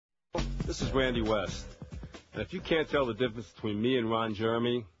This is Randy West. And if you can't tell the difference between me and Ron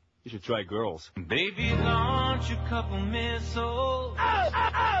Jeremy, you should try girls. Baby, launch a couple missiles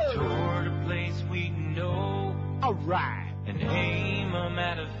toward a place we know. All right. And aim 'em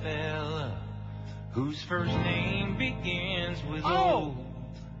at a fella whose first name begins with O.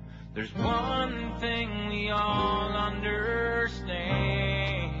 There's one thing we all understand.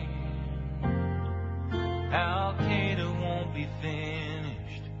 Al-Qaeda won't be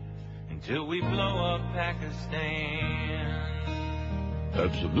finished until we blow up Pakistan.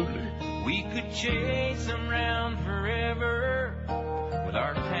 Absolutely. We could chase them round forever with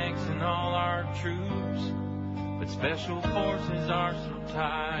our tanks and all our troops, but special forces are so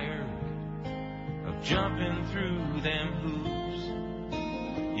tired of jumping through them hoops.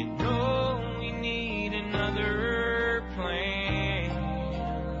 You know we need another plan,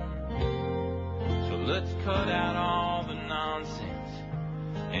 so let's cut out all the nonsense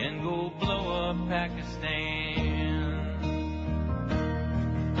and go blow up Pakistan.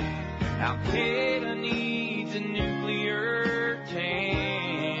 Al-Qaeda needs a nuclear tan.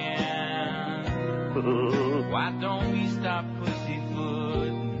 Why don't we stop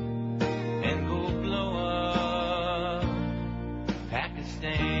pussyfooting and go blow up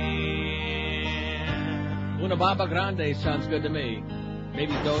Pakistan? Una Baba Grande sounds good to me.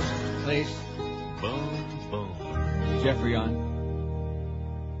 Maybe Dos, Tres, Boom, boom. Jeffrey on.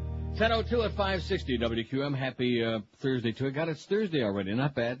 10:02 at 560 WQM. Happy Thursday to it. God, it's Thursday already.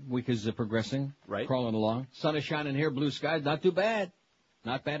 Not bad. Week is progressing. Right. Crawling along. Sun is shining here. Blue skies. Not too bad.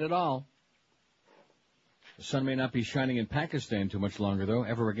 Not bad at all. The sun may not be shining in Pakistan too much longer, though,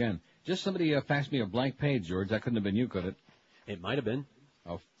 ever again. Just somebody faxed me a blank page, George. That couldn't have been you, could it? It might have been.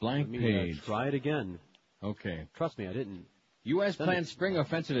 A blank Let me, page. try it again. Okay. Trust me, I didn't. U.S. plans spring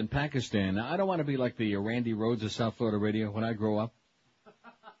offensive in Pakistan. Now, I don't want to be like the Randy Rhodes of South Florida radio when I grow up.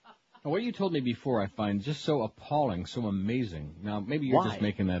 Now, what you told me before I find just so appalling, so amazing. Now, maybe you're just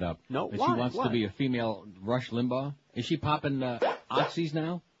making that up. No, that why? She wants Why? to be a female Rush Limbaugh? Is she popping oxys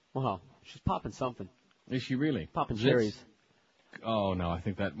now? Well, she's popping something. Is she really? Popping Zits? cherries. Oh, no, I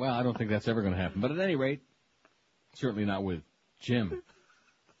don't think that's ever going to happen. But at any rate, certainly not with Jim.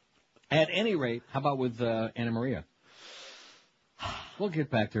 At any rate, how about with Anna Maria? We'll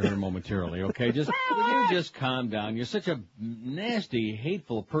get back to her momentarily, okay? Will you just calm down? You're such a nasty,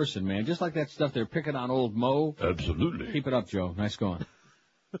 hateful person, man. Just like that stuff they're picking on old Mo. Absolutely. Keep it up, Joe. Nice going.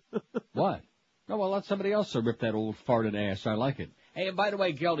 What? No, well, let somebody else rip that old farted ass. I like it. Hey, and by the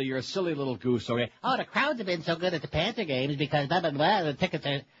way, Geldy, you're a silly little goose, okay? Oh, the crowds have been so good at the Panther games because blah, blah, blah, the tickets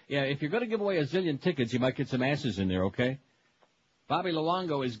are... Yeah, if you're going to give away a zillion tickets, you might get some asses in there, okay? Bobby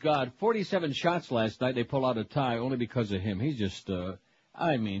Luongo is God. 47 shots last night. They pull out a tie only because of him. He's just,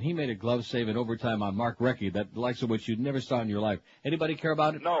 he made a glove save in overtime on Mark Recchi, that likes of which you never saw in your life. Anybody care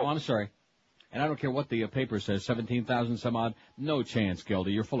about it? No. Oh, I'm sorry. And I don't care what the paper says, 17,000 some odd. No chance,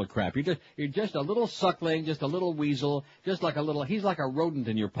 Geldy. You're full of crap. You're just a little suckling, just a little weasel, he's like a rodent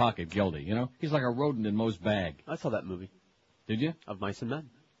in your pocket, Geldy, you know? He's like a rodent in Moe's bag. I saw that movie. Did you? Of Mice and Men.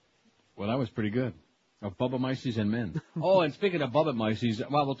 Well, that was pretty good. Of Bubba Mices and Men. Oh, and speaking of Bubba Mices,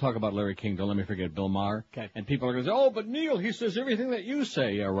 well, we'll talk about Larry King. Don't let me forget Bill Maher. Okay. And people are going to say, oh, but Neil, he says everything that you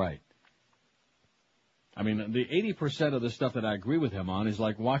say. Yeah, right. I mean, the 80% of the stuff that I agree with him on is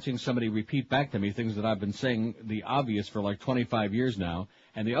like watching somebody repeat back to me things that I've been saying the obvious for like 25 years now.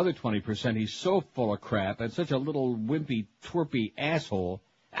 And the other 20%, he's so full of crap and such a little wimpy, twerpy asshole.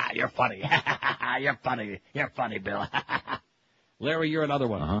 Ah, you're funny. You're funny. You're funny, Bill. Larry, you're another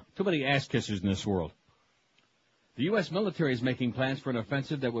one. Uh-huh. Too many ass kissers in this world. The U.S. military is making plans for an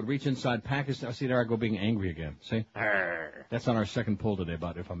offensive that would reach inside Pakistan. See, there I go being angry again. See? That's on our second poll today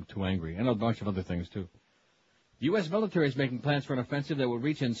about if I'm too angry. And a bunch of other things, too. The U.S. military is making plans for an offensive that would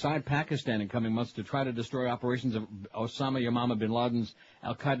reach inside Pakistan in coming months to try to destroy operations of Osama Yamama bin Laden's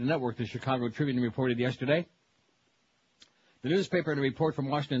al-Qaeda network, the Chicago Tribune reported yesterday. The newspaper in a report from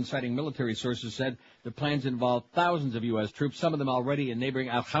Washington citing military sources said the plans involve thousands of U.S. troops, some of them already in neighboring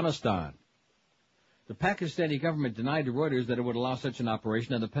Afghanistan. The Pakistani government denied to Reuters that it would allow such an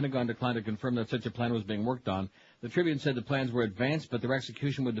operation, and the Pentagon declined to confirm that such a plan was being worked on. The Tribune said the plans were advanced, but their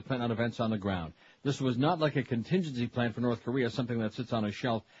execution would depend on events on the ground. This was not like a contingency plan for North Korea, something that sits on a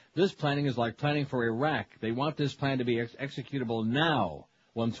shelf. This planning is like planning for Iraq. They want this plan to be executable now,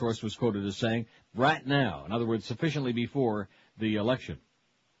 one source was quoted as saying, right now. In other words, sufficiently before the election.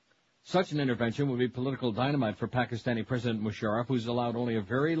 Such an intervention would be political dynamite for Pakistani President Musharraf, who's allowed only a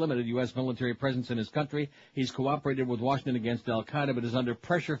very limited U.S. military presence in his country. He's cooperated with Washington against al-Qaeda, but is under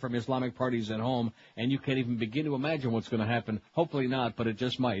pressure from Islamic parties at home, and you can't even begin to imagine what's going to happen. Hopefully not, but it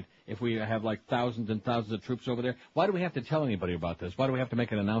just might, if we have like thousands and thousands of troops over there. Why do we have to tell anybody about this? Why do we have to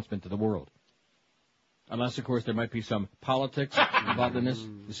make an announcement to the world? Unless, of course, there might be some politics involved in this.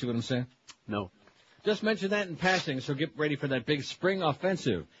 You see what I'm saying? No. Just mention that in passing, so get ready for that big spring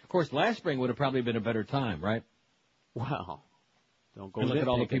offensive. Of course, last spring would have probably been a better time, right? Wow. Don't go And look at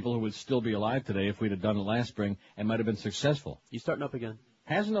all the nitpicking. people who would still be alive today if we'd have done it last spring and might have been successful. You starting up again?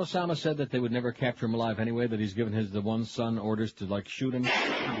 Hasn't Osama said that they would never capture him alive anyway, that he's given the one son orders to, like, shoot him?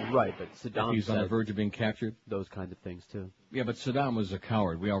 Right, but If Saddam he's on the said verge of being captured? those kinds of things, too. Yeah, but Saddam was a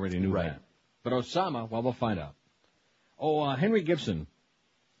coward. We already knew Right. that. But Osama, well, we'll find out. Henry Gibson.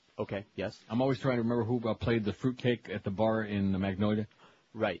 Okay, yes. I'm always trying to remember who played the fruitcake at the bar in Magnolia.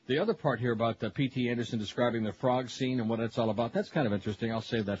 Right. The other part here about P.T. Anderson describing the frog scene and what it's all about, that's kind of interesting. I'll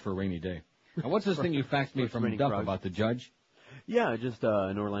save that for a rainy day. And what's this thing you faxed me from raining Duff frogs. about the judge? Yeah, just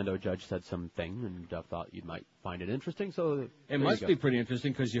an Orlando judge said something, and Duff thought you might find it interesting, so... It must be pretty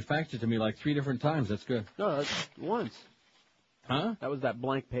interesting because you faxed it to me like 3 different times. That's good. No, that's once. Huh? That was that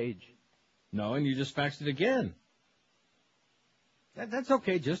blank page. No, and you just faxed it again. That's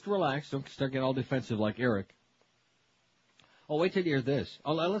okay. Just relax. Don't start getting all defensive like Eric. Oh, wait till you hear this.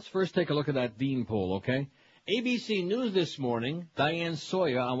 Let's first take a look at that Dean poll, okay? ABC News this morning, Diane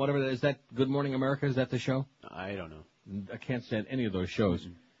Sawyer on whatever that is. That Good Morning America? Is that the show? I don't know. I can't stand any of those shows.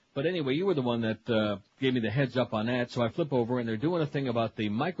 But anyway, you were the one that gave me the heads up on that, so I flip over, and they're doing a thing about the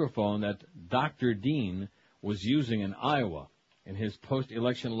microphone that Dr. Dean was using in Iowa in his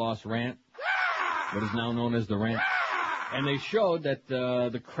post-election loss rant, what is now known as the rant. And they showed that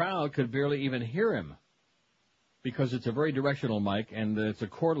the crowd could barely even hear him because it's a very directional mic, and it's a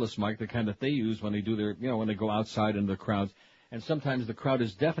cordless mic, the kind that they use when they do their, when they go outside into the crowds. And sometimes the crowd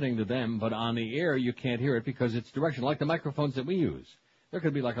is deafening to them, but on the air you can't hear it because it's directional, like the microphones that we use. There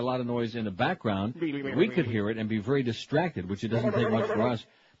could be like a lot of noise in the background. We could hear it and be very distracted, which it doesn't take much for us.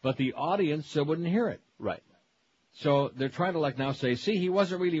 But the audience wouldn't hear it. Right. So they're trying to like now say, see, he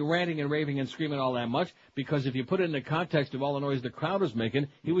wasn't really ranting and raving and screaming all that much because if you put it in the context of all the noise the crowd was making,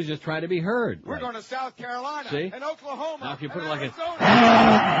 he was just trying to be heard. We're going to South Carolina See? and Oklahoma. Now if you put it and like Arizona.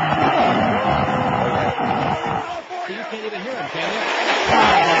 So you can't even hear him, can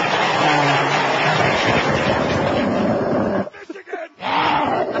Michigan.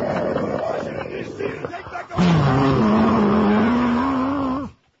 Washington, D.C. Take back the you?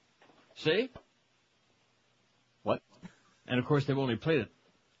 See? What? And of course they've only played it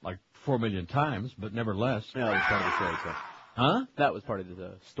like 4 million times, but nevertheless. Yeah, that was part of the story, too. Huh? That was part of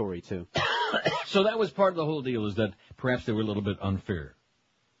the story, too. So that was part of the whole deal, is that perhaps they were a little bit unfair.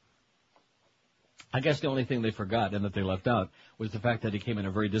 I guess the only thing they forgot and that they left out was the fact that he came in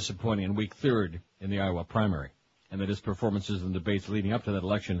a very disappointing and weak third in the Iowa primary, and that his performances in the debates leading up to that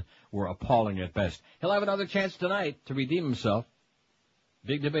election were appalling at best. He'll have another chance tonight to redeem himself.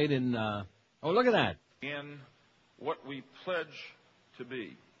 Big debate in, oh, look at that. In what we pledge to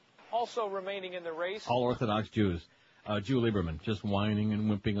be. Also remaining in the race. All Orthodox Jews. Jew Lieberman, just whining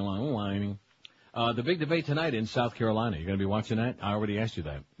and wimping along, whining. The big debate tonight in South Carolina. You going to be watching that? I already asked you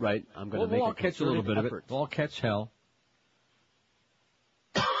that. Right. I'm going to make We'll all catch a little bit effort. of it. We'll all catch hell.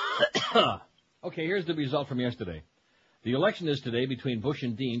 Okay, here's the result from yesterday. The election is today between Bush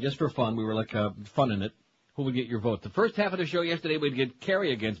and Dean. Just for fun, we were like fun in it. Who would get your vote? The first half of the show yesterday, we'd get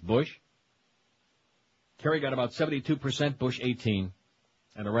Kerry against Bush. Kerry got about 72%, Bush 18%.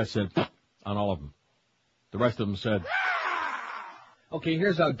 And the rest said, on all of them. The rest of them said, okay,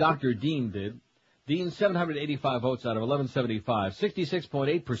 here's how Dr. Dean did. Dean, 785 votes out of 1175,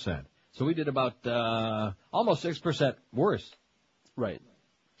 66.8%. So we did about almost 6% worse. Right.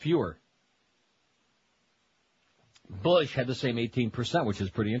 Fewer. Bush had the same 18%, which is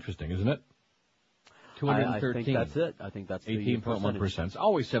pretty interesting, isn't it? 213. I think that's it. I think that's the 18.1%. It's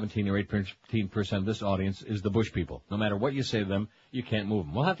always 17 or 18% of this audience is the Bush people. No matter what you say to them, you can't move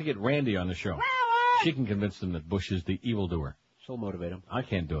them. We'll have to get Randy on the show. She can convince them that Bush is the evildoer. She'll motivate them. I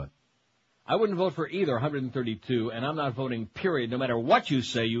can't do it. I wouldn't vote for either 132, and I'm not voting period, no matter what you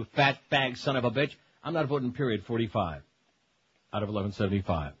say, you fat bag son of a bitch. I'm not voting period 45 out of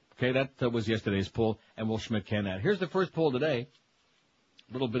 1175. Okay, that was yesterday's poll, and Will Schmidt can that. Here's the first poll today.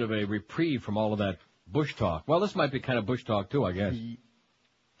 A little bit of a reprieve from all of that Bush talk. Well, this might be kind of Bush talk, too, I guess.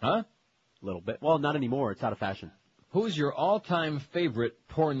 Huh? A little bit. Well, not anymore. It's out of fashion. Who's your all-time favorite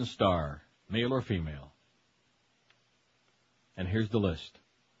porn star, male or female? And here's the list.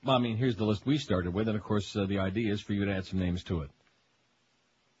 Well, I mean, here's the list we started with, and, of course, the idea is for you to add some names to it.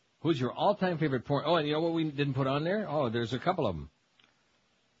 Who's your all-time favorite porn? Oh, and you know what we didn't put on there? Oh, there's a couple of them.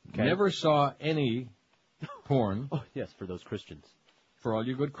 Okay. Never saw any porn. Oh, yes, for those Christians. For all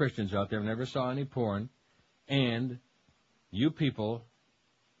you good Christians out there, never saw any porn. And you people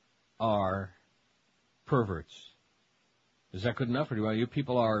are perverts. Is that good enough? Or do you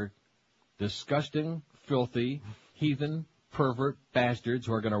people are disgusting, filthy, heathen, pervert bastards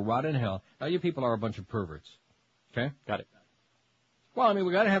who are going to rot in hell. Now, you people are a bunch of perverts. Okay? Got it. Well, I mean,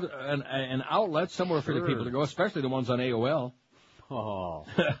 we got to have an outlet somewhere for the people to go, especially the ones on AOL. Oh.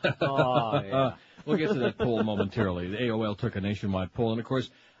 Oh, yeah. We'll get to that poll momentarily. The AOL took a nationwide poll, and of course,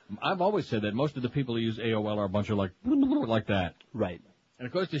 I've always said that most of the people who use AOL are a bunch of like that. Right. And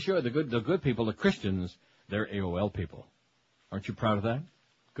of course, to show the good people, the Christians, they're AOL people. Aren't you proud of that?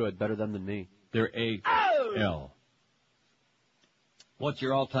 Good. Better them than me. They're AOL. What's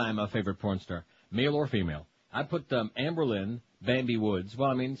your all-time favorite porn star, male or female? I put Amber Lynn, Bambi Woods. Well,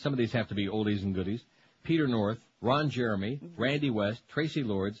 I mean, some of these have to be oldies and goodies. Peter North, Ron Jeremy, Randy West, Tracy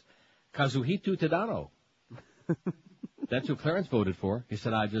Lords, Kazuhito Tadano. That's who Clarence voted for. He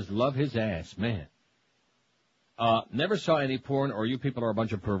said, I just love his ass, man. Never saw any porn, or you people are a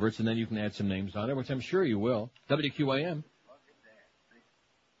bunch of perverts, and then you can add some names on it, which I'm sure you will. WQAM.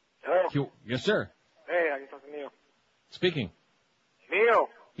 Hello? Yes, sir. Hey, I can talk to Neil. Speaking. Neil.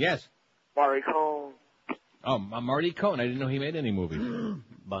 Yes. Marty Cohn. Oh, Marty Cohn. I didn't know he made any movies.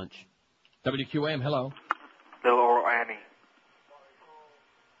 Bunch. WQAM, hello. Bill or Annie.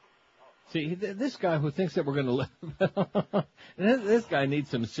 See, this guy who thinks that we're going to live, this guy needs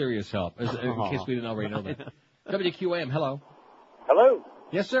some serious help, in case we didn't already know that. WQAM, hello. Hello.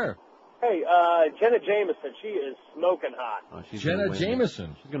 Yes, sir. Hey, Jenna Jameson, she is smoking hot. Oh, she's Jenna gonna win.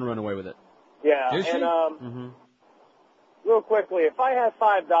 Jameson. She's going to run away with it. Yeah, Is she? and real quickly, if I have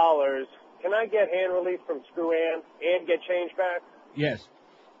 $5, can I get hand relief from Screw Ann and get change back? Yes.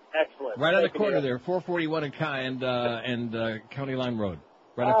 Excellent. Right on the Thank you, corner Neil. there, 441 and County Line Road.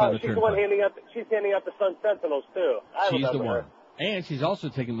 Right up on the she's the one turnpike. she's handing out the Sun Sentinels, too. I She's the remember one. her. And she's also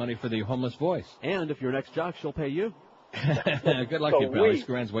taking money for the homeless voice. And if you're next jock, she'll pay you. Good luck, So you pal. weak.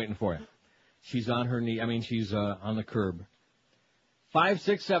 Screw Ann's waiting for you. She's on her knee. I mean, she's on the curb.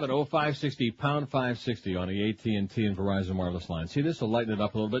 567-0560, pound 560 on the AT&T and Verizon wireless line. See, this will lighten it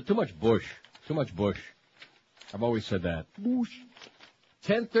up a little bit. Too much bush. Too much bush. I've always said that. Bush.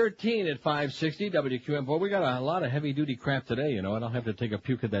 10:13 at 560 WQM. Boy, we got a lot of heavy-duty crap today, you know. I don't have to take a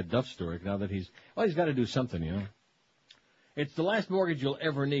puke at that Duff story now that he's got to do something, you know. It's the last mortgage you'll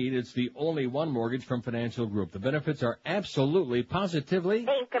ever need. It's the only one mortgage from Financial Group. The benefits are absolutely, positively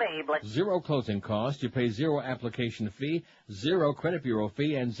zero closing cost. You pay zero application fee, zero credit bureau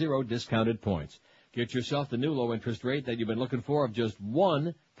fee, and zero discounted points. Get yourself the new low-interest rate that you've been looking for of just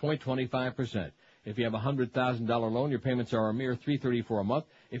 1.25%. If you have a $100,000 loan, your payments are a mere $334 a month.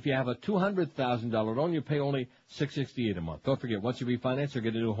 If you have a $200,000 loan, you pay only $668 a month. Don't forget, once you refinance or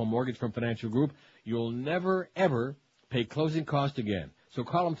get a new home mortgage from Financial Group, you'll never, ever pay closing cost again. So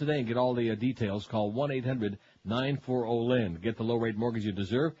call them today and get all the details. Call 1-800-940-LEND. Get the low-rate mortgage you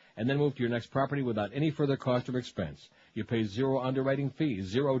deserve, and then move to your next property without any further cost or expense. You pay zero underwriting fees,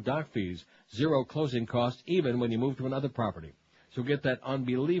 zero doc fees, zero closing costs, even when you move to another property. So get that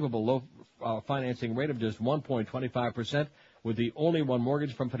unbelievable low financing rate of just 1.25% with the only one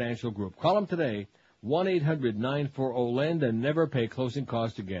mortgage from Financial Group. Call them today, 1-800-940-LEND, and never pay closing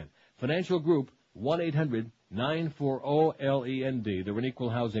costs again. Financial Group, 1-800-940-LEND. They're an equal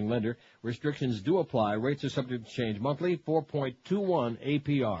housing lender. Restrictions do apply. Rates are subject to change monthly, 4.21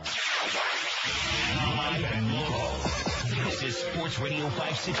 APR. Live and local. This is Sports Radio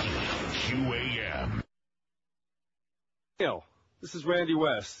 560 QAM. Neil, this is Randy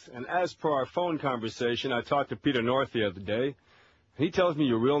West, and as per our phone conversation, I talked to Peter North the other day. He tells me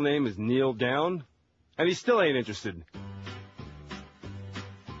your real name is Neil Down, and he still ain't interested.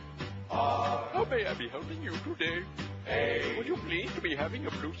 How may I be helping you today? Hey. Would you please to be having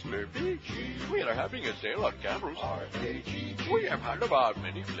a blue Slurpee? We are having a sale on Camels. We have had about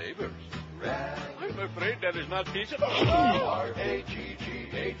many flavors. I'm afraid that is not decent. R-A-G-G-A-G-A-D-A.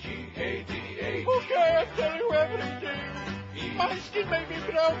 Okay, I'll tell you everything. My skin may be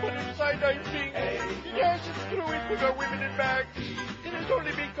brown, but inside I'm pink. Yes, it's true, it put our women in bags. It is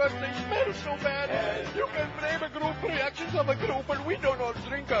only because they smell so bad. You can blame a group reactions of a group, and we do not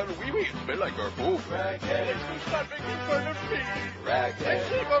drink our wee-wee. It smell like our poop. Please do stop making fun of me. I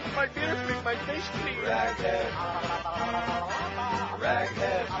shave off my beard, make my face clean.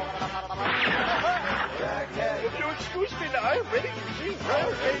 If you excuse me now, I'm ready to sing.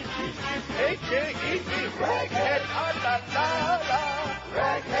 R-A-G-G-A-K-E-D. Raghead, ah-la-la-la.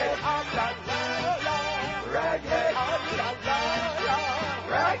 Raghead, ah-la-la-la. Raghead, ah-la-la-la.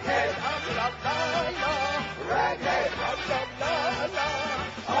 Raghead. raghead.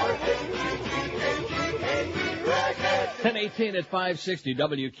 R-A-G-H-E-A-D, raghead. 10:18 at 560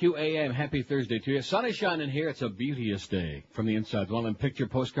 WQAM. Happy Thursday to you. Sun is shining here. It's a beauteous day from the inside. One of them picture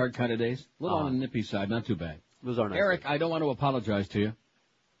postcard kind of days. A little on the nippy side, not too bad. Those are nice. Eric, I don't want to apologize to you.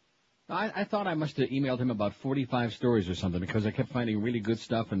 I thought I must have emailed him about 45 stories or something because I kept finding really good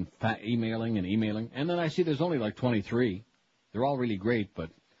stuff and emailing. And then I see there's only like 23. They're all really great, but...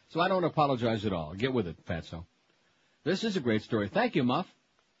 So I don't apologize at all. Get with it, Fatso. This is a great story. Thank you, Muff.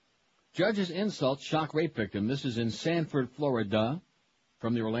 Judge's insult shock rape victim. This is in Sanford, Florida,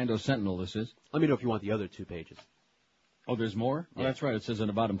 from the Orlando Sentinel, this is. Let me know if you want the other 2 pages. Oh, there's more? Yeah. Oh, that's right. It says on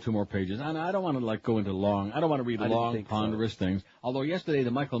the bottom 2 more pages. And I don't want to, go into I don't want to read long, ponderous things. Although yesterday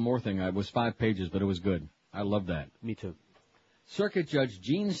the Michael Moore thing was 5 pages, but it was good. I love that. Me too. Circuit Judge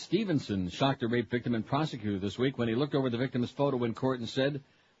Gene Stevenson shocked a rape victim and prosecutor this week when he looked over the victim's photo in court and said,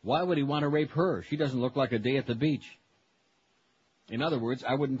 why would he want to rape her? She doesn't look like a day at the beach. In other words,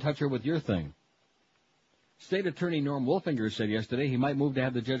 I wouldn't touch her with your thing. State Attorney Norm Wolfinger said yesterday he might move to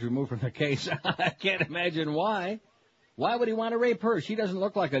have the judge removed from the case. I can't imagine why. Why would he want to rape her? She doesn't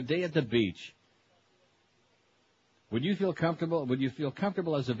look like a day at the beach. Would you feel comfortable? Would you feel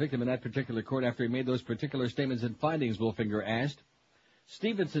comfortable as a victim in that particular court after he made those particular statements and findings? Wolfinger asked.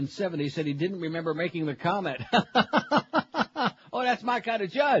 Stevenson, 70, said he didn't remember making the comment. Oh, that's my kind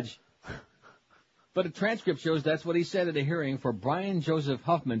of judge. But a transcript shows that's what he said at a hearing for Brian Joseph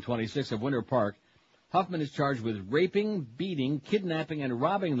Huffman, 26, of Winter Park. Huffman is charged with raping, beating, kidnapping, and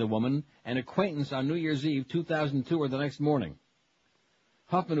robbing the woman, an acquaintance on New Year's Eve, 2002, or the next morning.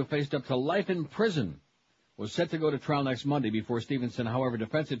 Huffman, who faced up to life in prison, was set to go to trial next Monday before Stevenson. However,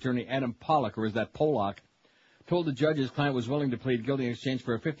 defense attorney Adam Pollock, or is that Pollock, told the judge his client was willing to plead guilty in exchange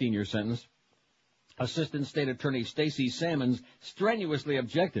for a 15-year sentence. Assistant State Attorney Stacey Salmons strenuously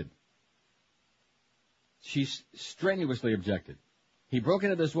objected. She strenuously objected. He broke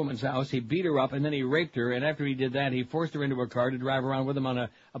into this woman's house, he beat her up, and then he raped her, and after he did that, he forced her into a car to drive around with him on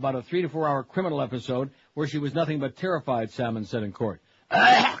about a 3 to 4 hour criminal episode where she was nothing but terrified, Salmons said in court.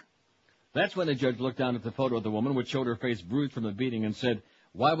 That's when the judge looked down at the photo of the woman, which showed her face bruised from the beating, and said,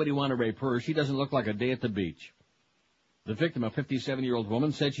 why would he want to rape her? She doesn't look like a day at the beach. The victim, a 57-year-old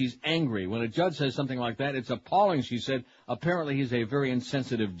woman, said she's angry. When a judge says something like that, it's appalling, she said. Apparently he's a very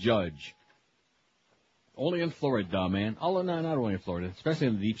insensitive judge. Only in Florida, man. Oh, no, not only in Florida, especially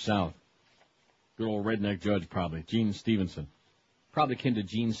in the Deep South. Good old redneck judge, probably. Gene Stevenson. Probably kin to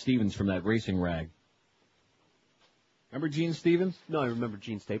Gene Stevens from that racing rag. Remember Gene Stevens? No, I remember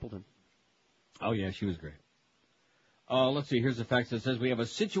Gene Stapleton. Oh, yeah, she was great. Let's see. Here's the fact that says we have a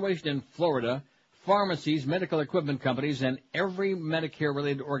situation in Florida. Pharmacies, medical equipment companies, and every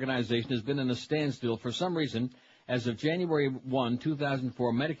Medicare-related organization has been in a standstill for some reason. As of January 1,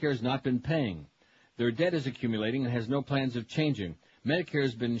 2004, Medicare has not been paying. Their debt is accumulating and has no plans of changing. Medicare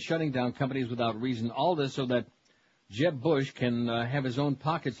has been shutting down companies without reason. All this so that Jeb Bush can have his own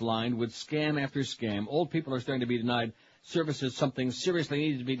pockets lined with scam after scam. Old people are starting to be denied services. Something seriously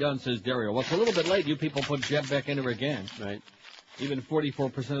needs to be done, says Dario. Well, it's a little bit late. You people put Jeb back in there again. Right. Even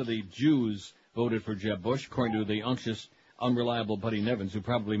 44% of the Jews voted for Jeb Bush, according to the unctuous, unreliable Buddy Nevins, who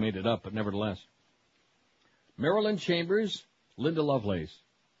probably made it up, but nevertheless. Marilyn Chambers, Linda Lovelace.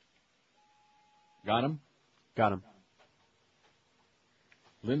 Got him? Got him.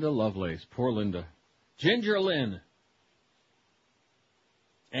 Linda Lovelace. Poor Linda. Ginger Lynn.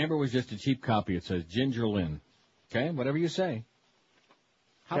 Amber was just a cheap copy. It says Ginger Lynn. Okay, whatever you say.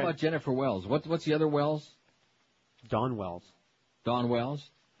 How about Jennifer Wells? What's the other Wells? Dawn Wells. Dawn Wells?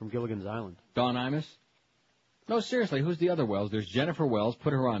 From Gilligan's Island. Dawn Imus? No, seriously, who's the other Wells? There's Jennifer Wells.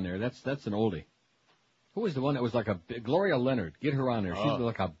 Put her on there. That's an oldie. Who was the one that was like Gloria Leonard? Get her on there. She's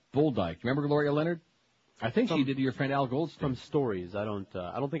like a bull dyke. Remember Gloria Leonard? I think she did to your friend Al Goldstein. From stories. I don't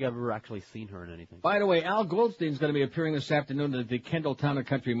think I've ever actually seen her in anything. By the way, Al Goldstein's going to be appearing this afternoon at the Kendall Town and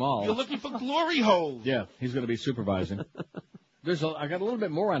Country Mall. You're looking for glory holes. Yeah, he's going to be supervising. I got a little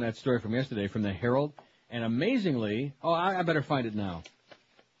bit more on that story from yesterday from the Herald, and amazingly, I better find it now.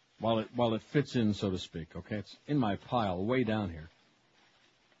 While it fits in, so to speak, okay? It's in my pile, way down here.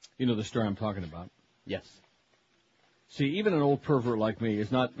 You know the story I'm talking about? Yes. See, even an old pervert like me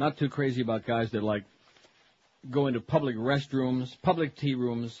is not too crazy about guys that, like, go into public restrooms, public tea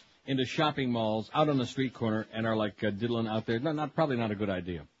rooms, into shopping malls, out on the street corner, and are, like, diddling out there. Probably not a good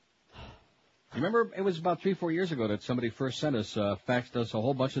idea. You remember, it was about 3-4 years ago that somebody first sent us, faxed us a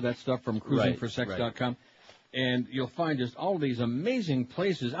whole bunch of that stuff from cruisingforsex.com. Right. And you'll find just all these amazing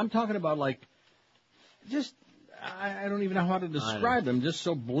places. I'm talking about, like, just, I don't even know how to describe them. Just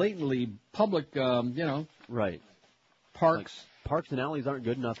so blatantly public, Right. Parks. Like, parks and alleys aren't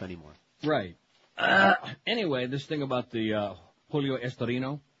good enough anymore. Right. Anyway, this thing about the Julio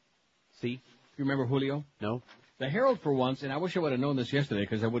Estorino. See? You remember Julio? No. The Herald, for once, and I wish I would have known this yesterday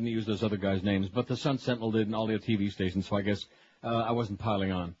because I wouldn't use those other guys' names, but the Sun Sentinel did and all the TV stations, so I guess I wasn't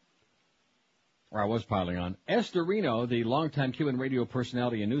piling on. Or I was piling on. Estorino, the longtime Cuban radio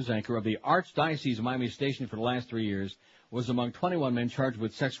personality and news anchor of the Archdiocese of Miami station for the last 3 years, was among 21 men charged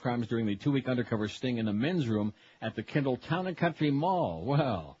with sex crimes during the 2-week undercover sting in the men's room at the Kendall Town & Country Mall.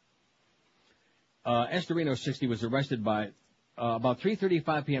 Well, Estorino, 60, was arrested by about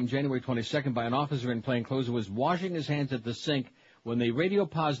 3:35 p.m. January 22nd by an officer in plain clothes who was washing his hands at the sink when the Radio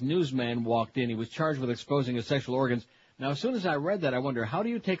Paz newsman walked in. He was charged with exposing his sexual organs. Now, as soon as I read that, I wonder, how do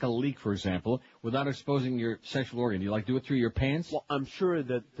you take a leak, for example, without exposing your sexual organ? Do you, do it through your pants? Well, I'm sure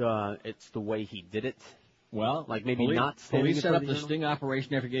that it's the way he did it. Well, like maybe not standing. Police set up the sting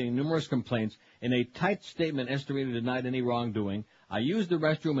operation after getting numerous complaints. In a typed statement, Estorino denied any wrongdoing. I used the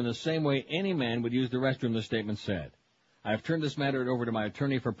restroom in the same way any man would use the restroom, the statement said. I have turned this matter over to my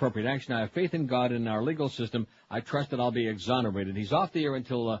attorney for appropriate action. I have faith in God and in our legal system. I trust that I'll be exonerated. He's off the air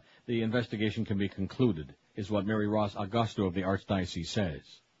until the investigation can be concluded, is what Mary Ross Augusto of the Archdiocese says.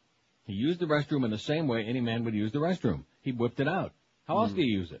 He used the restroom in the same way any man would use the restroom. He whipped it out. How else do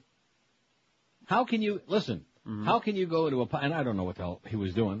you use it? How can you, listen, how can you go to and I don't know what the hell he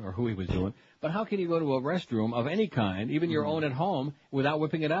was doing or who he was doing, but how can you go to a restroom of any kind, even your own at home, without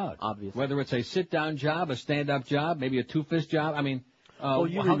whipping it out? Obviously. Whether it's a sit-down job, a stand-up job, maybe a two-fist job, I mean, how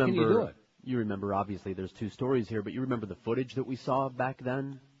can you do it? You remember, obviously, there's two stories here, but you remember the footage that we saw back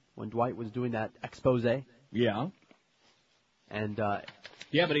then when Dwight was doing that expose? Yeah. And,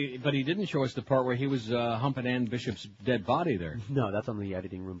 yeah, but he didn't show us the part where he was humping Ann Bishop's dead body there. No, that's on the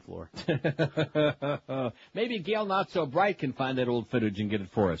editing room floor. Maybe Gail Not So Bright can find that old footage and get it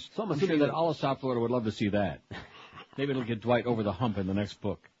for us. So I'm sure that all of South Florida would love to see that. Maybe it'll get Dwight over the hump in the next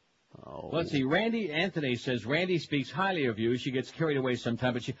book. Oh. Let's see. Randy Anthony says, Randy speaks highly of you. She gets carried away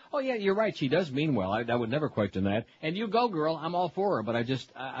sometime, but oh yeah, you're right. She does mean well. I would never question that. And you go, girl. I'm all for her, but I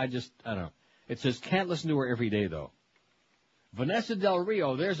don't know. It says, can't listen to her every day, though. Vanessa Del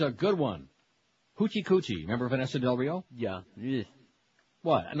Rio, there's a good one. Hoochie Coochie. Remember Vanessa Del Rio? Yeah.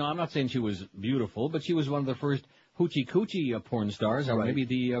 What? No, I'm not saying she was beautiful, but she was one of the first Hoochie Coochie porn stars, or maybe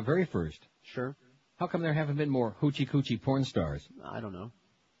the very first. Sure. How come there haven't been more Hoochie Coochie porn stars? I don't know.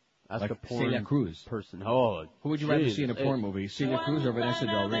 Ask like a porn Celia Cruz. Person. Oh, who would you rather see in a porn movie, Celia Cruz or Vanessa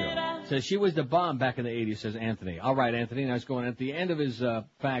Del Rio? Says she was the bomb back in the 80s, says Anthony. All right, Anthony. Now it's going at the end of his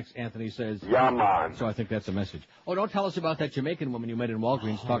facts. Anthony says, "Yeah, man." So I think that's a message. Oh, don't tell us about that Jamaican woman you met in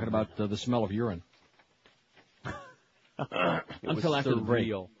Walgreens talking about the smell of urine. Until after the break.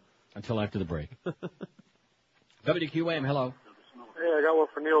 Until after the break. WQAM, hello. Hey, I got one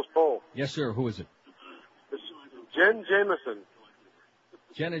for Neil's poll. Yes, sir. Who is it? It's Jen Jameson.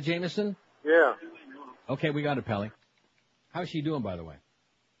 Jenna Jameson? Yeah. Okay, we got it, Pally. How's she doing, by the way?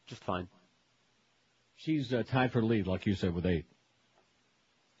 Just fine. She's tied for the lead, like you said, with 8.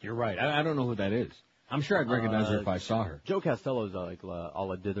 You're right. I don't know who that is. I'm sure I'd recognize her if I saw her. Joe Costello's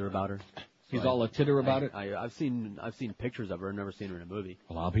all a dither about her. He's all a titter about it? I've seen pictures of her. I've never seen her in a movie.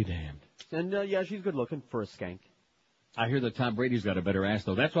 Well, I'll be damned. And, yeah, she's good looking for a skank. I hear that Tom Brady's got a better ass,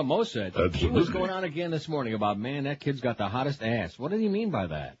 though. That's what Mo said. Absolutely. He was going on again this morning about, man, that kid's got the hottest ass. What did he mean by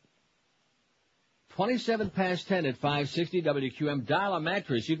that? 27 past 10 at 560 WQM. Dial a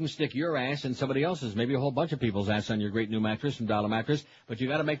mattress. You can stick your ass in somebody else's, maybe a whole bunch of people's ass on your great new mattress from Dial a Mattress, but you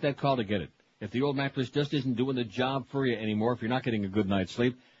got to make that call to get it. If the old mattress just isn't doing the job for you anymore, if you're not getting a good night's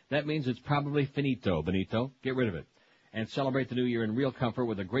sleep, that means it's probably finito, Benito. Get rid of it. And celebrate the new year in real comfort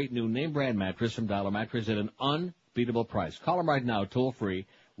with a great new name brand mattress from Dial a Mattress at an unbeatable price. Call them right now, toll free,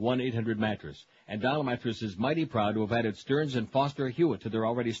 1-800-MATTRESS. And Dial a Mattress is mighty proud to have added Stearns & Foster Hewitt to their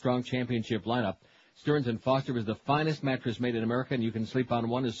already strong championship lineup. Stearns & Foster is the finest mattress made in America, and you can sleep on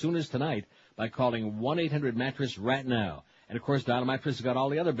one as soon as tonight by calling 1-800-MATTRESS right now. And, of course, Dial a Mattress has got all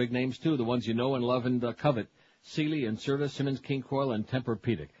the other big names, too, the ones you know and love and covet. Sealy, Inserta, Simmons, King Coil, and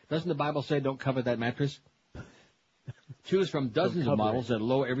Tempur-Pedic. Doesn't the Bible say don't covet that mattress? Choose from dozens of models at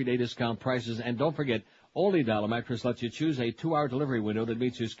low everyday discount prices. And don't forget, only Dial a Mattress lets you choose a 2-hour delivery window that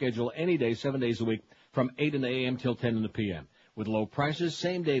meets your schedule any day, 7 days a week, from 8 in the a.m. till 10 in the p.m. With low prices,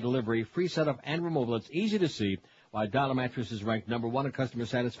 same-day delivery, free setup, and removal, it's easy to see why Dial a Mattress is ranked number 1 in customer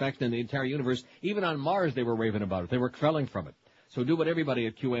satisfaction in the entire universe. Even on Mars, they were raving about it. They were quelling from it. So do what everybody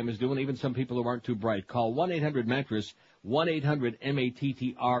at QM is doing, even some people who aren't too bright. Call 1-800-MATTRESS,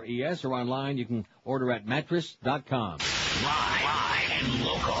 1-800-MATTRESS, or online you can order at mattress.com. Live and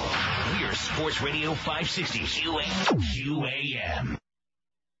local. We're Sports Radio 560 QAM.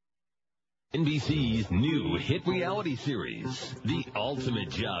 NBC's new hit reality series, The Ultimate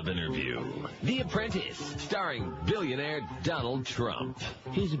Job Interview. The Apprentice, starring billionaire Donald Trump.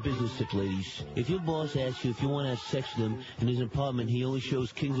 Here's a business tip, ladies. If your boss asks you if you want to have sex with him in his apartment, he only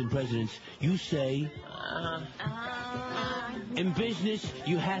shows kings and presidents, you say, In business,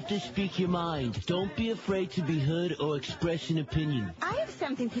 you have to speak your mind. Don't be afraid to be heard or express an opinion. I have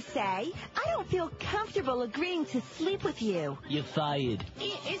something to say. I don't feel comfortable agreeing to sleep with you. You're fired.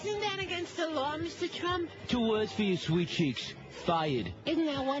 Isn't that against the law, Mr. Trump? 2 words for you, sweet cheeks. Fired. Isn't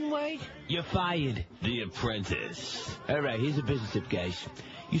that 1 word? You're fired. The Apprentice. All right, here's a business tip, guys.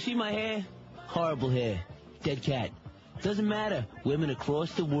 You see my hair? Horrible hair. Dead cat. Doesn't matter. Women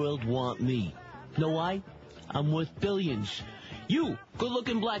across the world want me. Know why? I'm worth billions. You,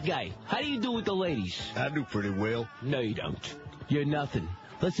 good-looking black guy, how do you do with the ladies? I do pretty well. No, you don't. You're nothing.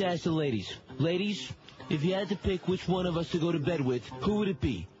 Let's ask the ladies. Ladies, if you had to pick which one of us to go to bed with, who would it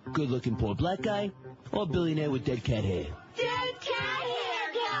be? Good-looking poor black guy or billionaire with dead cat hair? Dead cat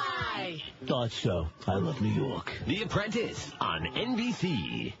hair guy! Thought so. I love New York. The Apprentice on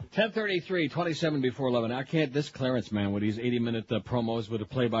NBC. 10:33, 27 before 11. I can't, this Clarence man with these 80-minute promos with the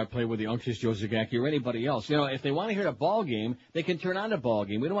play-by-play with the unctuous Joe Zagacki or anybody else. You know, if they want to hear a ball game, they can turn on the ball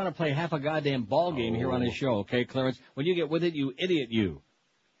game. We don't want to play half a goddamn ball game here on his show, okay, Clarence? When you get with it, you idiot, you.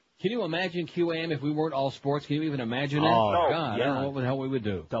 Can you imagine QAM if we weren't all sports? Can you even imagine that? Oh, God, yeah. I don't know what the hell we would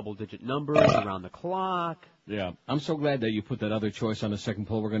do. Double-digit numbers around the clock. Yeah. I'm so glad that you put that other choice on the second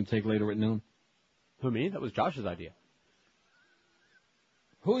poll we're going to take later at noon. Who, me? That was Josh's idea.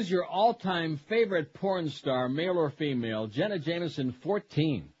 Who's your all-time favorite porn star, male or female? Jenna Jameson,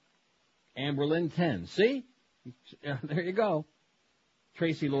 14. Amber Lynn, 10. See? There you go.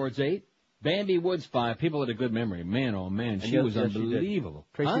 Tracy Lords, 8. Bambi Woods, 5. People with a good memory. Man, oh, man, she was unbelievable.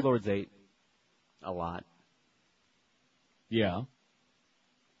 Tracy Lords, 8. A lot. Yeah.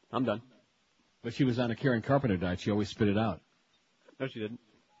 I'm done. But she was on a Karen Carpenter diet. She always spit it out. No, she didn't.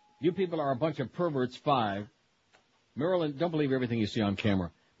 You people are a bunch of perverts, 5. Marilyn, don't believe everything you see on camera.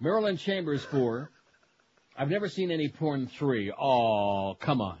 Marilyn Chambers, 4. I've never seen any porn, 3. Oh,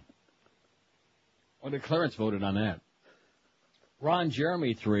 come on. Well, the Clarence voted on that. Ron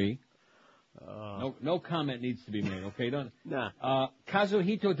Jeremy, 3. No comment needs to be made, okay? Don't. Nah.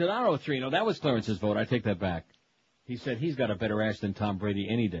 Kazuhito Tadano, 3. No, that was Clarence's vote. I take that back. He said he's got a better ass than Tom Brady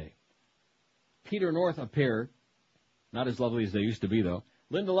any day. Peter North, a pair. Not as lovely as they used to be, though.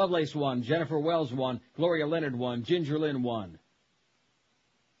 Linda Lovelace, 1. Jennifer Wells, 1. Gloria Leonard, 1. Ginger Lynn, 1.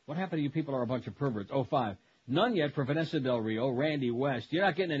 What happened to you people are a bunch of perverts? Oh, 5. None yet for Vanessa Del Rio, Randy West. You're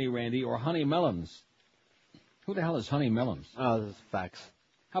not getting any Randy or Honey Melons. Who the hell is Honey Melons? Oh, this is facts.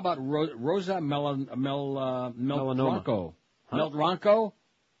 How about Rosa Melanoma. Ronco? Huh? Melt Ronco?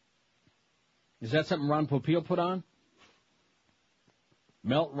 Is that something Ron Popeil put on?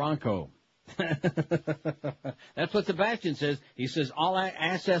 Melt Ronco. That's what Sebastian says. He says, all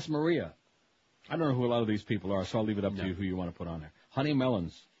access Maria. I don't know who a lot of these people are, so I'll leave it up to you who you want to put on there. Honey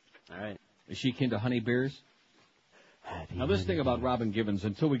Melons. All right. Is she kin to honey bears? Now, this thing about Robin Givens,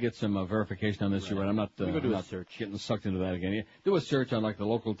 until we get some verification on this, you're right. I'm not, do a search. Getting sucked into that again. Do a search on, like, the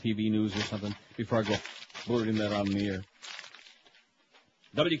local TV news or something before I go blurting that out in the air.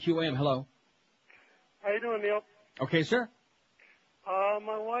 WQAM, hello. How you doing, Neil? Okay, sir.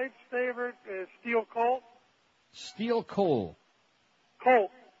 My wife's favorite is Steel Colt. Steel Coal.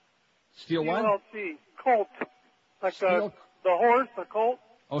 Colt. Steel what? C-O-L-T. Colt. Like Steel... the horse, the colt.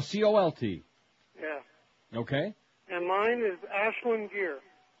 Oh, C-O-L-T. Yeah. Okay. And mine is Ashland Gear.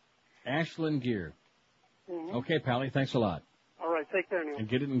 Ashland Gear. Mm-hmm. Okay, Pally, thanks a lot. All right, take care, Neil. And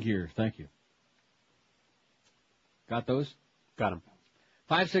get it in gear. Thank you. Got those? Got them.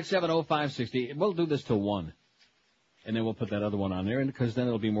 5670560. We'll do this till 1. And then we'll put that other one on there, and because then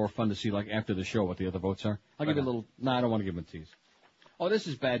it'll be more fun to see, like, after the show what the other votes are. I'll give you a little... No, I don't want to give him a tease. Oh, this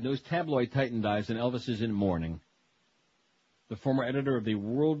is bad news. Tabloid Titan dies, and Elvis is in mourning. The former editor of the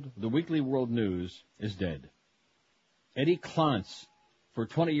Weekly World News is dead. Eddie Klontz, for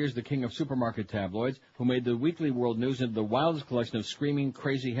 20 years the king of supermarket tabloids, who made the Weekly World News into the wildest collection of screaming,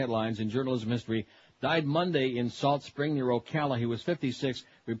 crazy headlines in journalism history, died Monday in Salt Spring near Ocala. He was 56,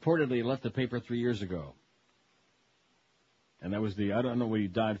 reportedly left the paper 3 years ago. And that was I don't know what he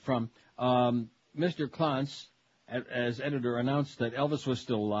died from. Mr. Klontz, as editor, announced that Elvis was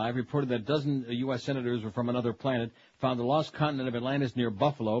still alive, reported that a dozen U.S. senators were from another planet, found the lost continent of Atlantis near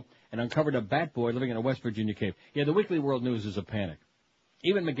Buffalo, and uncovered a bat boy living in a West Virginia cave. Yeah, the Weekly World News is a panic.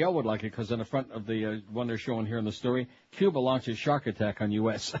 Even Miguel would like it, because on the front of the one they're showing here in the story, Cuba launched a shark attack on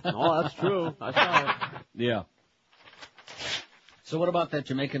U.S. Oh, that's true. I saw it. Yeah. So what about that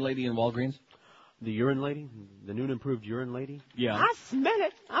Jamaican lady in Walgreens? The urine lady? The new and improved urine lady? Yeah. I smell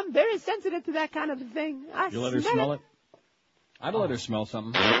it. I'm very sensitive to that kind of a thing. You let her smell it? I'd let her smell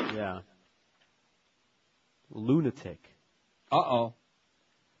something. Yeah. Lunatic. Uh-oh.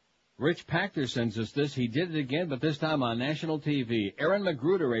 Rich Pachter sends us this. He did it again, but this time on national TV. Aaron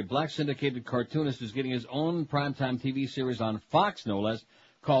Magruder, a black syndicated cartoonist, is getting his own primetime TV series on Fox, no less,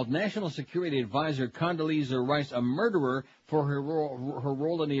 called National Security Advisor Condoleezza Rice, a murderer for her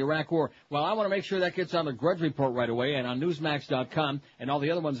role in the Iraq War. Well, I want to make sure that gets on the Grudge Report right away and on Newsmax.com and all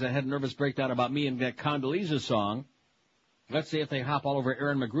the other ones that had a nervous breakdown about me and that Condoleezza song. Let's see if they hop all over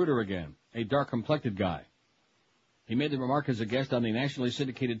Aaron Magruder again, a dark-complected guy. He made the remark as a guest on the nationally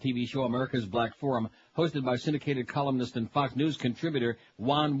syndicated TV show America's Black Forum, hosted by syndicated columnist and Fox News contributor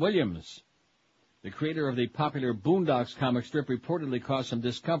Juan Williams. The creator of the popular Boondocks comic strip reportedly caused some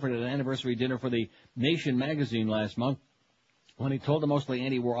discomfort at an anniversary dinner for the Nation magazine last month when he told the mostly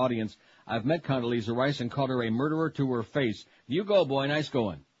anti-war audience, "I've met Condoleezza Rice and called her a murderer to her face. You go, boy, nice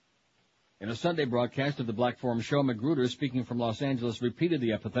going." In a Sunday broadcast of the Black Forum show, Magruder, speaking from Los Angeles, repeated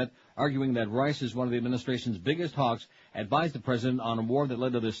the epithet, arguing that Rice is one of the administration's biggest hawks, advised the president on a war that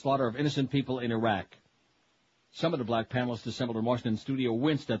led to the slaughter of innocent people in Iraq. Some of the black panelists assembled in Washington studio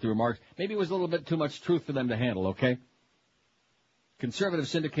winced at the remarks. Maybe it was a little bit too much truth for them to handle, okay? Conservative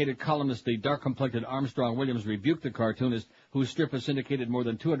syndicated columnist, the dark-complected Armstrong Williams, rebuked the cartoonist, whose strip has syndicated more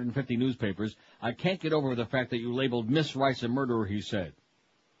than 250 newspapers. "I can't get over the fact that you labeled Miss Rice a murderer," he said.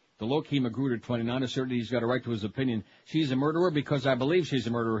 The low-key Magruder, 29, asserted he's got a right to his opinion. "She's a murderer because I believe she's a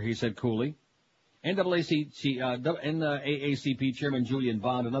murderer," he said coolly. NAACP Chairman Julian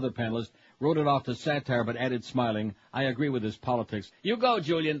Bond, another panelist, wrote it off to satire but added, smiling, "I agree with his politics." You go,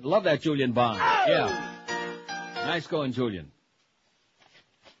 Julian. Love that Julian Bond. Yeah. Nice going, Julian.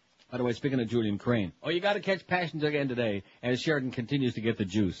 By the way, speaking of Julian Crane, you got to catch passions again today as Sheridan continues to get the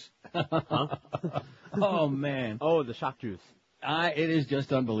juice. Oh, man. Oh, the shock juice. It is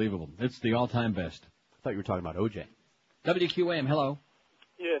just unbelievable. It's the all-time best. I thought you were talking about OJ. WQAM, hello.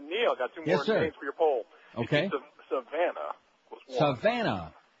 Yeah, Neil, got two Yes, more sir. names for your poll. Okay. Savannah was one.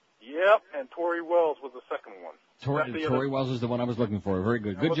 Savannah. Yep, and Tori Wells was the second one. Tori Wells is the one I was looking for. Very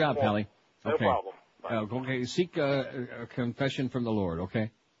good. Good job, Pally. No Okay. problem. Okay, seek a confession from the Lord, okay?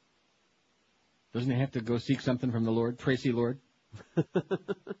 Doesn't he have to go seek something from the Lord? Tracy Lord?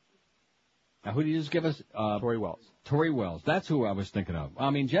 Now, who did you just give us? Tori Wells. Tori Wells. That's who I was thinking of. I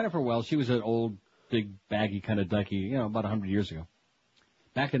mean, Jennifer Wells, she was an old, big, baggy kind of dykey, about 100 years ago.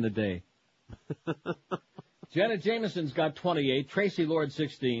 Back in the day. Janet Jameson's got 28. Tracy Lord,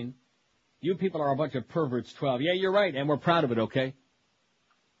 16. You people are a bunch of perverts, 12. Yeah, you're right, and we're proud of it, okay?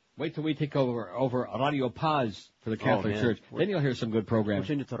 Wait till we take over Radio Paz for the Catholic Church. Then you'll hear some good programs.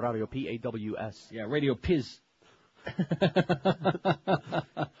 We're changing to Radio PAWS. Yeah, Radio Piz.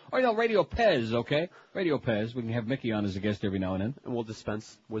 Or, Radio Pez, okay? Radio Pez. We can have Mickey on as a guest every now and then. And we'll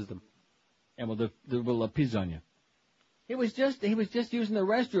dispense wisdom. And we'll piz on you. He was just using the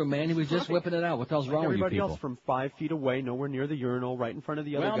restroom, man. He was just whipping it out. What the hell's wrong with you people? Everybody else from 5 feet away, nowhere near the urinal, right in front of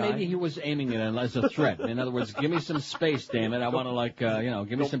the other guy. Well, maybe he was aiming it as a threat. In other words, give me some space, damn it. I want to,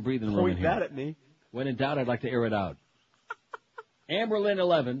 give me some breathing room in here. Point that at me. When in doubt, I'd like to air it out. Amber Lynn,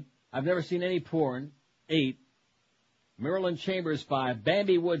 11. I've never seen any porn, 8. Marilyn Chambers, 5.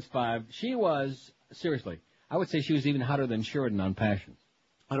 Bambi Woods, 5. She was, seriously, I would say she was even hotter than Sheridan on Passions.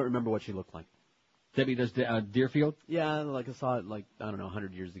 I don't remember what she looked like. Debbie does Deerfield? Yeah, like I saw it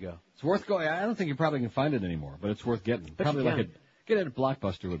 100 years ago. It's worth going. I don't think you probably can find it anymore, but it's worth getting. But probably get it at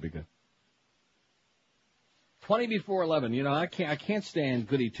Blockbuster would be good. 20 before 11. I can't stand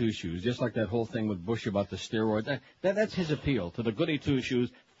goody two-shoes, just like that whole thing with Bush about the steroids. That's his appeal to the goody two-shoes.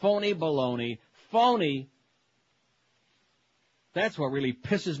 Phony baloney. Phony. That's what really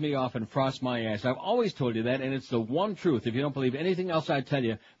pisses me off and frosts my ass. I've always told you that, and it's the one truth. If you don't believe anything else I tell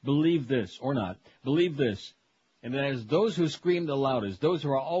you, believe this or not. Believe this. And that is those who scream the loudest, those who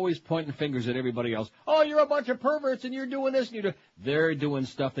are always pointing fingers at everybody else. Oh, you're a bunch of perverts, and you're doing this, and they're doing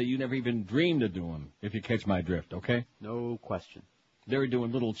stuff that you never even dreamed of doing, if you catch my drift, okay? No question. They're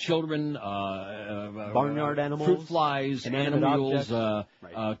doing little children, barnyard animals, fruit flies, animals,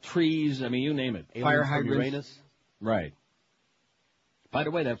 trees, I mean, you name it. Aliens fire from hydrants. Uranus. Right. By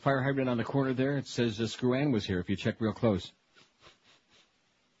the way, that fire hydrant on the corner there, it says Screw Ann was here if you check real close.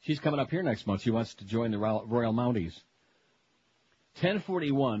 She's coming up here next month. She wants to join the Royal Mounties.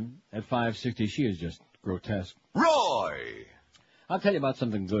 1041 at 560. She is just grotesque. Roy! I'll tell you about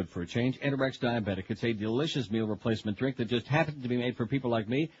something good for a change. Enterex Diabetic. It's a delicious meal replacement drink that just happens to be made for people like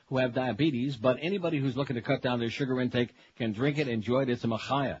me who have diabetes, but anybody who's looking to cut down their sugar intake can drink it, enjoy it. It's a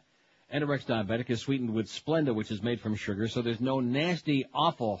machaya. Enterex Diabetic is sweetened with Splenda, which is made from sugar, so there's no nasty,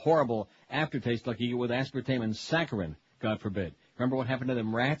 awful, horrible aftertaste like you get with aspartame and saccharin, God forbid. Remember what happened to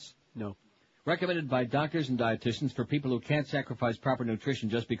them rats? No. Recommended by doctors and dietitians for people who can't sacrifice proper nutrition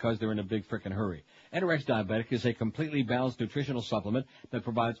just because they're in a big frickin' hurry. Enterex Diabetic is a completely balanced nutritional supplement that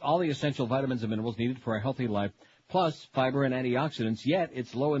provides all the essential vitamins and minerals needed for a healthy life, plus fiber and antioxidants, yet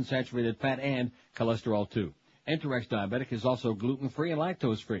it's low in saturated fat and cholesterol too. Enterex Diabetic is also gluten-free and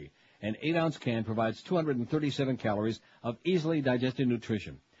lactose-free. An 8-ounce can provides 237 calories of easily digested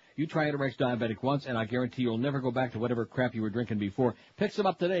nutrition. You try Enterex Diabetic once, and I guarantee you'll never go back to whatever crap you were drinking before. Pick some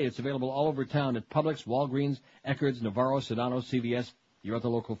up today. It's available all over town at Publix, Walgreens, Eckerd's, Navarro, Sedano, CVS, your other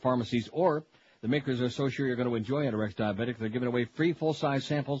local pharmacies, or the makers are so sure you're going to enjoy Enterex Diabetic, they're giving away free full-size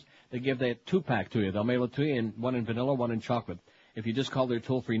samples. They give that 2-pack to you. They'll mail it to you, in one in vanilla, one in chocolate. If you just call their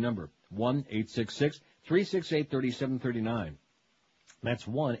toll-free number, 1-866-368-3739. That's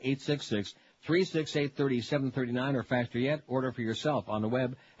 1-866-368-3739, or faster yet, order for yourself on the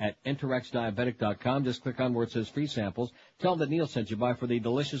web at enterexdiabetic.com. Just click on where it says free samples. Tell them that Neil sent you by for the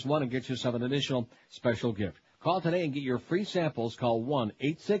delicious one and get yourself an additional special gift. Call today and get your free samples. Call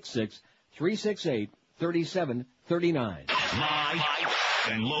 1-866-368-3739. Live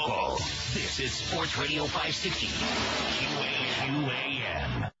and local. This is Sports Radio 560.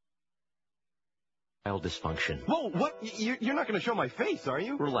 QAM. Dysfunction. Whoa, what? You're not going to show my face, are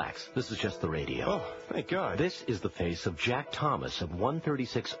you? Relax. This is just the radio. Oh, thank God. This is the face of Jack Thomas of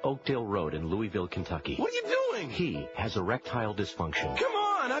 136 Oakdale Road in Louisville, Kentucky. What are you doing? He has erectile dysfunction. Come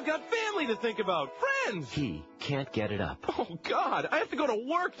on, I've got family to think about. Friends. He can't get it up. Oh, God, I have to go to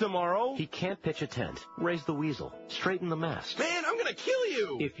work tomorrow. He can't pitch a tent, raise the weasel, straighten the mast. Man, I'm going to kill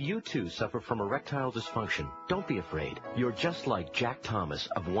you. If you, too, suffer from erectile dysfunction, don't be afraid. You're just like Jack Thomas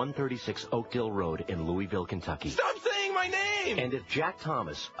of 136 Oakdale Road in Louisville, Kentucky. Stop saying my name! And if Jack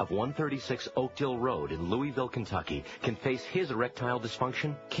Thomas of 136 Oakdale Road in Louisville, Kentucky can face his erectile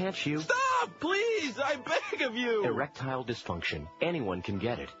dysfunction, can't you? Stop, please! I beg of you! Erectile dysfunction. Anyone can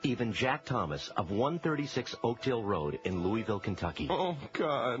get it. Even Jack Thomas of 136 Oakdale Road in Louisville, Kentucky. Oh,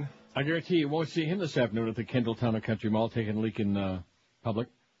 God. I guarantee you won't see him this afternoon at the Kendall Town and Country Mall taking a leak in public.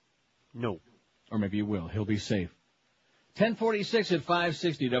 No. Or maybe he will. He'll be safe. 1046 at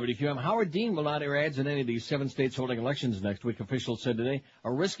 560 WQM. Howard Dean will not air ads in any of these 7 states holding elections next week, officials said today.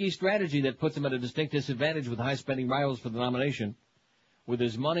 A risky strategy that puts him at a distinct disadvantage with high-spending rivals for the nomination. With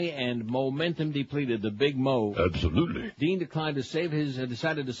his money and momentum depleted, the big Mo. Absolutely. Dean decided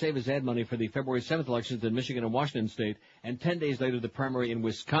to save his ad money for the February 7th elections in Michigan and Washington State, and 10 days later the primary in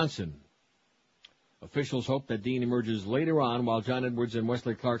Wisconsin. Officials hope that Dean emerges later on while John Edwards and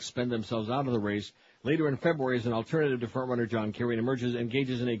Wesley Clark spend themselves out of the race. Later in February, as an alternative to frontrunner John Kerry,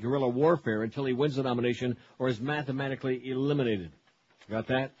 engages in a guerrilla warfare until he wins the nomination or is mathematically eliminated. Got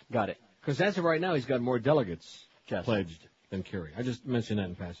that? Got it. Because as of right now, he's got more delegates pledged than Kerry. I just mentioned that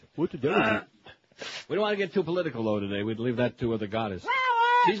in passing. What's the delegate? We don't want to get too political, though, today. We'd leave that to the goddess.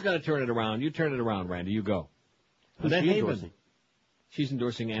 She's going to turn it around. You turn it around, Randy. You go. Who's Annette she Haven. endorsing? She's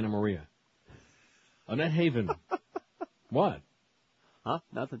endorsing Anna Maria. Annette Haven. What? Huh?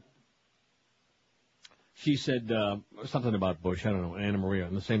 Nothing. She said something about Bush. I don't know. Anna Maria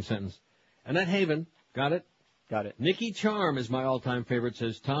in the same sentence. Annette Haven. Got it? Got it. Nikki Charm is my all-time favorite,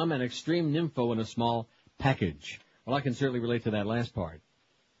 says Tom, and Extreme Nympho in a small package. Well, I can certainly relate to that last part.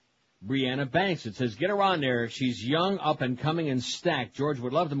 Brianna Banks, it says, get her on there. She's young, up and coming, and stacked. George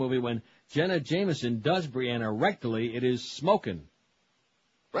would love the movie when Jenna Jameson does Brianna rectally. It is smoking.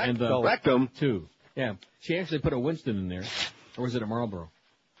 Rectum? Too. Yeah. She actually put a Winston in there. Or was it a Marlboro?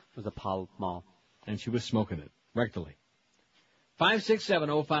 It was a Pall Mall. And she was smoking it rectally.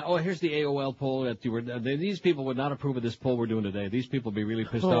 56705. Oh, here's the AOL poll that you were. These people would not approve of this poll we're doing today. These people would be really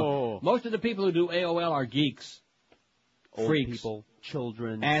pissed off. Most of the people who do AOL are geeks, Old freaks, people,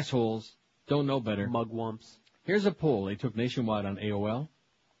 children, assholes, don't know better, mugwumps. Here's a poll they took nationwide on AOL.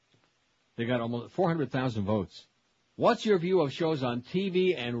 They got almost 400,000 votes. What's your view of shows on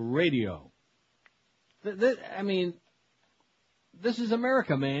TV and radio? I mean, this is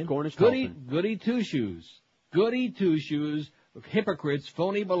America, man. Goody two-shoes. Goody two-shoes, hypocrites,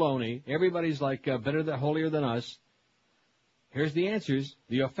 phony baloney. Everybody's like holier than us. Here's the answers.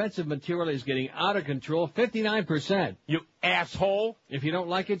 The offensive material is getting out of control. 59%. You asshole. If you don't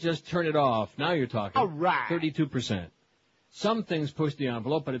like it, just turn it off. Now you're talking. All right. 32%. Some things push the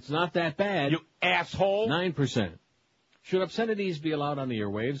envelope, but it's not that bad. You asshole. 9%. Should obscenities be allowed on the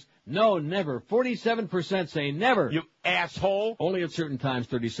airwaves? No, never. 47% say never. You asshole. Only at certain times,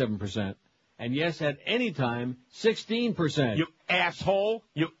 37%. And yes, at any time, 16%. You asshole.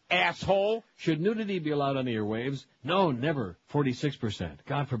 You asshole. Should nudity be allowed on the airwaves? No, never. 46%.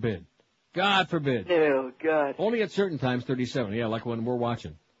 God forbid. God forbid. Oh, God. Only at certain times, 37%. Yeah, like when we're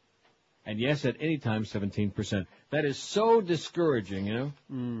watching. And yes, at any time, 17%. That is so discouraging, you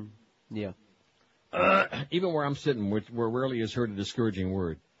know? Yeah. Even where I'm sitting, where rarely is heard a discouraging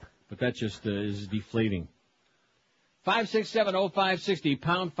word. But that just is deflating. 5670560,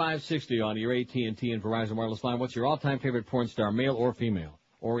 pound 560 on your AT&T and Verizon wireless line. What's your all-time favorite porn star, male or female,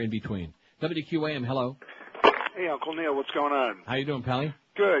 or in between? WQAM, hello. Hey, Uncle Neil, what's going on? How you doing, Pally?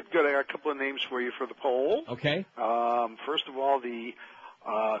 Good, good. I got a couple of names for you for the poll. Okay. First of all, the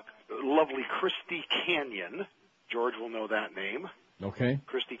lovely Christy Canyon. George will know that name. Okay.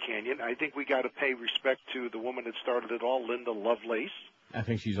 Christy Canyon. I think we got to pay respect to the woman that started it all, Linda Lovelace. I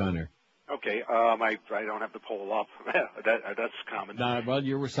think she's on there. Okay. I don't have the poll up. That's common.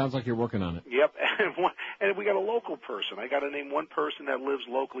 Well, sounds like you're working on it. Yep. And we got a local person. I got to name one person that lives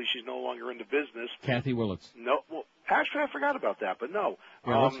locally. She's no longer in the business. Kathy Willits. No. Well, actually, I forgot about that, but no.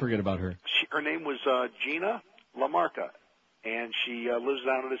 Yeah, let's forget about her. Her name was Gina LaMarca, and she lives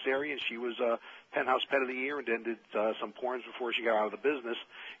down in this area, and she was Penthouse Pet of the Year and then did some porns before she got out of the business.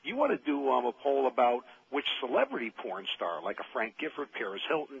 You want to do a poll about which celebrity porn star, like a Frank Gifford, Paris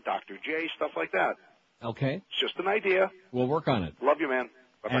Hilton, Dr. J, stuff like that. Okay. It's just an idea. We'll work on it. Love you, man.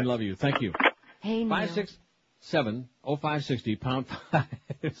 Bye-bye. And love you. Thank you. Hey, Neil. 5670560, pound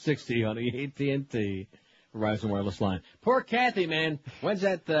 560 on the AT&T Verizon wireless line. Poor Kathy, man. When's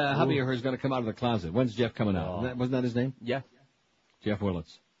that hubby of hers going to come out of the closet? When's Jeff coming out? Wasn't that his name? Yeah. Jeff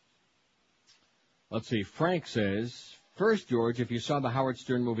Willits. Let's see. Frank says, first, George, if you saw the Howard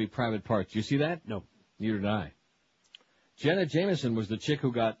Stern movie Private Parts, you see that? No. Neither did I. Jenna Jameson was the chick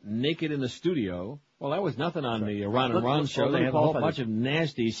who got naked in the studio. Well, that was nothing on the Ron and Ron show. They had a whole bunch of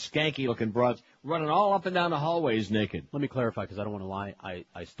nasty, skanky-looking broads running all up and down the hallways naked. Let me clarify, because I don't want to lie.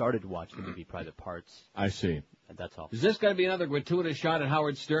 I started to watch the movie Private Parts. I see. That's all. Is this going to be another gratuitous shot at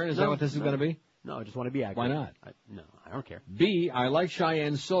Howard Stern? Is that what this is going to be? No, I just want to be accurate. Why not? I don't care. B, I like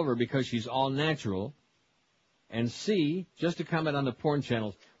Cheyenne Silver because she's all natural. And C, just to comment on the porn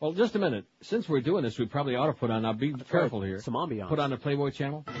channels. Well, just a minute. Since we're doing this, we probably ought to put on, now be careful here. Some ambiance. Put on the Playboy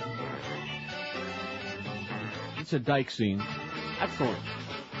channel. It's a dyke scene. Excellent.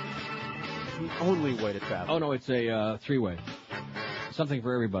 The only way to travel. Oh, no, it's a three-way. Something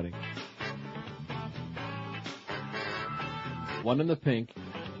for everybody. One in the pink,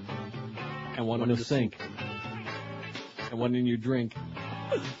 and one in the sink, and one in your drink.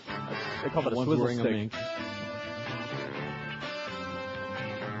 They call it a one's swizzle wearing stick. a mink.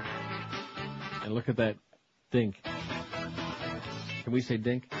 And look at that dink. Can we say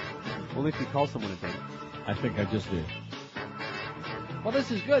dink? Only if you call someone a dink. I think I just did. Well,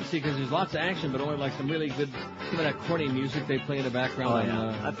 this is good, see, because there's lots of action, but only like some really good, some of that corny music they play in the background.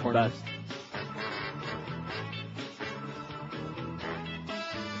 That's the best.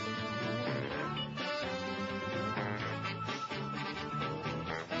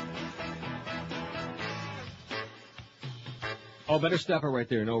 Oh, better stop it right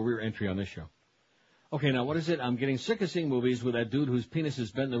there. No rear entry on this show. Okay, now what is it? I'm getting sick of seeing movies with that dude whose penis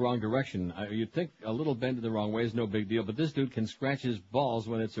is bent in the wrong direction. You'd think a little bent in the wrong way is no big deal, but this dude can scratch his balls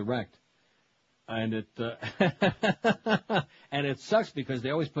when it's erect. And it and it sucks because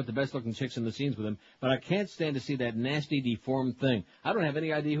they always put the best-looking chicks in the scenes with him, but I can't stand to see that nasty, deformed thing. I don't have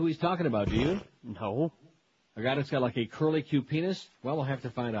any idea who he's talking about, do you? No. A guy that's got like a curly Q penis? Well, we'll have to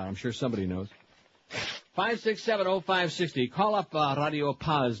find out. I'm sure somebody knows. 5670560. Call up Radio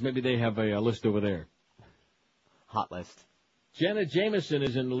Paz. Maybe they have a list over there. Hot list. Jenna Jameson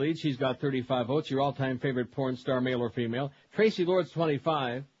is in the lead. She's got 35 votes. Your all-time favorite porn star, male or female. Tracy Lord's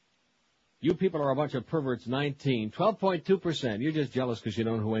 25. You people are a bunch of perverts, 19. 12.2%. You're just jealous because you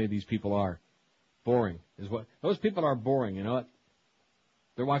don't know who any of these people are. Boring is what. Those people are boring, you know what?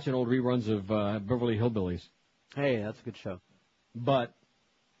 They're watching old reruns of Beverly Hillbillies. Hey, that's a good show. But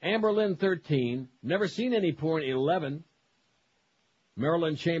Amber Lynn, 13. Never seen any porn, 11.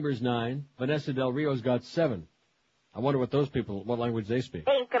 Marilyn Chambers, 9. Vanessa Del Rio's got 7. I wonder what language they speak.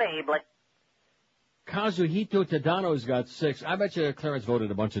 Increíble. Kazuhito Tadano's got 6. I bet you Clarence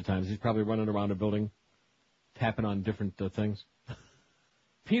voted a bunch of times. He's probably running around a building, tapping on different things.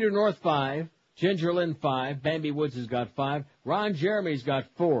 Peter North, 5. Ginger Lynn, 5. Bambi Woods has got 5. Ron Jeremy's got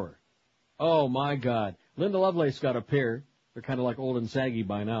 4. Oh, my God. Linda Lovelace got a pair. They're kind of like old and saggy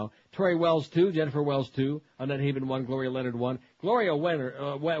by now. Tori Wells, 2. Jennifer Wells, 2. Annette Haven, 1. Gloria Leonard, 1. Gloria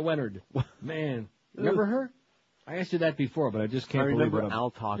Leonard. Man, remember her? I asked you that before, but I just can't believe what Al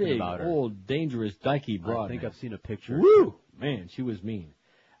talking about her. Old, dangerous, dykey broad. I think I've seen a picture. Woo! Man, she was mean.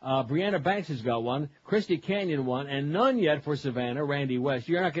 Brianna Banks has got 1. Christy Canyon, 1. And none yet for Savannah. Randy West.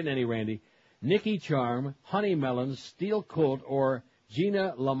 You're not getting any, Randy. Nikki Charm, Honey Melons, Steel Colt, or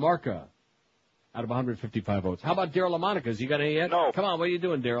Gina LaMarca out of 155 votes. How about Daryl LaMonicas? You got any yet? No. Come on, what are you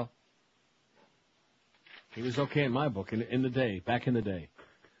doing, Daryl? He was okay in my book in the day, back in the day.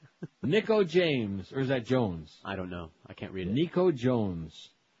 Nico James, or is that Jones? I don't know. I can't read it. Nico Jones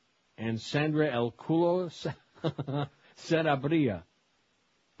and Sandra El Culo Serabria.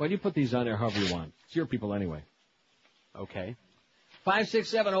 Well, you put these on there however you want. It's your people anyway. Okay.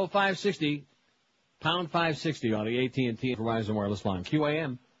 5670560, pound 560 on the AT&T Verizon wireless line.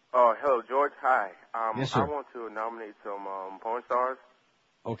 QAM. Oh, hello, George. Hi. Yes, sir. I want to nominate some porn stars.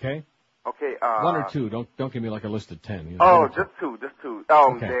 Okay. Okay. One or two. Don't give me like a list of 10. You know, just two.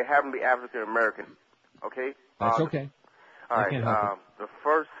 Okay. They happen to be African American. Okay. That's okay. All I right. can't help The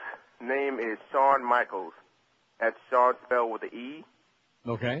first name is Shawn Michaels. That's Shawn spelled with an E.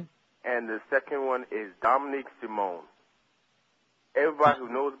 Okay. And the second one is Dominique Simone. Everybody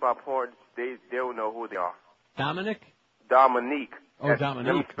who knows about porn, they'll know who they are. Dominique. Let Oh, me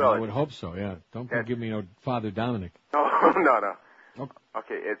Dominique. spell I it. would hope so, yeah. Don't give me no Father Dominic. No. Okay.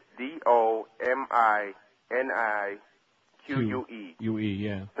 Okay, it's Dominique. UE,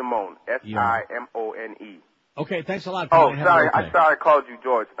 yeah. Simone. Simone. Okay, thanks a lot. Oh, Have a sorry. great day. I thought I called you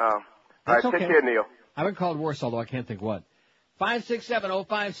George. All That's right, okay. take care, Neil. I've been called worse, although I can't think what.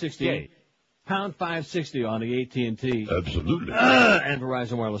 5670568. Pound 560 on the AT&T. Absolutely. And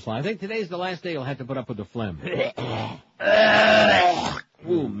Verizon wireless line. I think today's the last day you'll have to put up with the phlegm.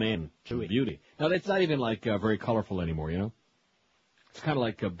 Ooh, man. Beauty. Now, that's not even, like, very colorful anymore, you know? It's kind of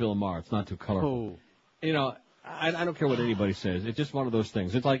like Bill Maher. It's not too colorful. You know, I don't care what anybody says. It's just one of those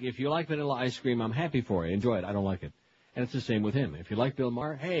things. It's like, if you like vanilla ice cream, I'm happy for you. Enjoy it. I don't like it. And it's the same with him. If you like Bill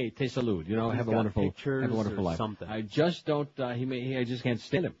Maher, hey, te salud. You know, He's have a got wonderful pictures or life. something. I just don't, I just can't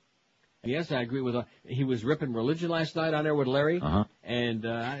stand him. Yes, I agree with, he was ripping religion last night on there with Larry. And,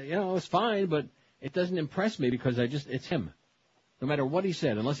 you know, it's fine, but it doesn't impress me because it's him. No matter what he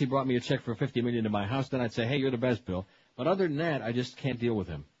said, unless he brought me a check for $50 million to my house, then I'd say, hey, you're the best, Bill. But other than that, I just can't deal with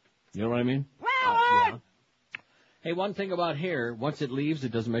him. You know what I mean? Yeah. Hey, one thing about hair, once it leaves,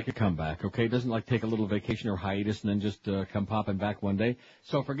 it doesn't make a comeback, okay? It doesn't like take a little vacation or hiatus and then just come popping back one day.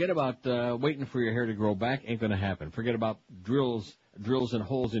 So forget about waiting for your hair to grow back. Ain't going to happen. Forget about drills and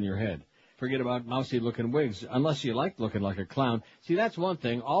holes in your head. Forget about mousy-looking wigs, unless you like looking like a clown. See, that's one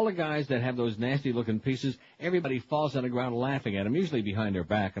thing. All the guys that have those nasty-looking pieces, everybody falls on the ground laughing at them, usually behind their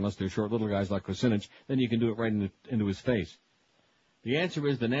back, unless they're short little guys like Kucinich. Then you can do it right into his face. The answer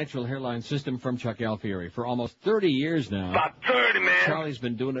is the natural hairline system from Chuck Alfieri. For almost 30 years now, About 30, man. Charlie's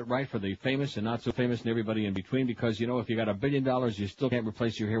been doing it right for the famous and not so famous and everybody in between because, you know, if you got $1 billion, you still can't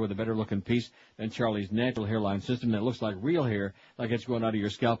replace your hair with a better-looking piece than Charlie's natural hairline system that looks like real hair, like it's growing out of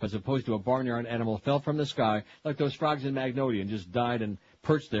your scalp, as opposed to a barnyard animal fell from the sky like those frogs in Magnolia and just died and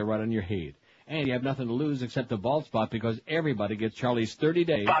perched there right on your head. And you have nothing to lose except a bald spot because everybody gets Charlie's 30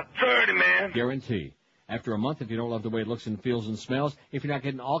 days. About 30, man. Guarantee. After a month, if you don't love the way it looks and feels and smells, if you're not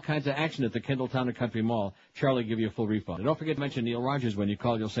getting all kinds of action at the Kendall Town and Country Mall, Charlie will give you a full refund. And don't forget to mention Neil Rogers when you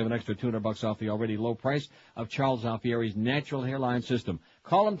call. You'll save an extra $200 off the already low price of Charles Alfieri's natural hairline system.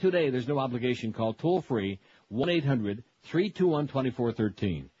 Call him today. There's no obligation. Call toll-free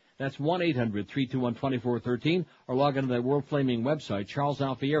 1-800-321-2413. That's 1-800-321-2413, or log into that world-flaming website,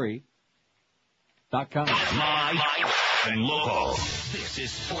 charlesalfieri.com. Live and local. This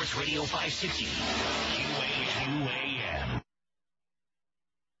is Sports Radio 560. QAM.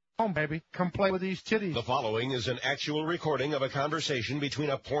 Home, baby. Come play with these titties. The following is an actual recording of a conversation between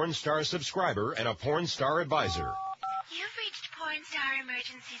a porn star subscriber and a porn star advisor. You've reached Porn Star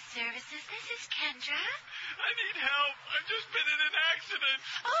Emergency Services. This is Kendra. I need help. I've just been in an accident.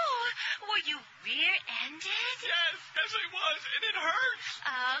 Oh, were you rear-ended? Yes, I was, and it hurts.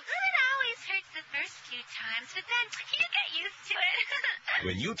 Oh, well, it always hurts the first few times, but then you get used to it.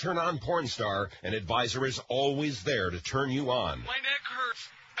 When you turn on Porn Star, an advisor is always there to turn you on. My neck hurts.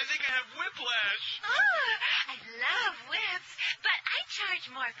 I think I have whiplash. Oh, I love whips, but I charge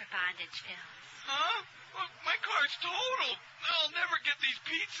more for bondage pills. Huh? Well, my car's totaled. I'll never get these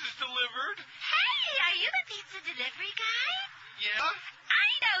pizzas delivered. Hey, are you the pizza delivery guy? Yeah? I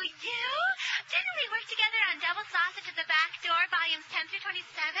know you. Didn't we work together on Double Sausage at the Back Door, volumes 10 through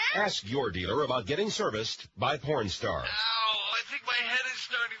 27? Ask your dealer about getting serviced by Porn Star. Ow, I think my head is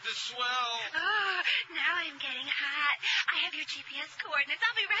starting to swell. Oh, now I'm getting hot. I have your GPS coordinates.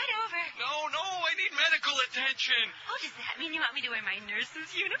 I'll be right over. No, I need medical attention. Oh, does that mean you want me to wear my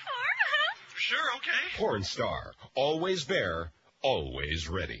nurse's uniform? Sure, okay. Porn Star, always there, always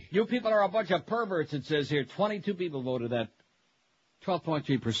ready. You people are a bunch of perverts, it says here. 22 people voted that.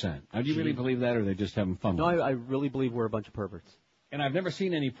 12.3%. Now, do you really believe that, or are they just having fun No, with it? I really believe we're a bunch of perverts. And I've never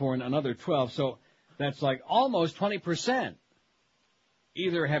seen any porn, another 12, so that's like almost 20%.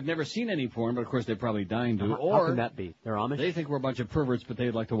 Either have never seen any porn, but of course they're probably dying to, How or can that be? They're Amish? they think we're a bunch of perverts, but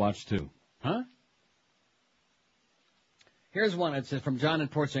they'd like to watch too. Huh? Here's one. It's from John in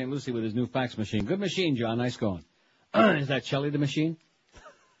Port St. Lucie with his new fax machine. Good machine, John. Nice going. Is that Shelley the machine?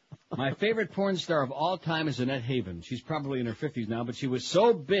 My favorite porn star of all time is Annette Haven. She's probably in her 50s now, but she was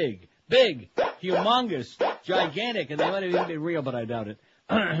so big, humongous, gigantic, and they might have even been real, but I doubt it,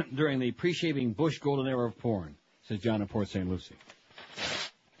 during the pre-shaving Bush golden era of porn, says John in Port St. Lucie.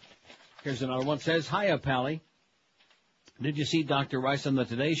 Here's another one. Says, hiya, Pally. Did you see Dr. Rice on the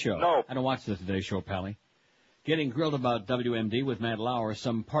Today Show? No. I don't watch the Today Show, Pally. Getting grilled about WMD with Matt Lauer,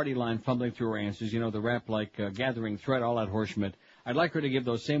 some party line fumbling through her answers. You know, the rap like gathering thread, all that horseshit. I'd like her to give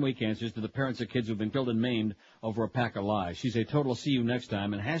those same weak answers to the parents of kids who've been killed and maimed over a pack of lies. She's a total see you next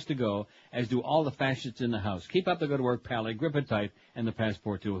time and has to go, as do all the fascists in the house. Keep up the good work, Pally. Grip it tight, and the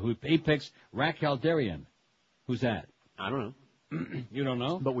passport, too. He picks Raquel Darian. Who's that? I don't know. You don't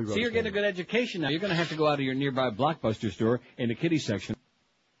know? But we wrote See, you're getting a good education now. You're going to have to go out of your nearby Blockbuster store in the kiddie section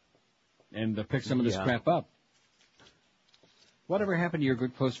and pick some of this crap up. Whatever happened to your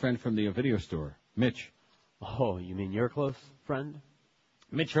good close friend from the video store, Mitch? Oh, you mean your close friend?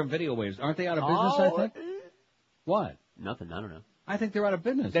 Mitch from Video Waves. Aren't they out of business, I think? What? Nothing, I don't know. I think they're out of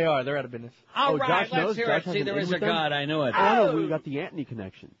business. They are. They're out of business. All right, Josh let's knows. hear Josh it. has See, an there in is a with them? God. I know it. Oh, we got the Antony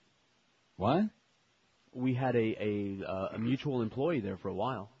connection. What? We had a mutual employee there for a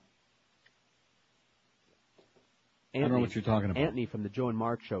while. I don't know what you're talking about. Antony from the Joe and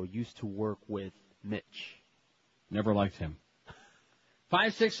Mark Show used to work with Mitch. Never liked him.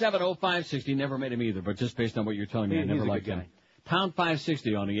 5670560. Never met him either, but just based on what you're telling me, I never liked him. Pound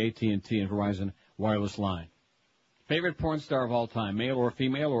 560 on the AT&T and Verizon wireless line. Favorite porn star of all time, male or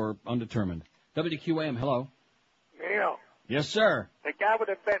female or undetermined? WQAM, hello. Neil, Yes, sir. the guy with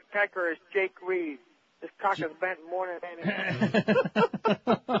the bent pecker is Jake Reed. His cock is bent more than anything.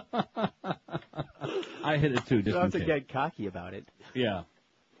 I hit it too. just You don't have in to case. get cocky about it. Yeah.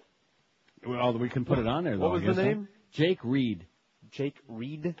 Well, we can put it on there, though. What was I guess, the name? Jake Reed. Jake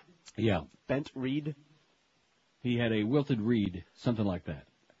Reed? Yeah. Bent Reed? He had a wilted reed, something like that.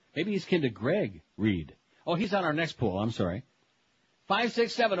 Maybe he's kin to Greg Reed. Oh, he's on our next poll. I'm sorry.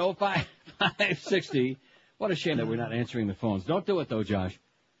 5670560. What a shame that we're not answering the phones. Don't do it, though, Josh.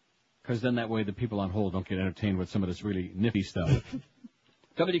 Because then that way the people on hold don't get entertained with some of this really nifty stuff.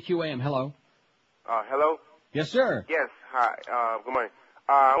 WQAM, hello. Hello? Yes, sir. Yes, hi. Good morning.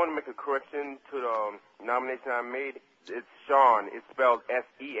 I want to make a correction to the nomination I made. It's Sean. It's spelled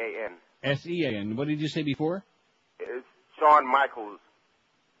S-E-A-N. S-E-A-N. What did you say before? It's Shawn Michaels.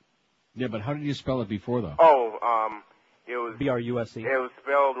 Yeah, but how did you spell it before, though? Oh, it was... B-R-U-S-E. It was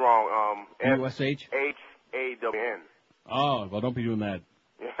spelled wrong. U-S-H? H-A-W-N. Oh, well, don't be doing that.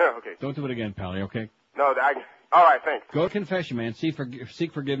 Yeah, okay. Don't do it again, Pally, okay? No, all right, thanks. Go to confession, man. Seek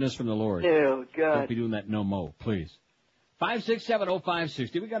forgiveness from the Lord. Oh, God. Don't be doing that no mo, please.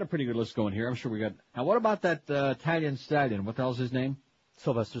 5670560. We got a pretty good list going here. I'm sure we got... Now, what about that Italian stallion? What the hell's his name?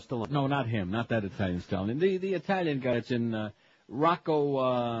 Sylvester Stallone. No, not him. Not that Italian stallion. The Italian guy that's in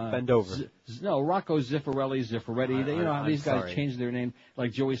Rocco... Bend over. Rocco Zaffarelli. You know how these guys sorry. change their name?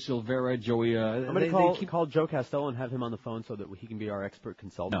 Like Joey Silvera, Joey... I'm going to call Joe Costello and have him on the phone so that he can be our expert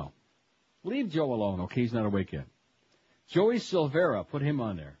consultant. No. Leave Joe alone, okay? He's not awake yet. Joey Silvera, put him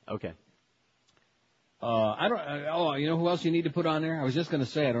on there. Okay. You know who else you need to put on there? I was just going to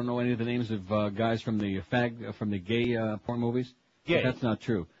say I don't know any of the names of guys from the gay porn movies. Gay. But that's not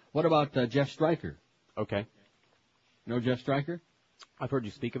true. What about Jeff Stryker? Okay. No Jeff Stryker? I've heard you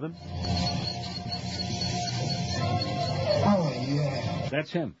speak of him. Oh, yeah.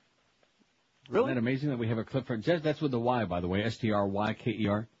 That's him. Really? Isn't that amazing that we have a clip for Jeff? That's with the Y, by the way.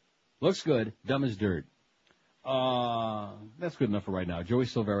 S-T-R-Y-K-E-R. Looks good. Dumb as dirt. That's good enough for right now. Joey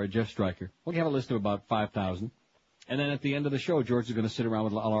Silvera, Jeff Stryker. We'll have a list of about 5,000. And then at the end of the show, George is going to sit around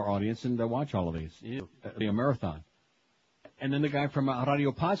with all our audience and watch all of these. Yeah. Be a marathon. And then the guy from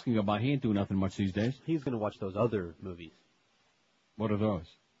Radio Pods can go by. He ain't doing nothing much these days. He's going to watch those other movies. What are those?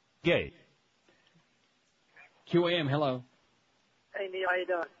 Gay. QAM, hello. Hey, Neil, how you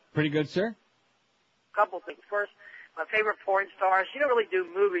doing? Pretty good, sir. Couple things. First, my favorite porn star, she don't really do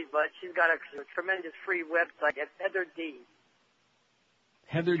movies, but she's got a tremendous free website. It's Heather D.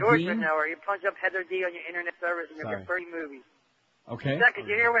 Heather George Dean? would know her. You punch up Heather D on your internet service and you'll Sorry. get free movies. Okay. Second,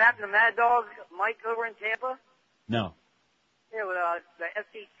 you hear what happened to Mad Dog Mike over in Tampa? No. Yeah, with the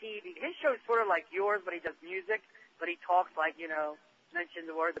SCTV. His show's sort of like yours, but he does music, but he talks like, mention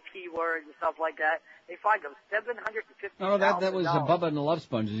the word, the P word and stuff like that. They fined him $750,000. No, that was Bubba and the Love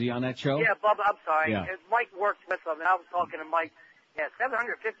Sponge. Is he on that show? Yeah, Bubba, I'm sorry. Yeah. Mike works with him, and I was talking to Mike. Yeah,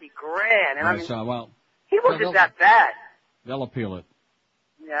 $750,000. And I mean, well, he wasn't that bad. they'll appeal it.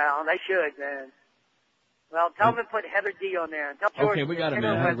 Yeah, they should, man. Well, tell him to put Heather D on there. Tell George Okay, we got it, Heather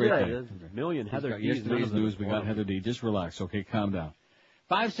man. Have a great West- day. Million Heather D's. Yesterday's news, we got Heather D. Just relax, okay? Calm down.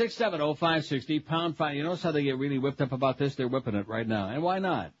 5670560, pound 5. You notice how they get really whipped up about this? They're whipping it right now. And why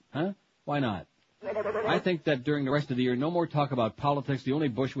not? Huh? Why not? I think that during the rest of the year, no more talk about politics. The only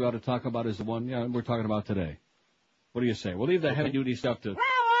Bush we ought to talk about is the one we're talking about today. What do you say? We'll leave the heavy-duty stuff to...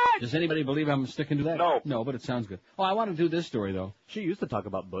 Does anybody believe I'm sticking to that? No. No, but it sounds good. Oh, I want to do this story, though. She used to talk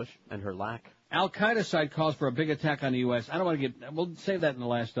about Bush and her lack. Al-Qaeda side calls for a big attack on the U.S. I don't want to get... We'll save that in the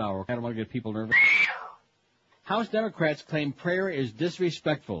last hour. I don't want to get people nervous. House Democrats claim prayer is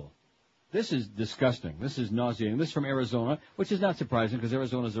disrespectful. This is disgusting. This is nauseating. This is from Arizona, which is not surprising because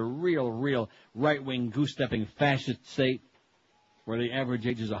Arizona is a real right-wing goose-stepping fascist state where the average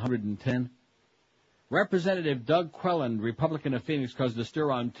age is 110. Representative Doug Quelland, Republican of Phoenix, caused a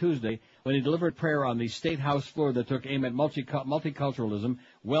stir on Tuesday when he delivered prayer on the state house floor that took aim at multiculturalism,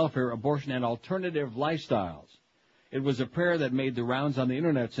 welfare, abortion, and alternative lifestyles. It was a prayer that made the rounds on the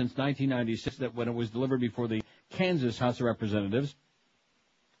Internet since 1996, that when it was delivered before the Kansas House of Representatives.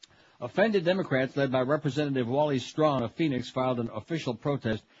 Offended Democrats, led by Representative Wally Strong of Phoenix, filed an official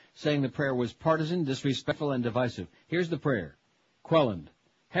protest saying the prayer was partisan, disrespectful, and divisive. Here's the prayer. Quelland.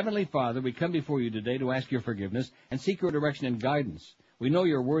 Heavenly Father, we come before you today to ask your forgiveness and seek your direction and guidance. We know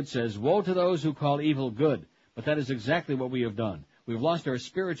your word says, woe to those who call evil good, but that is exactly what we have done. We've lost our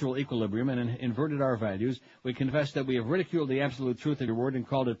spiritual equilibrium and inverted our values. We confess that we have ridiculed the absolute truth of your word and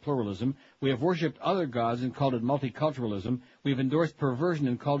called it pluralism. We have worshipped other gods and called it multiculturalism. We've endorsed perversion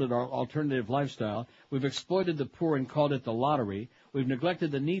and called it our alternative lifestyle. We've exploited the poor and called it the lottery. We've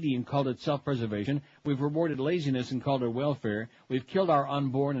neglected the needy and called it self-preservation. We've rewarded laziness and called it welfare. We've killed our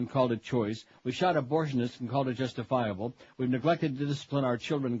unborn and called it choice. We've shot abortionists and called it justifiable. We've neglected to discipline our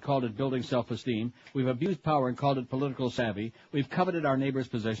children and called it building self-esteem. We've abused power and called it political savvy. We've coveted our neighbor's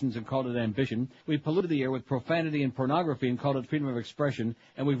possessions and called it ambition. We've polluted the air with profanity and pornography and called it freedom of expression.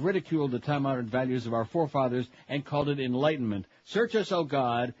 And we've ridiculed the time-honored values of our forefathers and called it enlightenment. Search us, O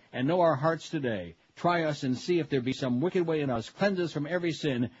God, and know our hearts today. Try us and see if there be some wicked way in us. Cleanse us from every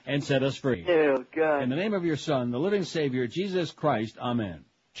sin and set us free. Ew, God. In the name of your Son, the living Savior, Jesus Christ. Amen.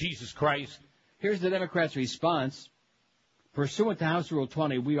 Jesus Christ. Here's the Democrats' response. Pursuant to House Rule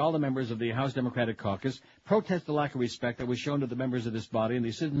 20, we, all the members of the House Democratic Caucus, protest the lack of respect that was shown to the members of this body and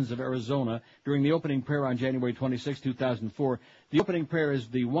the citizens of Arizona during the opening prayer on January 26, 2004. The opening prayer is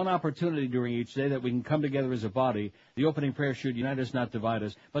the one opportunity during each day that we can come together as a body. The opening prayer should unite us, not divide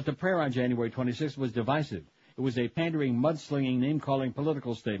us. But the prayer on January 26 was divisive. It was a pandering, mudslinging, name-calling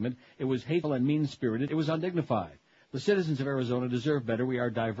political statement. It was hateful and mean-spirited. It was undignified. The citizens of Arizona deserve better. We are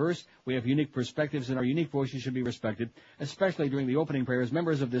diverse. We have unique perspectives, and our unique voices should be respected, especially during the opening prayer. As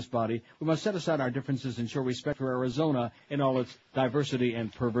members of this body, we must set aside our differences and show respect for Arizona in all its diversity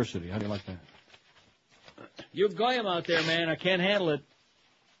and perversity. How do you like that? You goyim out there, man. I can't handle it.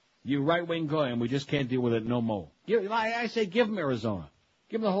 You right-wing goyim. We just can't deal with it no more. I say give them Arizona.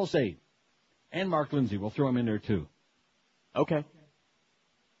 Give them the whole state. And Mark Lindsay. We'll throw him in there, too. Okay.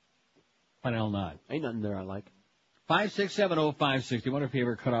 Why the hell not? Ain't nothing there I like. 5670560. Wonder if he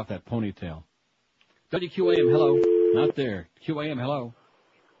ever cut off that ponytail. WQAM, hello. Not there. QAM, hello.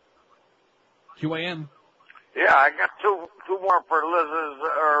 QAM. Yeah, I got two more for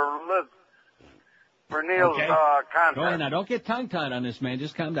for Neil's contract. Go ahead now. Don't get tongue-tied on this, man.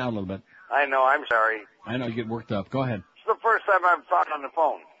 Just calm down a little bit. I know. I'm sorry. I know you get worked up. Go ahead. It's the first time I've talked on the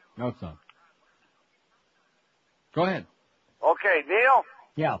phone. No, it's not. Go ahead. Okay, Neil.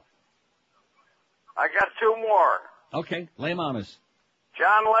 Yeah. I got two more. Okay, lay 'em on us.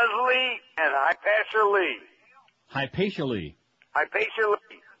 John Leslie and Hypatia Lee. Hypatia Lee. Hypatia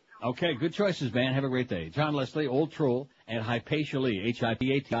Lee. Okay, good choices, man. Have a great day. John Leslie, Old Troll, and Hypatia Lee.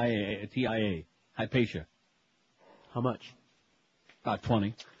 Hypatia. Hypatia. How much? About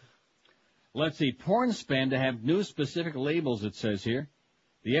 20. Let's see. Porn spam to have new specific labels, it says here.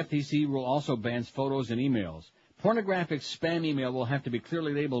 The FTC will also ban photos and emails. Pornographic spam email will have to be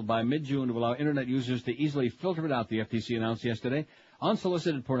clearly labeled by mid-June to allow Internet users to easily filter it out, the FTC announced yesterday.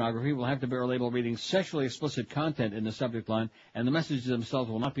 Unsolicited pornography will have to bear a label reading sexually explicit content in the subject line, and the messages themselves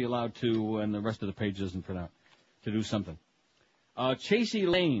will not be allowed to, and the rest of the page doesn't print out, to do something. Chasey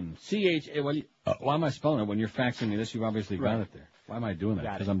Lane, C-H-A, why am I spelling it? When you're faxing me this, you've obviously got it there. Why am I doing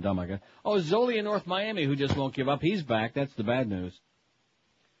that? Because I'm dumb, I guess. Oh, Zoli in North Miami, who just won't give up. He's back. That's the bad news.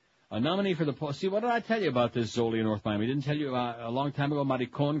 A nominee for the post. See, what did I tell you about this Zoli in North Miami? Didn't tell you a long time ago,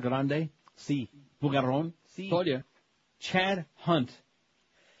 Maricon Grande? Si. Bugarron? Si. Told you. Chad Hunt.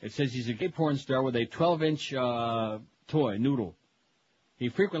 It says he's a gay porn star with a 12-inch toy, noodle. He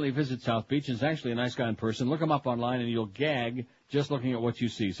frequently visits South Beach and is actually a nice guy in person. Look him up online and you'll gag just looking at what you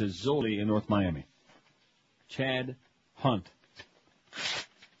see. It says Zoli in North Miami. Chad Hunt.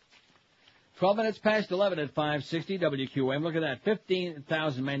 12 minutes past 11 at 560 WQM. Look at that.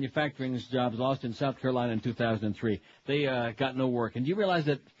 15,000 manufacturing jobs lost in South Carolina in 2003. They got no work. And do you realize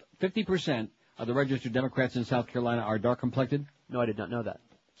that 50% of the registered Democrats in South Carolina are dark-complected? No, I did not know that.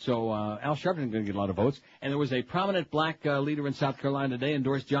 So Al Sharpton going to get a lot of votes. And there was a prominent black leader in South Carolina today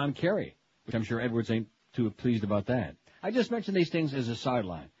endorsed John Kerry, which I'm sure Edwards ain't too pleased about that. I just mentioned these things as a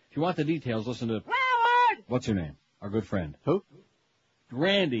sideline. If you want the details, listen to... Howard! What's her name? Our good friend. Who?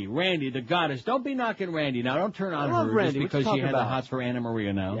 Randy, the goddess. Don't be knocking Randy now. Don't turn on her Randy. just because What she you had talking the about? hots for Anna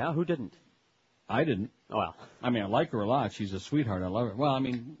Maria now. Yeah, who didn't? I didn't. Oh, well. I mean, I like her a lot. She's a sweetheart. I love her. Well, I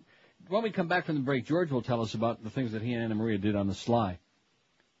mean, when we come back from the break, George will tell us about the things that he and Anna Maria did on the sly.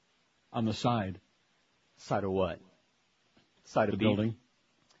 On the side. Side of what? Side of the beef? building.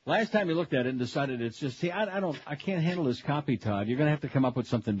 Last time he looked at it and decided it's just, see, I can't handle this copy, Todd. You're going to have to come up with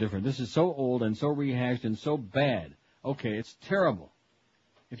something different. This is so old and so rehashed and so bad. Okay, it's terrible.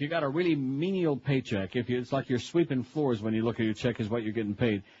 If you got a really menial paycheck, it's like you're sweeping floors when you look at your check is what you're getting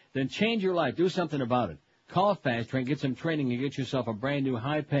paid, then change your life. Do something about it. Call Fast Train, get some training, and get yourself a brand new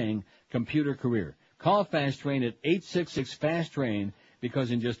high-paying computer career. Call Fast Train at 866-FAST-TRAIN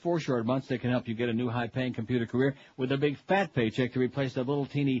because in just 4 short months they can help you get a new high-paying computer career with a big fat paycheck to replace that little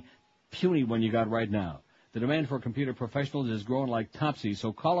teeny puny one you got right now. The demand for computer professionals is growing like topsy,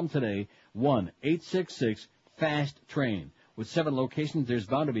 so call them today, 1-866-FAST-TRAIN. With 7 locations, there's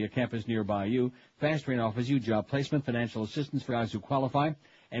bound to be a campus nearby you. Fast Train offers you job placement, financial assistance for guys who qualify,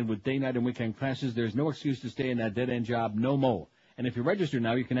 and with day, night, and weekend classes, there's no excuse to stay in that dead-end job no more. And if you register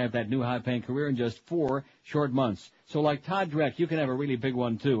now, you can have that new high-paying career in just 4 short months. So like Todd Dreck, you can have a really big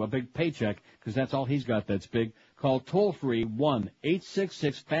one, too, a big paycheck, because that's all he's got that's big. Call toll-free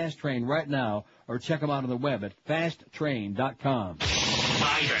 1-866-FAST-TRAIN right now, or check them out on the web at fasttrain.com.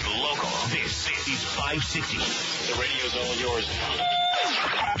 Live and local. This is 560. The radio's all yours now.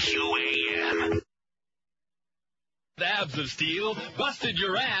 QAM. Abs of steel, busted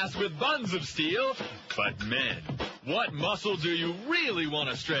your ass with buns of steel. But men, what muscle do you really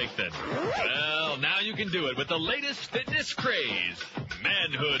want to strengthen? Well, now you can do it with the latest fitness craze,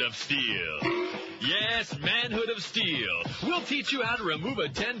 Manhood of Steel. Yes, Manhood of Steel. We'll teach you how to remove a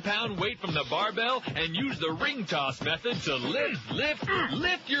 10-pound weight from the barbell and use the ring toss method to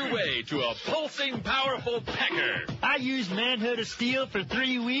lift your way to a pulsing, powerful pecker. I used Manhood of Steel for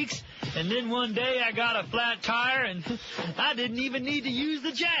 3 weeks, and then one day I got a flat tire, and I didn't even need to use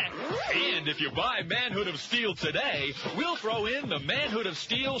the jack. And if you buy Manhood of Steel today, we'll throw in the Manhood of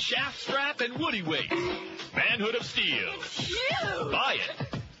Steel shaft strap and woody weight. Manhood of Steel. Buy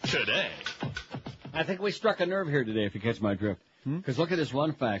it today. I think we struck a nerve here today, if you catch my drift. Because look at this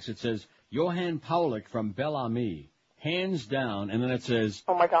one fax. It says, Johan Paulik from Bel Ami, hands down, and then it says...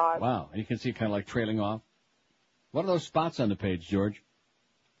 Oh, my God. Wow. And you can see it kind of like trailing off. What are those spots on the page, George?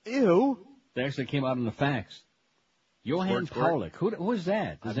 Ew. They actually came out in the fax. Johan Paulik. Who is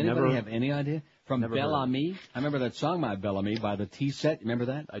that? Does anybody have any idea? From Bel Ami? I remember that song, My Bel Ami, by the T-Set. Remember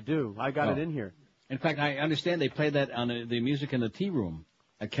that? I do. I got it in here. In fact, I understand they played that on the music in the tea room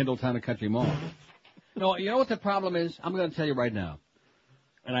at Kendalltown and Country Mall. No, you know what the problem is? I'm going to tell you right now.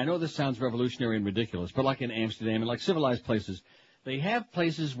 And I know this sounds revolutionary and ridiculous, but like in Amsterdam and like civilized places, they have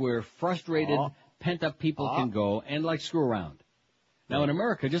places where frustrated, pent-up people can go and like screw around. Now in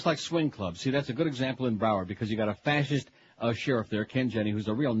America, just like swing clubs, see that's a good example in Broward because you got a fascist sheriff there, Ken Jenney, who's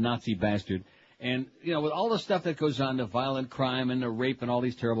a real Nazi bastard. And, you know, with all the stuff that goes on, the violent crime and the rape and all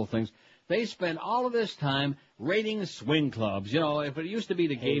these terrible things, they spend all of this time raiding swing clubs. You know, if it used to be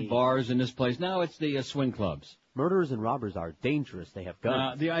the gay bars in this place, now it's the swing clubs. Murderers and robbers are dangerous. They have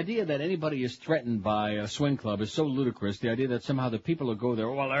guns. The idea that anybody is threatened by a swing club is so ludicrous. The idea that somehow the people who go there,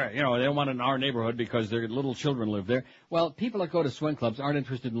 well, they don't want it in our neighborhood because their little children live there. Well, people that go to swing clubs aren't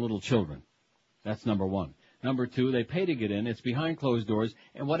interested in little children. That's number one. Number two, they pay to get in. It's behind closed doors.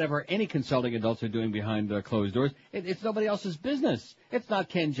 And whatever any consulting adults are doing behind closed doors, it's nobody else's business. It's not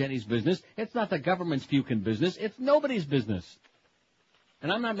Ken Jenney's business. It's not the government's fucking business. It's nobody's business.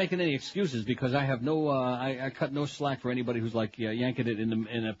 And I'm not making any excuses because I have no, I cut no slack for anybody who's like yanking it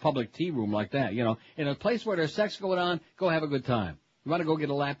in a public tea room like that. You know, in a place where there's sex going on, go have a good time. You want to go get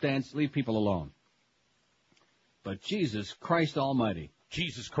a lap dance, leave people alone. But Jesus Christ Almighty.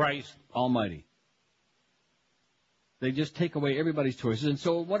 Jesus Christ Almighty. They just take away everybody's choices. And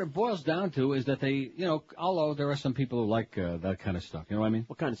so what it boils down to is that they, you know, although there are some people who like that kind of stuff. You know what I mean?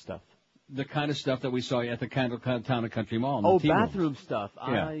 What kind of stuff? The kind of stuff that we saw at the Town and Country Mall. Oh, bathroom stuff.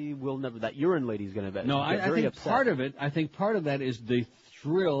 Yeah. I will never. That urine lady's going to bet. No, I think part of it. I think part of that is the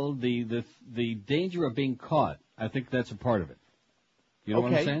thrill, the danger of being caught. I think that's a part of it. You know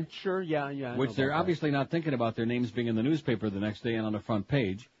what I'm saying? Sure, yeah. I Which know they're about that. obviously not thinking about their names being in the newspaper the next day and on the front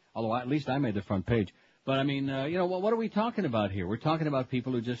page. Although at least I made the front page. But I mean, what are we talking about here? We're talking about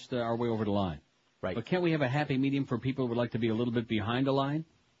people who just are way over the line. Right. But can't we have a happy medium for people who would like to be a little bit behind the line?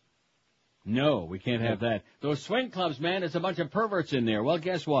 No, we can't have that. Those swing clubs, man, it's a bunch of perverts in there. Well,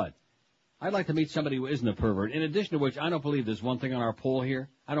 guess what? I'd like to meet somebody who isn't a pervert. In addition to which, I don't believe there's one thing on our poll here.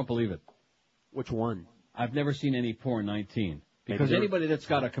 I don't believe it. Which one? I've never seen any porn 19. Maybe Because they're- anybody that's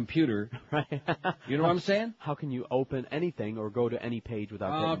got a computer, Right. you know what I'm saying? How can you open anything or go to any page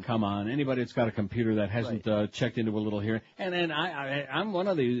without Oh, hitting? come on. Anybody that's got a computer that hasn't checked into a little here. And then I'm one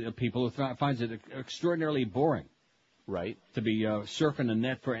of the people who finds it extraordinarily boring. Right. To be surfing the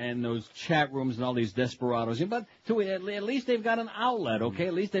net and those chat rooms and all these desperados. But at least they've got an outlet, okay?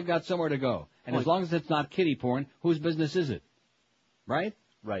 At least they've got somewhere to go. And as long as it's not kiddie porn, whose business is it? Right?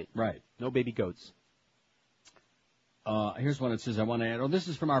 Right. Right. No baby goats. Here's one that says, I want to add, this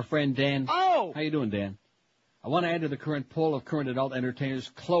is from our friend Dan. Oh! How you doing, Dan? I want to add to the current poll of current adult entertainers,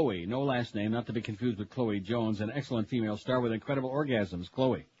 Chloe, no last name, not to be confused with Chloe Jones, an excellent female star with incredible orgasms,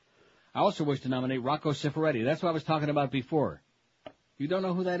 Chloe. I also wish to nominate Rocco Siffredi. That's what I was talking about before. You don't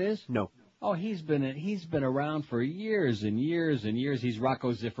know who that is? No. Oh, he's been around for years and years and years. He's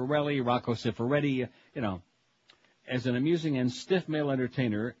Rocco Siffredi, As an amusing and stiff male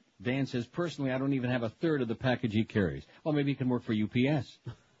entertainer, Dan says, personally, I don't even have a third of the package he carries. Well, maybe he can work for UPS.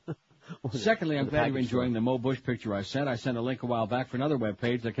 Secondly, I'm glad you're enjoying the Mo Bush picture I sent. I sent a link a while back for another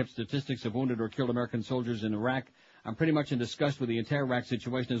webpage that kept statistics of wounded or killed American soldiers in Iraq. I'm pretty much in disgust with the entire Iraq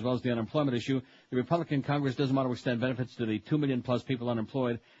situation as well as the unemployment issue. The Republican Congress doesn't want to extend benefits to the 2 million plus people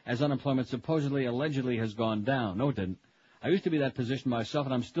unemployed as unemployment allegedly has gone down. No, it didn't. I used to be that position myself,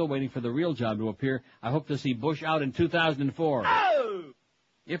 and I'm still waiting for the real job to appear. I hope to see Bush out in 2004. Oh!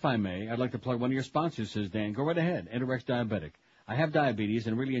 If I may, I'd like to plug one of your sponsors, says Dan. Go right ahead. Enterex Diabetic. I have diabetes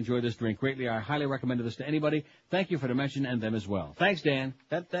and really enjoy this drink greatly. I highly recommend this to anybody. Thank you for the mention and them as well. Thanks, Dan.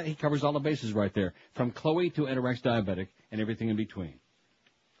 That he covers all the bases right there. From Chloe to Enterex Diabetic and everything in between.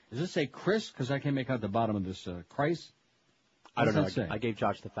 Does this say Chris? Because I can't make out the bottom of this. Chris? I don't know. What's that say? I gave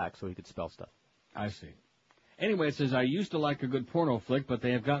Josh the facts so he could spell stuff. I see. Anyway, it says, I used to like a good porno flick, but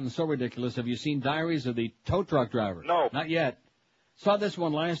they have gotten so ridiculous. Have you seen Diaries of the Tow Truck Driver? No. Not yet. Saw this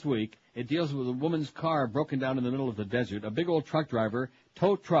one last week. It deals with a woman's car broken down in the middle of the desert. A big old truck driver,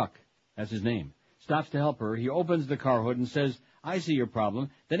 Tow Truck, that's his name, stops to help her. He opens the car hood and says, I see your problem.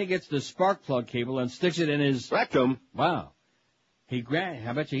 Then he gets the spark plug cable and sticks it in his rectum. Wow.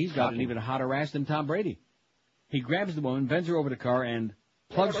 I bet you he's got an even hotter ass than Tom Brady. He grabs the woman, bends her over the car, and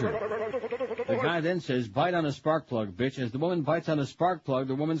plugs her. The guy then says, bite on the spark plug, bitch. As the woman bites on the spark plug,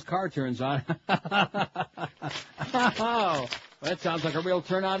 the woman's car turns on. Oh, that sounds like a real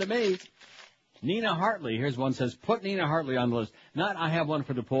turn on to me. Nina Hartley, here's one says, put Nina Hartley on the list. Not, I have one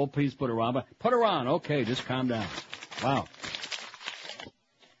for the poll, please put her on, but put her on. Okay, just calm down. Wow.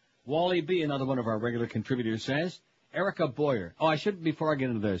 Wally B., another one of our regular contributors, says, Erica Boyer. Oh, before I get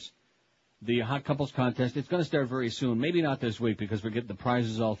into this, the Hot Couples Contest, it's going to start very soon. Maybe not this week because we're getting the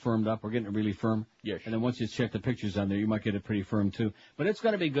prizes all firmed up. We're getting it really firm. Yes. And then once you check the pictures on there, you might get it pretty firm, too. But it's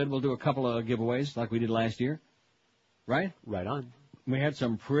going to be good. We'll do a couple of giveaways like we did last year. Right? Right on. We had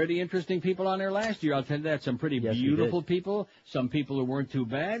some pretty interesting people on there last year. I'll tell you that. Some pretty beautiful people. Some people who weren't too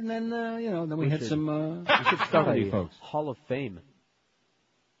bad. And then, then we had some, we should start a folks. Hall of Fame.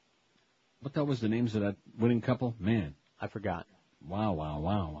 What the hell was the names of that winning couple? Man. I forgot.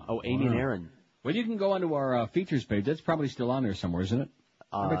 Wow. Oh, Amy and Aaron. Well, you can go onto our features page. That's probably still on there somewhere, isn't it?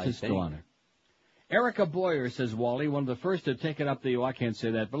 I bet it's still on there. Erica Boyer, says Wally, one of the first to take it up the, I can't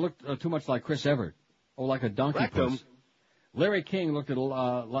say that, but looked too much like Chris Everett. Oh, like a donkey puss. Larry King looked at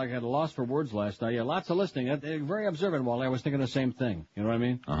like at a loss for words last night. Yeah, lots of listening. Very observant, Wally. I was thinking the same thing. You know what I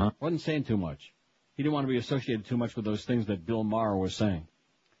mean? Uh-huh. Wasn't saying too much. He didn't want to be associated too much with those things that Bill Maher was saying,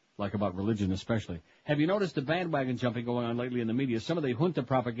 like about religion especially. Have you noticed the bandwagon jumping going on lately in the media? Some of the junta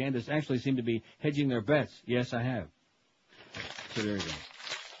propagandists actually seem to be hedging their bets. Yes, I have. So there you go.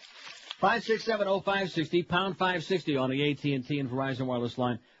 5670560, pound 560 on the AT&T and Verizon wireless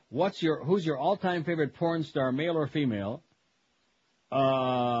line. Who's your all-time favorite porn star, male or female?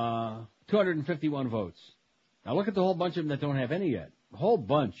 251 votes. Now look at the whole bunch of them that don't have any yet. A whole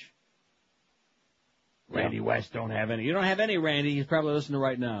bunch. Randy West don't have any. You don't have any, Randy. He's probably listening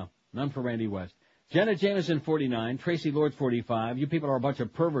right now. None for Randy West. Jenna Jameson, 49. Tracy Lord, 45. You people are a bunch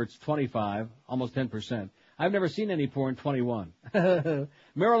of perverts, 25. Almost 10%. I've never seen any porn, 21.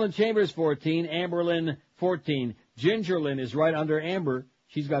 Marilyn Chambers, 14. Amberlyn, 14. Gingerlyn is right under Amber.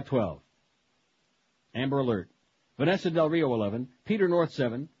 She's got 12. Amber Alert. Vanessa Del Rio, 11. Peter North,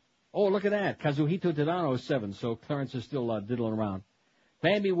 7. Oh, look at that. Kazuhito Tadano is 7, so Clarence is still diddling around.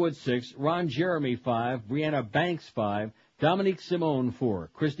 Bambi Wood 6, Ron Jeremy 5, Brianna Banks 5, Dominique Simone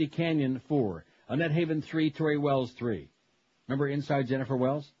 4, Christy Canyon 4, Annette Haven 3, Tori Wells 3. Remember Inside Jennifer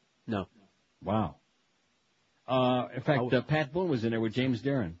Wells? No. Wow. In fact, Pat Boone was in there with James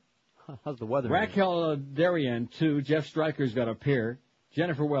Darren. How's the weather? Raquel Darien 2, Jeff Stryker's got a pair,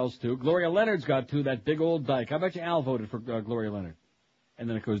 Jennifer Wells 2, Gloria Leonard's got 2, that big old dyke. I bet you Al voted for Gloria Leonard. And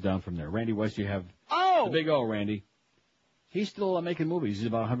then it goes down from there. Randy West, you have the big O, Randy. He's still making movies. He's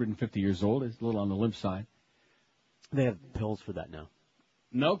about 150 years old. He's a little on the limp side. They have pills for that now.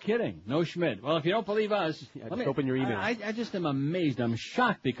 No kidding. No Schmidt. Well, if you don't believe us, open your email. I just am amazed. I'm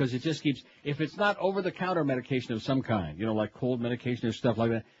shocked because it just keeps, if it's not over-the-counter medication of some kind, like cold medication or stuff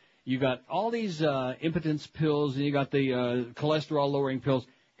like that, you got all these impotence pills and you got the cholesterol-lowering pills.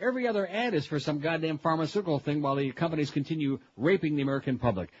 Every other ad is for some goddamn pharmaceutical thing while the companies continue raping the American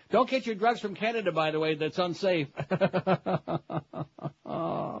public. Don't get your drugs from Canada, by the way. That's unsafe.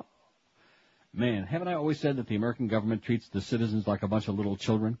 Man, haven't I always said that the American government treats the citizens like a bunch of little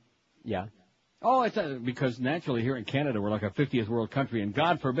children? Yeah. Oh, it's because naturally here in Canada we're like a 50th world country, and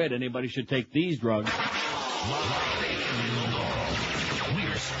God forbid anybody should take these drugs.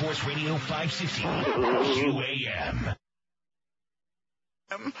 We're Sports Radio 560 QAM.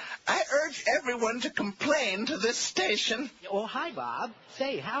 I urge everyone to complain to this station. Oh, hi, Bob.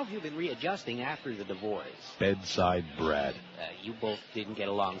 Say, how have you been readjusting after the divorce? Bedside brat. You both didn't get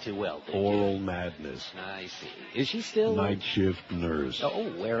along too well, did you? Oral madness. I see. Is she still... Night shift nurse.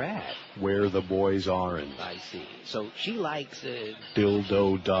 Oh, where at? Where the boys aren't. I see. So she likes...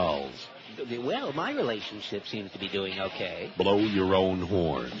 dildo dolls. Well, my relationship seems to be doing okay. Blow your own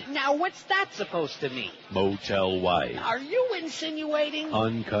horn. Now, what's that supposed to mean? Motel wife. Are you insinuating?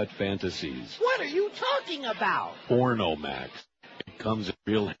 Uncut fantasies. What are you talking about? Pornomax. It comes in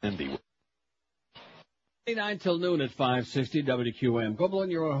real handy. 29 till noon at 560 WQM. Go blow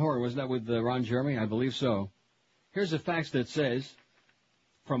your own horn. Wasn't that with Ron Jeremy? I believe so. Here's a fax that says,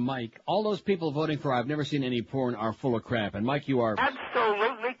 from Mike, all those people voting for I've never seen any porn are full of crap. And Mike, you are...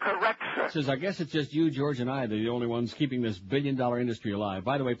 Absolutely correct, sir. Says, I guess it's just you, George, and I that are the only ones keeping this billion-dollar industry alive.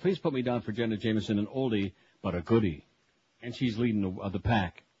 By the way, please put me down for Jenna Jameson, an oldie, but a goodie. And she's leading the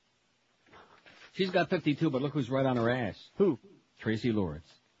pack. She's got 52, but look who's right on her ass. Who? Tracy Lawrence.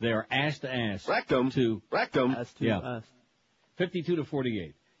 They are ass to ass. Rectum. Rectum. Ass to ass. 52 to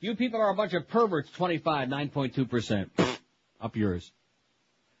 48. You people are a bunch of perverts, 25, 9.2%. Up yours.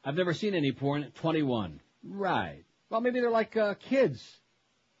 I've never seen any porn, 21. Right. Well, maybe they're like kids.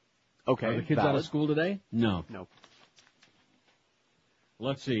 Okay. Are the kids out of school today? No. Nope.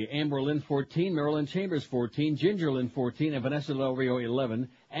 Let's see. Amber Lynn, 14. Marilyn Chambers, 14. Ginger Lynn, 14. And Vanessa Del Rio, 11.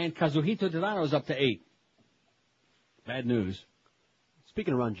 And Kazuhito Tadano is up to 8. Bad news.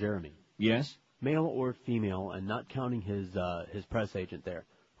 Speaking of Ron Jeremy. Yes? Male or female, and not counting his press agent there,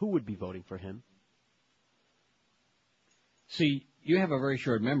 who would be voting for him? See, you have a very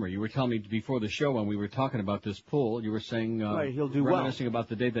short memory. You were telling me before the show when we were talking about this poll, you were saying, right, he'll do reminiscing about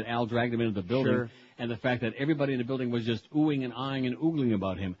the day that Al dragged him into the building, sure, and the fact that everybody in the building was just oohing and eyeing and oogling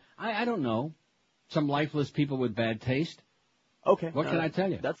about him. I don't know. Some lifeless people with bad taste. Okay. What can I tell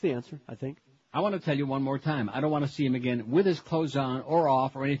you? That's the answer, I think. I want to tell you one more time. I don't want to see him again with his clothes on or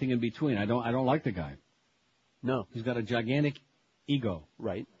off or anything in between. I don't like the guy. No. He's got a gigantic ego.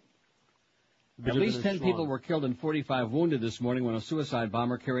 Right. At least 10 people were killed and 45 wounded this morning when a suicide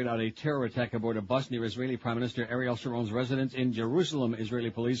bomber carried out a terror attack aboard a bus near Israeli Prime Minister Ariel Sharon's residence in Jerusalem, Israeli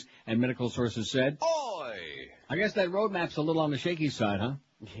police and medical sources said. Oi! I guess that road map's a little on the shaky side, huh?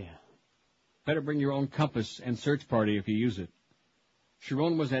 Yeah. Better bring your own compass and search party if you use it.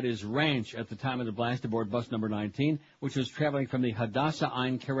 Sharon was at his ranch at the time of the blast aboard bus number 19, which was traveling from the Hadassah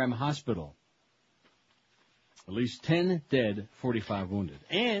Ein Kerem Hospital. At least 10 dead, 45 wounded.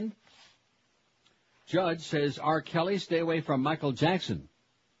 And judge says R. Kelly, stay away from Michael Jackson.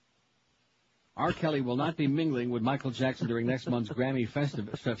 R. Kelly will not be mingling with Michael Jackson during next month's Grammy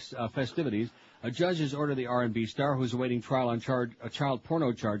festivities. A judge has ordered the R&B star, who's awaiting trial on child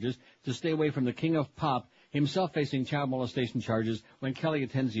porno charges, to stay away from the king of pop, himself facing child molestation charges when Kelly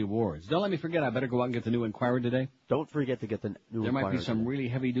attends the awards. Don't let me forget, I better go out and get the new Inquirer today. Don't forget to get the new Inquirer. There might be some really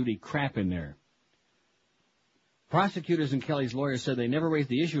heavy-duty crap in there. Prosecutors and Kelly's lawyers said they never raised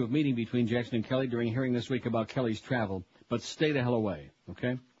the issue of meeting between Jackson and Kelly during a hearing this week about Kelly's travel, but stay the hell away,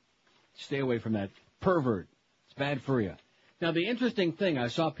 okay? Stay away from that pervert. It's bad for you. Now, the interesting thing, I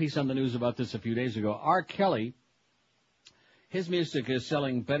saw a piece on the news about this a few days ago. R. Kelly, his music is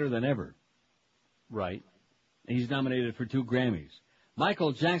selling better than ever. Right. He's nominated for 2 Grammys.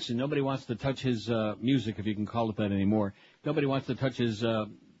 Michael Jackson, nobody wants to touch his music, if you can call it that anymore. Nobody wants to touch his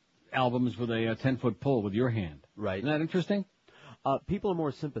albums with a 10-foot pole with your hand. Right. Isn't that interesting? People are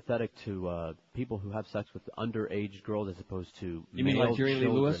more sympathetic to people who have sex with underage girls as opposed to You mean like Jerry Lee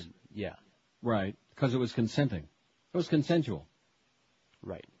children. Lewis? Yeah. Right, because it was consenting. It was consensual.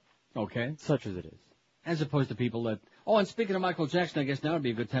 Right. Okay. Such as it is. As opposed to people that... Oh, and speaking of Michael Jackson, I guess now would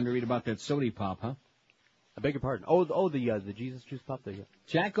be a good time to read about that Sody Pop, huh? I beg your pardon. Oh, the Jesus Juice Pop.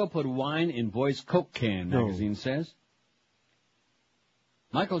 Jacko put wine in boy's Coke can, magazine says.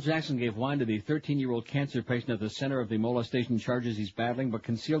 Michael Jackson gave wine to the 13-year-old cancer patient at the center of the molestation charges he's battling, but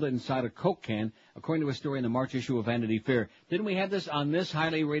concealed it inside a Coke can, according to a story in the March issue of Vanity Fair. Didn't we have this on this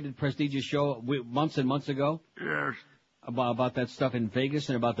highly rated, prestigious show months and months ago? Yes. About that stuff in Vegas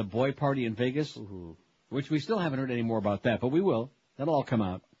and about the boy party in Vegas? Ooh. Which we still haven't heard any more about that, but we will. That'll all come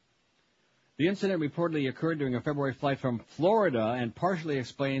out. The incident reportedly occurred during a February flight from Florida and partially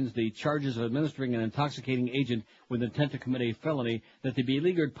explains the charges of administering an intoxicating agent with intent to commit a felony that the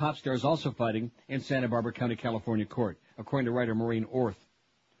beleaguered pop star is also fighting in Santa Barbara County, California court, according to writer Maureen Orth.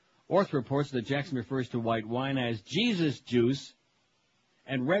 Orth reports that Jackson refers to white wine as Jesus juice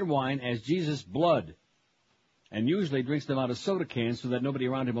and red wine as Jesus blood, and usually drinks them out of soda cans so that nobody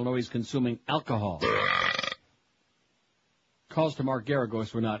around him will know he's consuming alcohol. Calls to Mark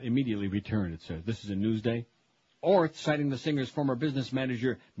Garagos were not immediately returned, it says. This is in Newsday. Orth, citing the singer's former business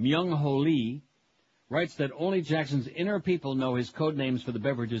manager, Myung-Ho Lee, writes that only Jackson's inner people know his code names for the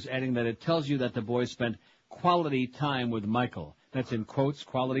beverages, adding that it tells you that the boys spent quality time with Michael. That's in quotes,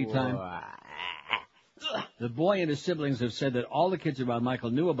 quality time. The boy and his siblings have said that all the kids around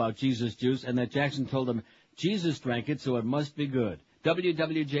Michael knew about Jesus Juice and that Jackson told them Jesus drank it, so it must be good.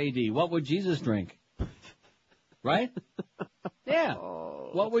 WWJD, what would Jesus drink? Right? Yeah.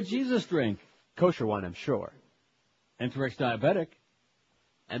 What would Jesus drink? Kosher wine, I'm sure. Enterex diabetic.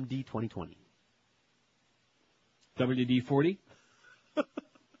 MD 2020. WD-40.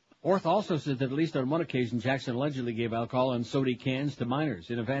 Orth also says that at least on one occasion, Jackson allegedly gave alcohol in soda cans to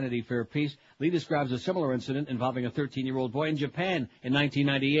minors. In a Vanity Fair piece, Lee describes a similar incident involving a 13-year-old boy in Japan in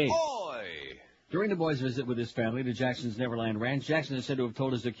 1998. Boy! During the boy's visit with his family to Jackson's Neverland Ranch, Jackson is said to have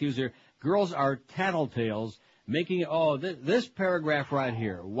told his accuser, girls are tattletales, making, this paragraph right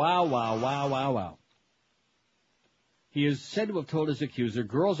here. Wow, wow, wow, wow, wow. He is said to have told his accuser,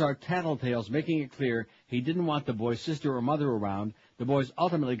 girls are tattletales, making it clear he didn't want the boy's sister or mother around. The boys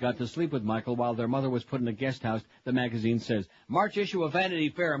ultimately got to sleep with Michael while their mother was put in a guest house, the magazine says. March issue of Vanity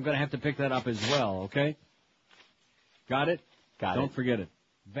Fair, I'm going to have to pick that up as well, okay? Got it? Don't forget it.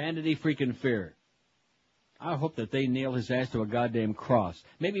 Vanity freaking Fair. I hope that they nail his ass to a goddamn cross.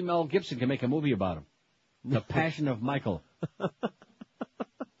 Maybe Mel Gibson can make a movie about him. The Passion of Michael.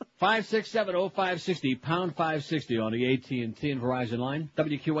 5670560, pound 560 on the AT&T and Verizon line.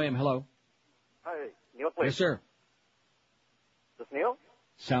 WQAM, hello. Hi, Neil, please. Yes, sir. Is this Neil?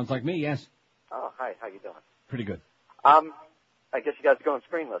 Sounds like me, yes. Oh, hi, how you doing? Pretty good. I guess you guys are going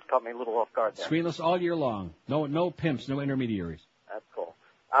screenless. Caught me a little off guard there. Screenless all year long. No pimps, no intermediaries. That's cool.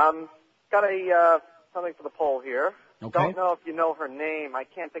 Got something for the poll here. Okay. Don't know if you know her name. I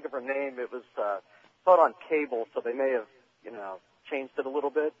can't think of her name. It was thought on cable, so they may have, changed it a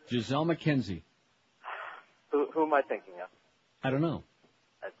little bit. Giselle McKenzie. Who am I thinking of? I don't know.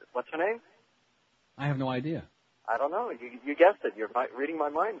 What's her name? I have no idea. I don't know. You guessed it. You're reading my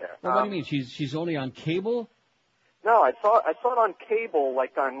mind there. Well, what do you mean? She's only on cable? No, I saw it on cable,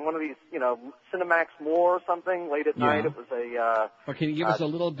 like on one of these, Cinemax More or something late at night. It was a. But can you give us a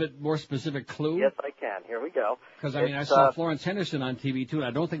little bit more specific clue? Yes, I can. Here we go. Because I saw Florence Henderson on TV too, and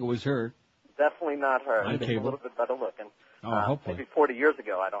I don't think it was her. Definitely not her. On She's cable. a little bit better looking. Oh, hopefully. Maybe 40 years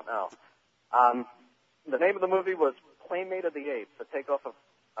ago. I don't know. The name of the movie was Playmate of the Apes, a takeoff of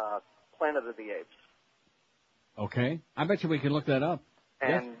Planet of the Apes. Okay. I bet you we can look that up.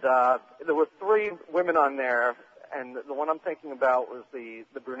 And there were 3 women on there, and the one I'm thinking about was the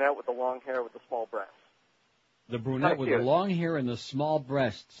brunette with the long hair with the small breasts. The brunette with the long hair and the small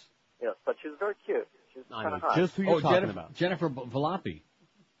breasts. Yes, but she was very cute. She was kind of hot. Just who you're talking about. Jennifer Volpe.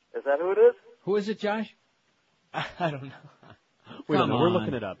 Is that who it is? Who is it, Josh? I don't know. We don't know. We're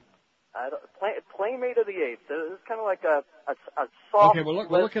looking it up. Playmate of the Apes. It's kind of like a soft. Okay, we'll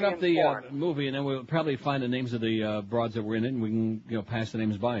look it up the movie, and then we'll probably find the names of the broads that were in it, and we can pass the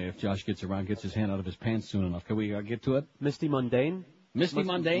names by if Josh gets his hand out of his pants soon enough. Can we get to it? Misty Mundane. Misty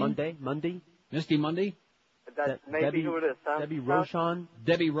Mundane. Monday. Misty Mundy. That may be who it is. Debbie Rochon.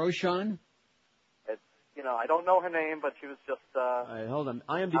 Debbie Rochon. I don't know her name, but she was just. Hold on.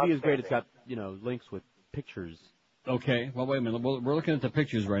 IMDb is great. It's got links with pictures. Okay. Well, wait a minute. We're looking at the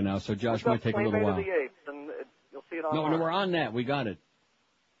pictures right now, so Josh might take a little while. Playmate of the Apes, and you'll see it online. No, we're on that. We got it.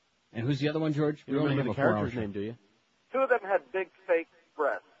 And who's the other one, George? You remember the character's name, do you? 2 of them had big fake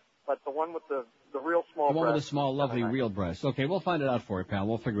breasts, but the one with the The real small The one with the breasts. small, lovely, real breasts. Okay, we'll find it out for you, pal.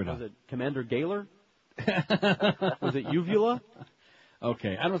 We'll figure it out. Was it Commander Gaylor? Was it uvula?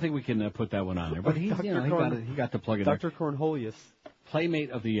 Okay, I don't think we can put that one on there, but he got to plug it in. Dr. Cornelius.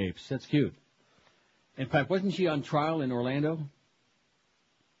 Playmate of the Apes. That's cute. In fact, wasn't she on trial in Orlando?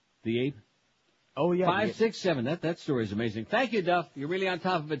 The ape? Oh, yeah. 567. That story is amazing. Thank you, Duff. You're really on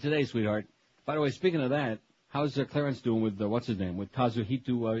top of it today, sweetheart. By the way, speaking of that, how's Clarence doing with, what's his name? With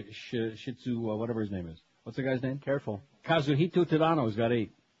Kazuhito Shitsu, whatever his name is. What's the guy's name? Careful. Kazuhito Tadano's got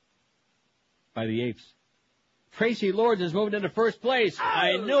 8. By the Apes. Tracy Lords has moved into first place.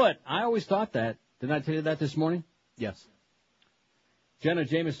 I knew it. I always thought that. Didn't I tell you that this morning? Yes. Jenna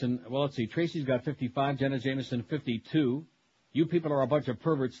Jameson, well, let's see. Tracy's got 55. Jenna Jameson, 52. You people are a bunch of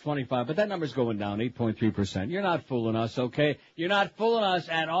perverts, 25. But that number's going down, 8.3%. You're not fooling us, okay? You're not fooling us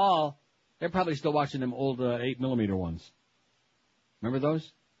at all. They're probably still watching them old 8mm ones. Remember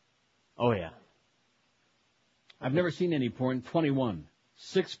those? Oh, yeah. I've never seen any porn. 21.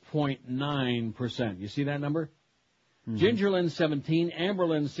 6.9%. You see that number? Mm-hmm. Gingerlyn, 17.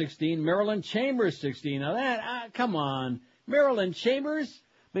 Amberlyn, 16. Marilyn Chambers, 16. Now that, come on. Marilyn Chambers?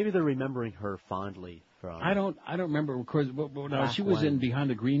 Maybe they're remembering her fondly from... I don't remember. Of course, she was in Behind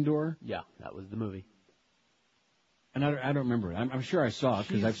the Green Door? Yeah, that was the movie. And I don't remember it. I'm sure I saw it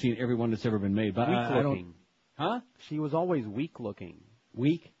because I've seen every one that's ever been made. But I don't... Huh? She was always weak-looking.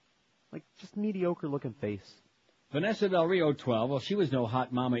 Weak? Like, just mediocre-looking face. Vanessa Del Rio, 12. Well, she was no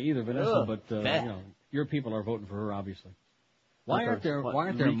hot mama either, Vanessa, Ugh, but, your people are voting for her, obviously. Why aren't there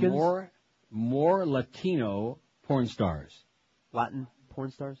more Latino porn stars? Latin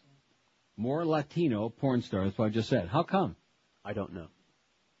porn stars? More Latino porn stars, that's what I just said. How come? I don't know.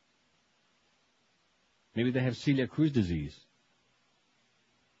 Maybe they have Celia Cruz disease.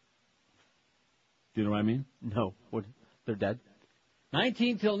 Do you know what I mean? No. What? They're dead?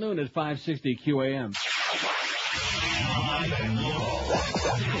 19 till noon at 560 QAM.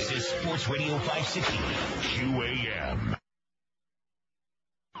 This is Sports Radio 560 QAM.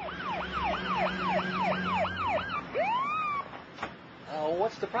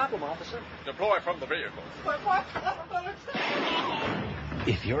 What's the problem, officer? Deploy from the vehicle.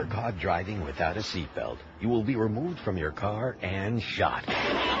 If you're caught driving without a seatbelt, you will be removed from your car and shot.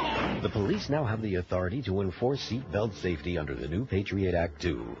 The police now have the authority to enforce seatbelt safety under the new Patriot Act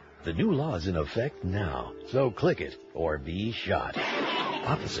 2. The new law is in effect now, so click it or be shot.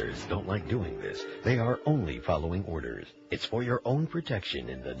 Officers don't like doing this. They are only following orders. It's for your own protection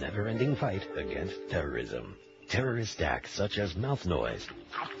in the never-ending fight against terrorism. Terrorist acts such as mouth noise,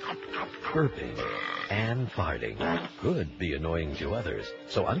 burping, and farting could be annoying to others.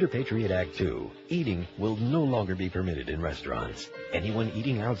 So under Patriot Act 2, eating will no longer be permitted in restaurants. Anyone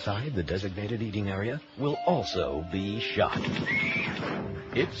eating outside the designated eating area will also be shot.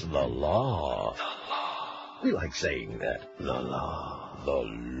 It's the law. The law. We like saying that. The law. The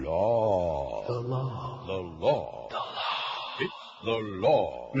law. The law. The law. The law. It's the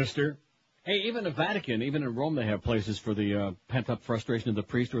law. Mister? Hey, even the Vatican, even in Rome, they have places for the pent-up frustration of the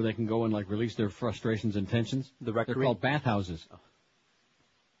priest where they can go and, release their frustrations and tensions. The rectory? They're called bathhouses.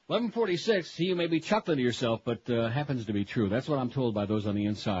 11:46, you may be chuckling to yourself, but happens to be true. That's what I'm told by those on the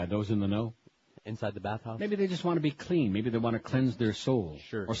inside, those in the know. Inside the bathhouse? Maybe they just want to be clean. Maybe they want to cleanse their soul.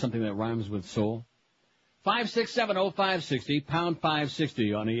 Sure. Or something that rhymes with soul. 5670560, pound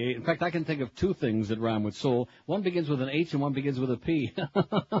 560 on the 8. In fact, I can think of 2 things that rhyme with soul. One begins with an H and one begins with a P.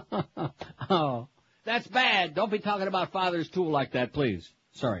 Oh, that's bad. Don't be talking about Father's tool like that, please.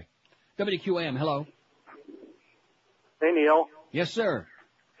 Sorry. WQAM, hello. Hey, Neil. Yes, sir.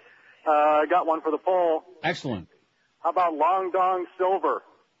 I got one for the poll. Excellent. How about Long Dong Silver?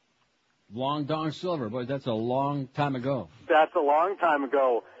 Long Dong Silver. Boy, that's a long time ago. That's a long time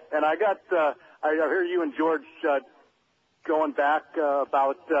ago. And I got, I hear you and George going back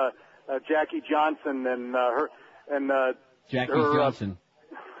about Jackie Johnson and her and Jackie her, Johnson.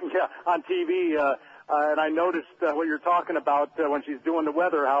 Yeah, on TV. And I noticed what you're talking about when she's doing the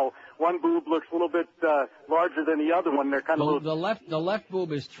weather, how one boob looks a little bit larger than the other one. They're kind of the left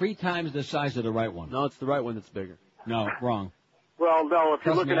boob is 3 times the size of the right one. No, it's the right one that's bigger. No, wrong. Well, no, if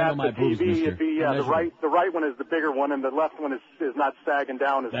you're Trust me, looking I know at my the boobs, TV, mister. it'd be the right one is the bigger one, and the left one is not sagging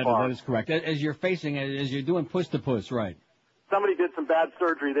down as far. That is correct. As you're facing, as you're doing puss to puss, right? Somebody did some bad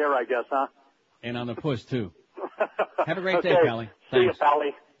surgery there, I guess, huh? And on the puss too. Have a great day, Pally. See you,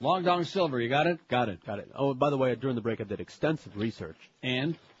 Pally. Long Dong Silver, you got it? Got it. Got it. Oh, by the way, during the break, I did extensive research.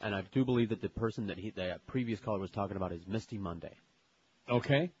 And I do believe that the person that the previous caller was talking about is Misty Monday.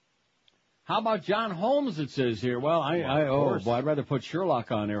 Okay. How about John Holmes, it says here? Well, I'd rather put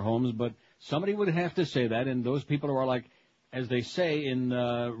Sherlock on there, Holmes, but somebody would have to say that, and those people who are like, as they say in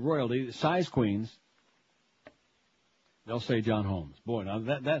royalty, size queens, they'll say John Holmes. Boy,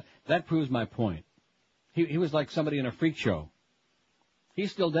 now that proves my point. He was like somebody in a freak show.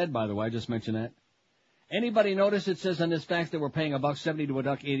 He's still dead, by the way. I just mentioned that. Anybody notice it says on this fax that we're paying $1.70 to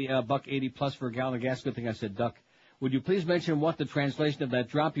 $1.80 plus for a gallon of gas? Good thing I said duck. Would you please mention what the translation of that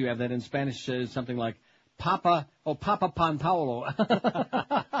drop you have that in Spanish says something like Papa Pan Paulo.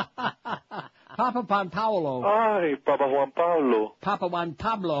 Papa Pan Paulo. Ay, Papa Juan Pablo. Papa Juan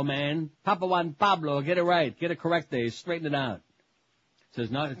Pablo, man. Papa Juan Pablo. Get it right. Get it correct, Dave. Straighten it out. It says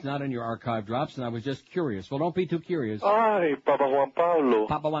it's not in your archive drops, and I was just curious. Well, don't be too curious. Ay, Papa Juan Pablo.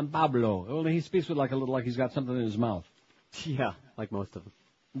 Papa Juan Pablo. Only he speaks with like he's got something in his mouth. Yeah, like most of them.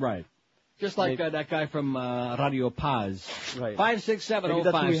 Right. Just like that guy from Radio Paz. Right.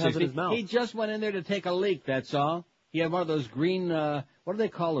 5670560. He just went in there to take a leak, that's all. He had one of those green, what do they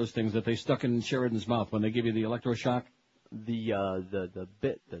call those things that they stuck in Sheridan's mouth when they give you the electroshock? The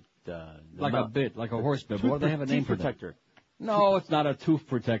bit that, like a bit, like a horse bit. What do they have a name for that? Protector. No, it's not a tooth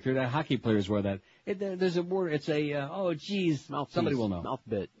protector. The hockey players wear that. There's a word, it's a, oh geez. Somebody will know. Mouth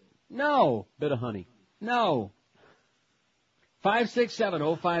bit. No. Bit of honey. No.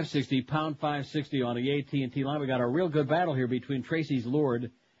 5670560, pound 560 on the AT&T line. We got a real good battle here between Tracy's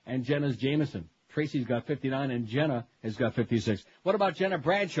Lord and Jenna's Jameson. Tracy's got 59 and Jenna has got 56. What about Jenna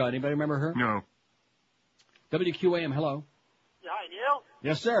Bradshaw? Anybody remember her? No. WQAM, hello. Yeah, hi, Neil.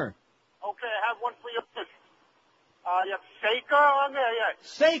 Yes, sir. Okay, I have one for you. You have Seika on there, yeah.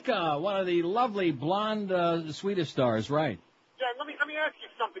 Seika, one of the lovely blonde Swedish stars, right. Yeah, let me ask you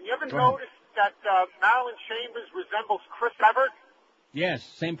something. You ever notice that Marilyn Chambers resembles Chris Evert? Yes,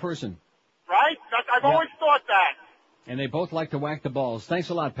 same person. Right? I've always thought that. And they both like to whack the balls. Thanks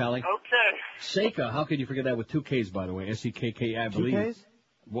a lot, Pally. Okay. Seika, how could you forget that with two Ks, by the way? S-E-K-K, I believe. 2 Ks?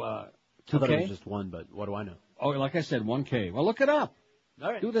 2 I thought K? it was just one, but what do I know? Oh, like I said, 1 K. Well, look it up.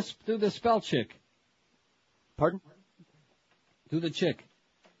 All right. Do the spell check. Pardon? Do the chick.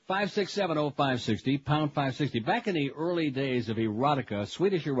 5670560, pound 560. Back in the early days of erotica,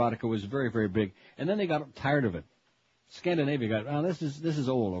 Swedish erotica was very, very big, and then they got tired of it. Scandinavia got, oh, this is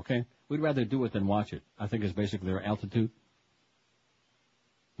old, okay? We'd rather do it than watch it, I think is basically their altitude.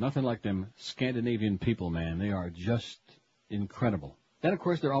 Nothing like them Scandinavian people, man. They are just incredible. Then, of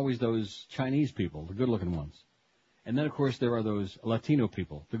course, there are always those Chinese people, the good-looking ones. And then, of course, there are those Latino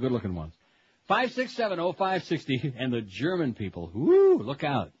people, the good-looking ones. 5670560, and the German people. Woo, look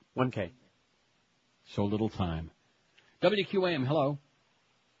out. 1K. So little time. WQAM, hello.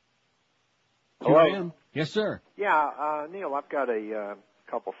 Hello. QAM. Yes, sir. Yeah, Neil, I've got a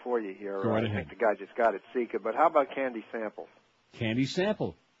couple for you here. Go right I ahead. think the guy just got it, Seika, but how about Candy Sample? Candy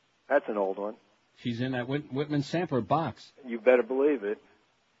Sample. That's an old one. She's in that Whitman sampler box. You better believe it.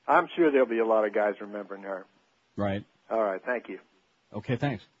 I'm sure there'll be a lot of guys remembering her. Right. All right, thank you. Okay,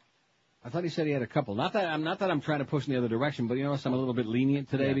 thanks. I thought he said he had a couple. Not that I'm trying to push in the other direction, but you know, I'm a little bit lenient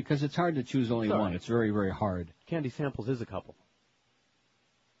today because it's hard to choose only one. It's very, very hard. Candy Samples is a couple.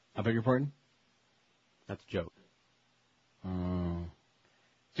 I beg your pardon? That's a joke.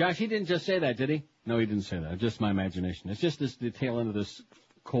 Josh, he didn't just say that, did he? No, he didn't say that. It's just my imagination. It's just the tail end of this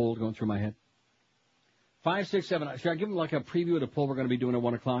cold going through my head. 567. Should I give him like a preview of the poll we're going to be doing at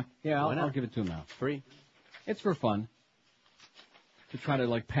 1 o'clock? Yeah, I'll give it to him now. Free. It's for fun. To try to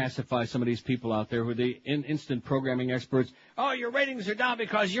like pacify some of these people out there who are the instant programming experts. Oh, your ratings are down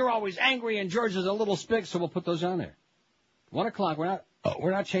because you're always angry and George is a little spick, so we'll put those on there. 1 o'clock.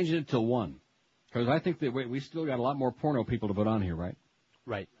 We're not changing it till 1. Because I think that we still got a lot more porno people to put on here, right?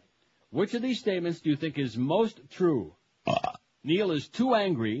 Right. Which of these statements do you think is most true? Neil is too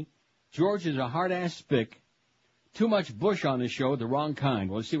angry. George is a hard-ass spick. Too much Bush on this show, the wrong kind.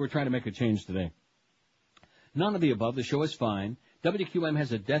 Well, see, we're trying to make a change today. None of the above. The show is fine. WQM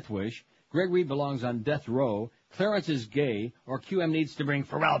has a death wish. Greg Reed belongs on death row. Clarence is gay. Or QM needs to bring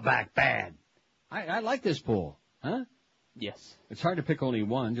Pharrell back bad. I like this poll. Huh? Yes. It's hard to pick only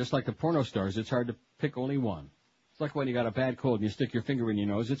one. Just like the porno stars, it's hard to pick only one. It's like when you got a bad cold and you stick your finger in your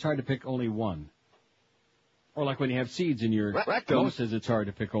nose. It's hard to pick only one. Or like when you have seeds in your noses, it's hard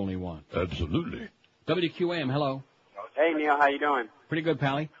to pick only one. Absolutely. WQAM, hello. Hey, Neil, how you doing? Pretty good,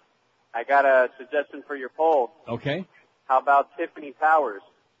 Pally. I got a suggestion for your poll. Okay. How about Tiffany Towers?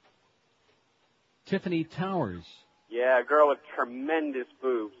 Tiffany Towers. Yeah, a girl with tremendous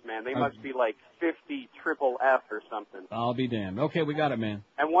boobs, man. They must be like 50 triple F or something. I'll be damned. Okay, we got it, man.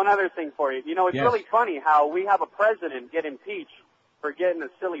 And one other thing for you. You know, it's really funny how we have a president get impeached for getting a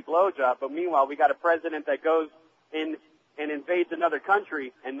silly blowjob, but meanwhile we got a president that goes in and invades another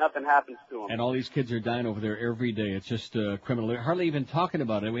country, and nothing happens to them. And all these kids are dying over there every day. It's just criminal. They're hardly even talking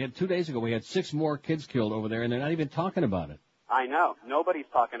about it. We had 2 days ago, we had 6 more kids killed over there, and they're not even talking about it. I know. Nobody's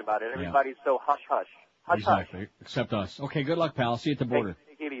talking about it. Everybody's so hush-hush. Exactly. Except us. Okay, good luck, pal. See you at the border.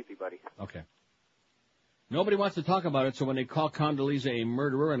 Take it easy, buddy. Okay. Nobody wants to talk about it, so when they call Condoleezza a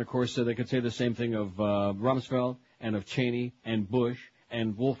murderer, and of course they could say the same thing of Rumsfeld and of Cheney and Bush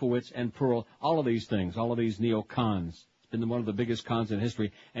and Wolfowitz and Pearl, all of these things, all of these neocons. It's been one of the biggest cons in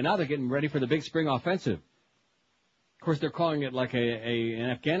history. And now they're getting ready for the big spring offensive. Of course, they're calling it like an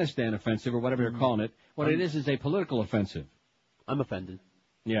Afghanistan offensive or whatever they're calling it. What it is a political offensive. I'm offended.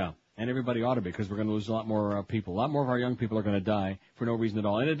 Yeah. And everybody ought to be, because we're going to lose a lot more people. A lot more of our young people are going to die for no reason at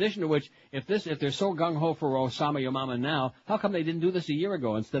all. In addition to which, if they're so gung-ho for Osama Yamama now, how come they didn't do this a year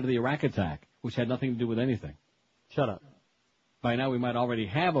ago instead of the Iraq attack, which had nothing to do with anything? Shut up. By now we might already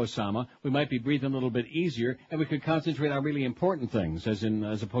have Osama. We might be breathing a little bit easier, and we could concentrate on really important things,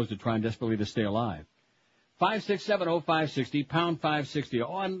 as opposed to trying desperately to stay alive. 5670560, pound 560.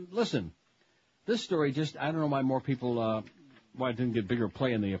 Oh, and listen, this story just, I don't know why more people, why it didn't get bigger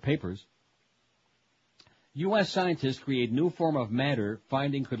play in the papers. U.S. scientists create new form of matter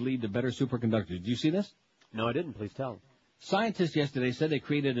finding could lead to better superconductors. Did you see this? No, I didn't. Please tell. Scientists yesterday said they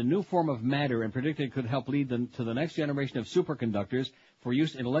created a new form of matter and predicted it could help lead them to the next generation of superconductors for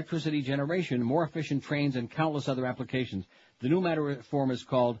use in electricity generation, more efficient trains, and countless other applications. The new matter form is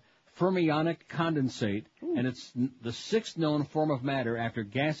called fermionic condensate, and it's the sixth known form of matter after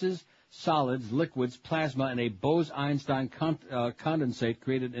gases, solids, liquids, plasma, and a Bose-Einstein condensate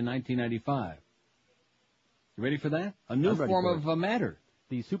created in 1995. You ready for that? A new form of matter.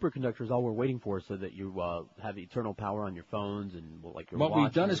 The superconductor is all we're waiting for, so that you have eternal power on your phones and like your What watch.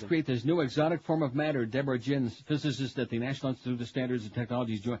 we've done is create this new exotic form of matter. Deborah Jin, physicist at the National Institute of Standards and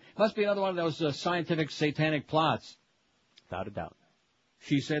Technologies, joined. Must be another one of those scientific satanic plots. Without a doubt.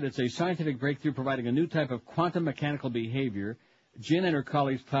 She said it's a scientific breakthrough providing a new type of quantum mechanical behavior. Jin and her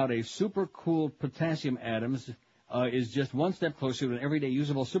colleagues found a supercooled potassium atoms is just one step closer to an everyday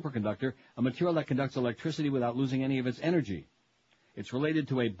usable superconductor, a material that conducts electricity without losing any of its energy. It's related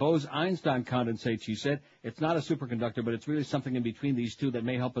to a Bose-Einstein condensate, she said. It's not a superconductor, but it's really something in between these two that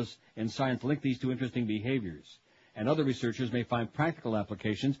may help us in science link these two interesting behaviors. And other researchers may find practical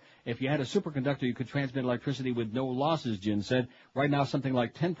applications. If you had a superconductor, you could transmit electricity with no losses, Jin said. Right now, something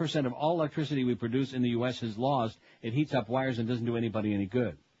like 10% of all electricity we produce in the U.S. is lost. It heats up wires and doesn't do anybody any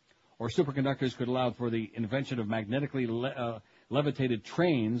good. Or superconductors could allow for the invention of magnetically levitated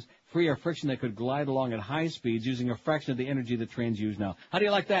trains, free of friction that could glide along at high speeds using a fraction of the energy that trains use now. How do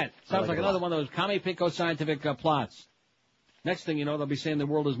you like that? Sounds like another one of those commie pinko scientific plots. Next thing you know, they'll be saying the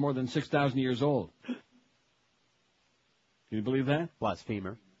world is more than 6,000 years old. Can you believe that?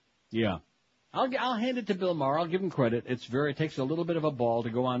 Blasphemer. Yeah. I'll hand it to Bill Maher. I'll give him credit. It takes a little bit of a ball to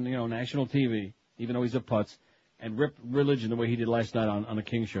go on, national TV, even though he's a putz, and rip religion the way he did last night on the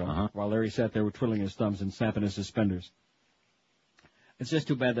King Show, while Larry sat there twiddling his thumbs and snapping his suspenders. It's just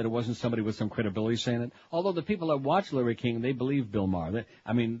too bad that it wasn't somebody with some credibility saying it. Although the people that watch Larry King, they believe Bill Maher.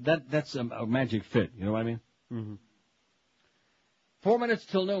 That's a magic fit. You know what I mean? Mm-hmm. 4 minutes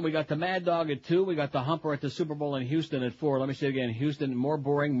till noon. We got the Mad Dog at 2. We got the Humper at the Super Bowl in Houston at 4. Let me say it again. Houston, more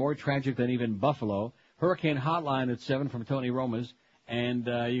boring, more tragic than even Buffalo. Hurricane Hotline at 7 from Tony Romas. And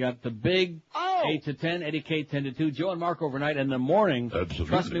you got the big 8 to 10, Eddie K 10 to 2, Joe and Mark overnight. And in the morning,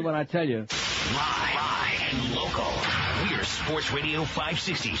 trust me when I tell you. Live and local. We're Sports Radio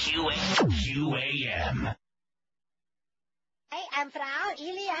 560 QAM. I am Frau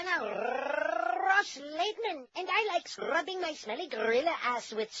Iliana Ross-Leitman, and I like scrubbing my smelly gorilla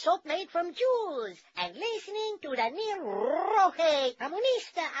ass with soap made from jewels and listening to the Neil Roque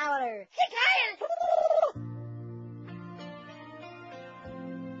Comunista Hour.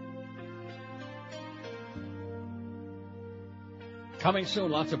 Coming soon,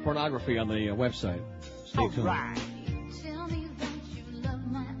 lots of pornography on the website. Stay tuned. Right.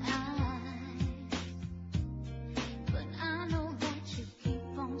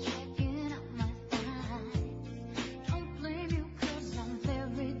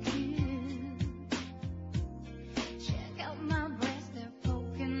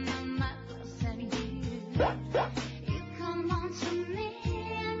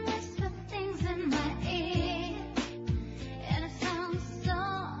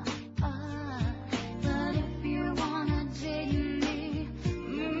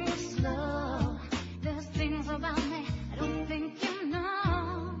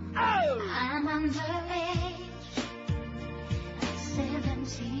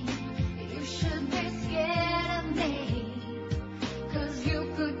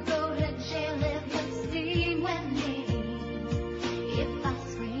 When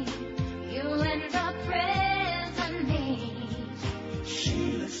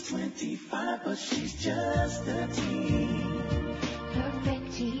looks 25, but she's just a teen.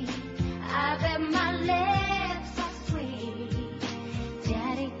 Perfect tea. I bet my lips are sweet.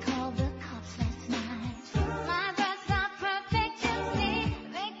 Daddy called the cops last night. My breasts are perfect to me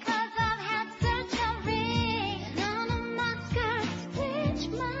because I've had surgery. None of my skirts reach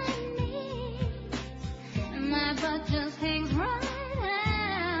my knees. My butt just hangs right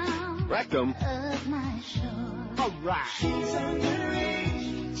out Rectum. of my shorts. All right. She's underage.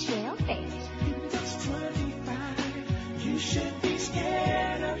 Chill face. Looks 25. You should be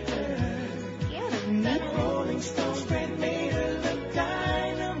scared of her. Scared of me? That Rolling Stone spread made her look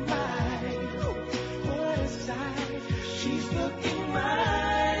dynamite. What a sight. She's looking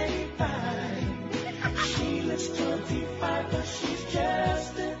mighty fine. She looks 25, but she's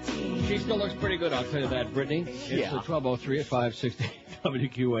just a teen. She still looks pretty good, I'll tell you that, Brittany. It's the 1203 at 560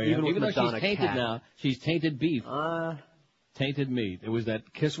 WQAM. Even though Madonna she's tainted cat. now, she's tainted beef. Tainted meat. It was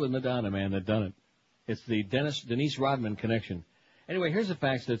that kiss with Madonna, man, that done it. It's the Denise Rodman connection. Anyway, here's the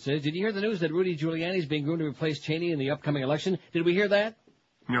facts that says, did you hear the news that Rudy Giuliani is being groomed to replace Cheney in the upcoming election? Did we hear that?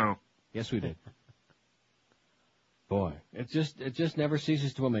 No. Yes, we did. Boy, it just never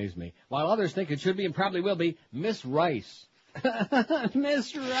ceases to amaze me. While others think it should be and probably will be, Miss Rice.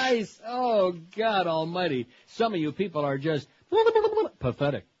 Miss Rice. Oh, God almighty. Some of you people are just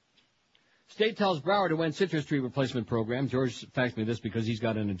pathetic. State tells Broward to win citrus tree replacement program. George faxed me this because he's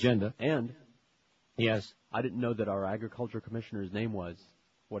got an agenda. And yes, I didn't know that our agriculture commissioner's name was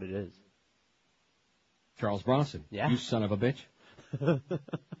what it is. Charles Bronson. Yeah. You son of a bitch.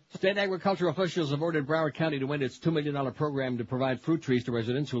 State agricultural officials have ordered Broward County to win its $2 million program to provide fruit trees to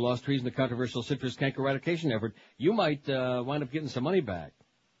residents who lost trees in the controversial citrus canker eradication effort. You might wind up getting some money back.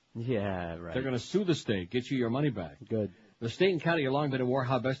 Yeah, right. They're going to sue the state, get you your money back. Good. The state and county have long been at war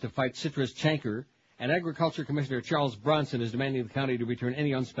how best to fight citrus chancre, and Agriculture Commissioner Charles Bronson is demanding the county to return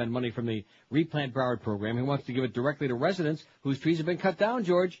any unspent money from the Replant Broward program. He wants to give it directly to residents whose trees have been cut down,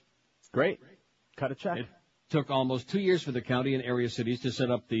 George. Great. Cut a check. It took almost 2 years for the county and area cities to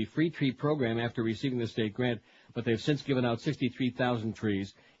set up the free tree program after receiving the state grant, but they've since given out 63,000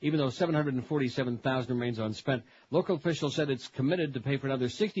 trees. Even though 747,000 remains unspent, local officials said it's committed to pay for another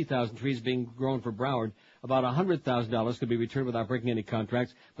 60,000 trees being grown for Broward. About $100,000 could be returned without breaking any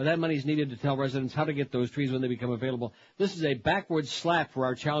contracts, but that money is needed to tell residents how to get those trees when they become available. This is a backward slap for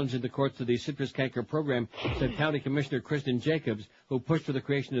our challenge in the courts to the citrus canker program, said County Commissioner Kristen Jacobs, who pushed for the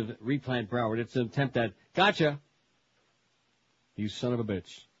creation of Replant Broward. It's an attempt at, gotcha, you son of a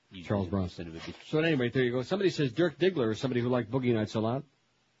bitch, Charles Bronson. So at any rate, there you go. Somebody says Dirk Diggler is somebody who liked Boogie Nights a lot.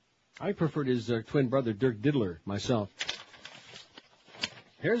 I preferred his twin brother, Dirk Diddler, myself.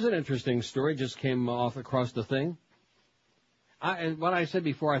 Here's an interesting story, just came off across the thing. And what I said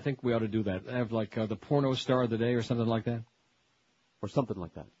before, I think we ought to do that. Have like the porno star of the day or something like that. Or something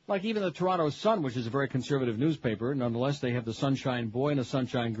like that. Like even the Toronto Sun, which is a very conservative newspaper, nonetheless, they have the Sunshine Boy and the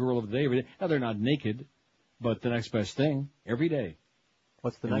Sunshine Girl of the day every day. Now, they're not naked, but the next best thing, every day.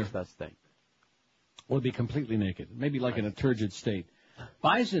 What's the next best thing? Will be completely naked, maybe like in a turgid state.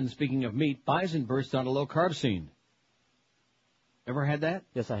 Bison, speaking of meat, bison burst on a low-carb scene. Ever had that?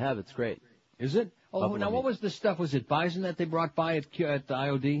 Yes, I have. It's great. Is it? Oh, Buffalo now meat. what was the stuff? Was it bison that they brought by at the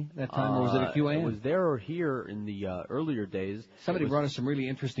IOD that time, or was it a QAM? It was there or here in the earlier days. Somebody brought us some really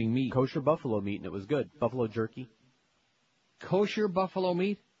interesting meat. Kosher buffalo meat, and it was good. Buffalo jerky. Kosher buffalo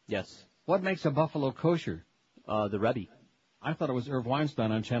meat? Yes. What makes a buffalo kosher? The Rebbe. I thought it was Irv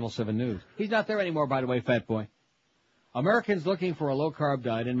Weinstein on Channel 7 News. He's not there anymore, by the way, fat boy. Americans looking for a low-carb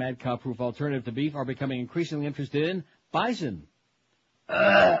diet and mad cow-proof alternative to beef are becoming increasingly interested in bison.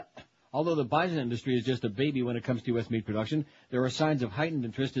 Although the bison industry is just a baby when it comes to U.S. meat production, there are signs of heightened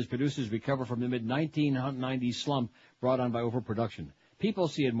interest as producers recover from the mid-1990s slump brought on by overproduction. People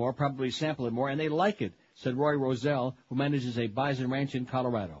see it more, probably sample it more, and they like it, said Roy Roselle, who manages a bison ranch in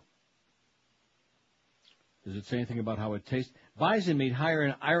Colorado. Does it say anything about how it tastes? Bison meat, higher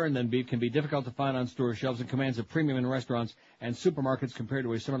in iron than beef, can be difficult to find on store shelves and commands a premium in restaurants and supermarkets compared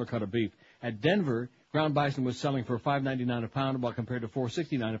to a similar cut of beef. At Denver, ground bison was selling for $5.99 a pound, while compared to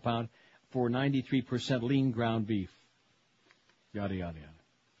 $4.69 a pound for 93% lean ground beef. Yada, yada,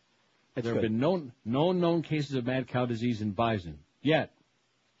 yada. There have been known cases of mad cow disease in bison yet.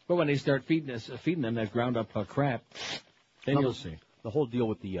 But when they start feeding them that ground up crap, then you'll see. The whole deal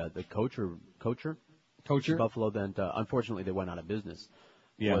with the Kocher buffalo, then unfortunately they went out of business.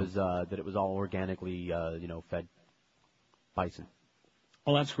 Yeah. Was that it was all organically fed bison.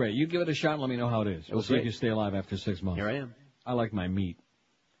 Well, that's great. You give it a shot and let me know how it is. We'll see if you stay alive after 6 months. Here I am. I like my meat.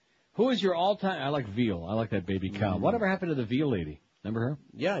 Who is your all-time? I like veal. I like that baby cow. Whatever happened to the veal lady? Remember her?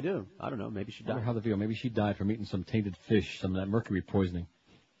 Yeah, I do. I don't know. Maybe she died. Maybe she died from eating some tainted fish, some of that mercury poisoning.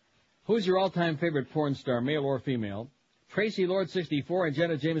 Who's your all-time favorite porn star, male or female? Tracy Lord, 64, and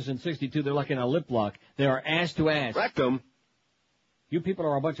Jenna Jameson, 62. They're like in a lip lock. They are ass to ass. Rectum. You people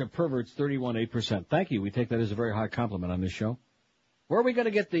are a bunch of perverts, 31.8%. Thank you. We take that as a very high compliment on this show. Where are we going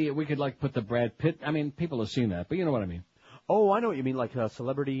to get we could like put the Brad Pitt, I mean, people have seen that, but you know what I mean. Oh, I know what you mean, like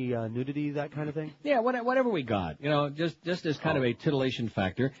celebrity nudity, that kind of thing? Yeah, whatever we got. You know, just as kind of a titillation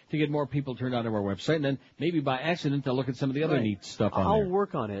factor to get more people turned on to our website, and then maybe by accident they'll look at some of the other neat stuff on I'll there.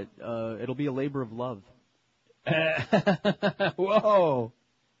 work on it. It'll be a labor of love. Whoa.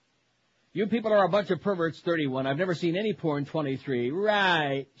 You people are a bunch of perverts, 31. I've never seen any porn, 23.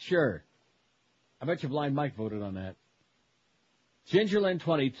 Right, sure. I bet you Blind Mike voted on that. Gingerlyn,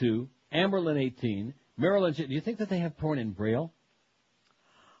 22. Amberlyn, 18. Marilyn, do you think that they have porn in Braille?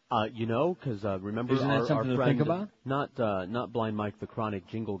 You know, because remember Isn't that our something to friend, think about? Not Blind Mike, the chronic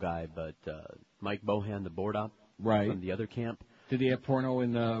jingle guy, but Mike Bohan, the board op from the other camp. Did he have porno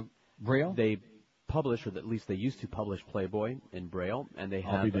in Braille? They publish, or at least they used to publish Playboy in Braille, and they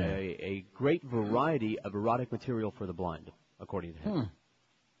I'll have be damned. a great variety of erotic material for the blind, according to him.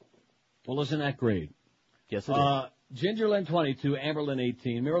 Well, isn't that great? Yes, it is. Gingerlyn, 22. Amberlyn,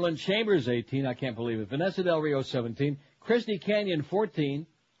 18. Marilyn Chambers, 18. I can't believe it. Vanessa Del Rio, 17. Christy Canyon, 14.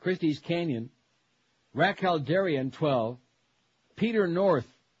 Christy's Canyon. Raquel Darien, 12. Peter North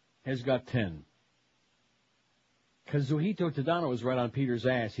has got 10. Kazuhito Tadano is right on Peter's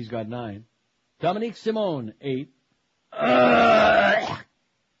ass. He's got 9. Dominique Simone, 8.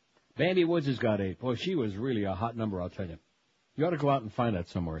 Bambi Woods has got 8. Boy, she was really a hot number, I'll tell you. You ought to go out and find that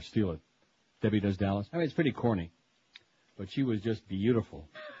somewhere, steal it. Debbie Does Dallas. I mean, it's pretty corny. But she was just beautiful.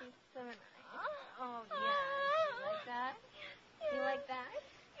 Oh, yeah. You like that? You like that?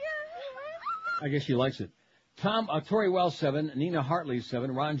 I guess she likes it. Tori Wells, 7. Nina Hartley,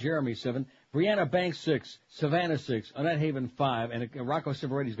 7. Ron Jeremy, 7. Brianna Banks, 6. Savannah, 6. Annette Haven, 5. And Rocco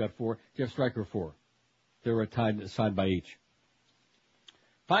Civaretti's got 4. Jeff Stryker, 4. They're tied side by each.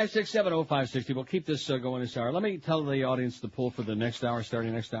 5670560. We'll keep this going this hour. Let me tell the audience the poll for the next hour,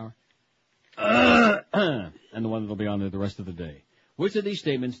 starting next hour. And the one that'll be on there the rest of the day. Which of these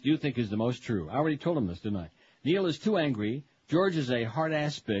statements do you think is the most true? I already told him this, didn't I? Neil is too angry. George is a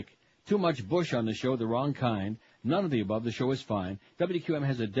hard-ass spick. Too much Bush on the show, the wrong kind. None of the above. The show is fine. WQM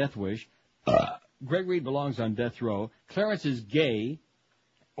has a death wish. Greg Reed belongs on death row. Clarence is gay.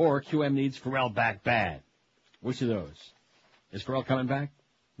 Or QM needs Pharrell back bad. Which of those? Is Pharrell coming back?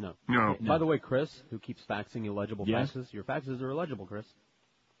 No. No. By the way, Chris, who keeps faxing illegible Yes? faxes, your faxes are illegible, Chris.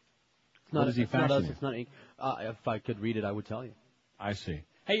 It's What is he it's not faxing us, you? it's not ink. If I could read it, I would tell you. I see.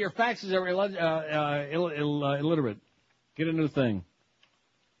 Hey, your faxes are illiterate. Get a new thing.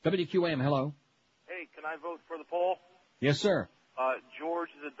 WQAM, hello. Hey, can I vote for the poll? Yes, sir. George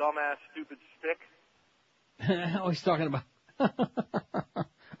is a dumbass, stupid stick. Oh, he's talking about...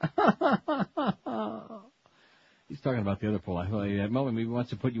 He's talking about the other poll. I thought maybe he wants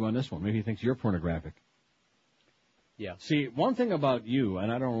to put you on this one. Maybe he thinks you're pornographic. Yeah. See, one thing about you,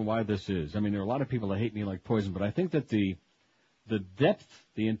 and I don't know why this is. I mean, there are a lot of people that hate me like poison, but I think that the depth,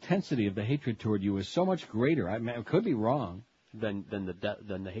 the intensity of the hatred toward you is so much greater. I could be wrong. Than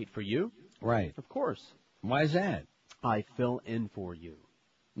the hate for you? Right. Of course. Why is that? I fill in for you.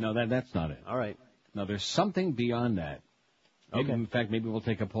 No, that's not it. All right. No, there's something beyond that. Maybe, Okay. In fact, maybe we'll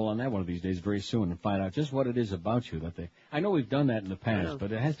take a poll on that one of these days very soon and find out just what it is about you that they... I know we've done that in the past,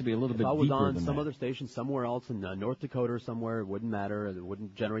 but it has to be a little bit If I was deeper on than some that. other station somewhere else in North Dakota or somewhere, it wouldn't matter. It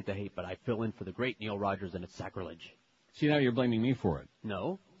wouldn't generate the hate, but I fill in for the great Neil Rogers, and it's sacrilege. See, now you're blaming me for it.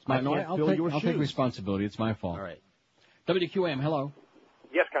 No. I I can't fill your I'll shoes. take responsibility. It's my fault. All right. WQAM, hello.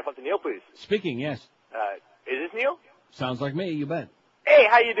 Yes, can I talk to Neil, please? Speaking, yes. Is this Neil? Sounds like me, you bet. Hey,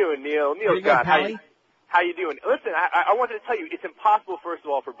 how you doing, Neil? Neil Pretty good, Scott. Pally. How you doing? Listen, I wanted to tell you, it's impossible, first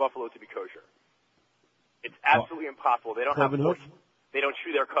of all, for buffalo to be kosher. It's absolutely impossible. They don't have Cloven hoof? They don't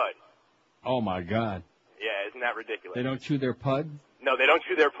chew their cud. Oh, my God. Yeah, isn't that ridiculous? They don't chew their pud? No, they don't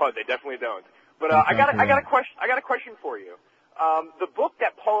chew their pud. They definitely don't. But Thank I God got for a question. I got a question for you. The book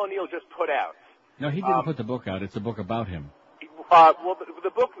that Paul O'Neill just put out. No, he didn't put the book out. It's a book about him. Well,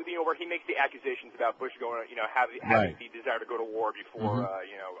 the book, where he makes the accusations about Bush going, having Right. the desire to go to war before,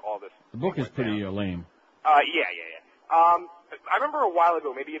 all this. The book is pretty lame. Yeah. I remember a while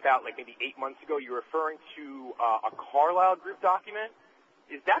ago, maybe 8 months ago, you were referring to a Carlisle group document.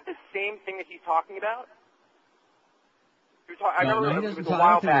 Is that the same thing that he's talking about? I No, remember he it doesn't was talk, a I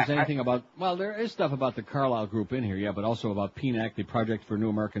while don't think back. there's anything about... Well, there is stuff about the Carlisle group in here, yeah, but also about PNAC, the Project for New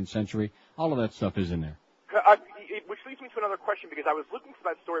American Century. All of that stuff is in there. Which leads me to another question, because I was looking for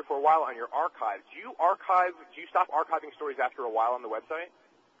that story for a while on your archives. Do you stop archiving stories after a while on the website?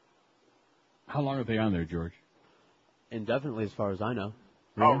 How long are they on there, George? Indefinitely, as far as I know.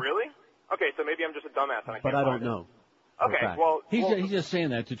 Oh, really? Okay, so maybe I'm just a dumbass and I can't But I don't find it. know. Okay, well... He's just saying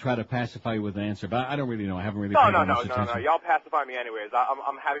that to try to pacify you with an answer, but I don't really know. I haven't really No, paid no, that no, much no, attention. no. Y'all pacify me anyways.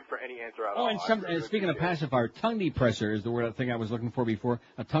 I'm happy for any answer at all. Oh, and speaking of pacifier, tongue depressor is the word I think I was looking for before.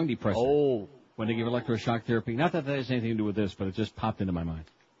 A tongue depressor. Oh. When they give electroshock therapy. Not that has anything to do with this, but it just popped into my mind.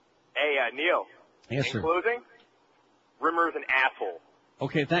 Hey, Neil. Yes, in sir. closing, Rimmer's an asshole.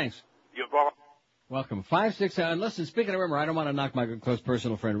 Okay, thanks. You're wrong. Welcome. 567. Listen, speaking of Rimmer, I don't want to knock my close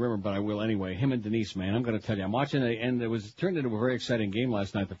personal friend Rimmer, but I will anyway. Him and Denise, man. I'm going to tell you. I'm watching it, and it was turned into a very exciting game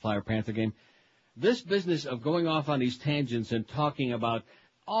last night, the Flyer-Panther game. This business of going off on these tangents and talking about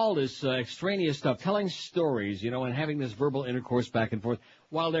all this extraneous stuff, telling stories, and having this verbal intercourse back and forth,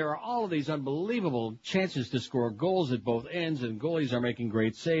 while there are all of these unbelievable chances to score goals at both ends, and goalies are making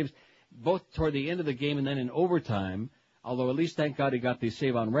great saves, both toward the end of the game and then in overtime, although at least thank God he got the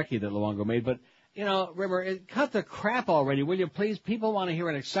save on Recchi that Luongo made. But, Rimmer, cut the crap already, will you please? People want to hear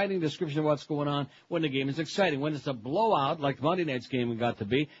an exciting description of what's going on when the game is exciting. When it's a blowout, like Monday night's game got to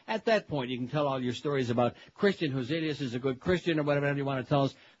be, at that point you can tell all your stories about Christian Hoselius is a good Christian or whatever you want to tell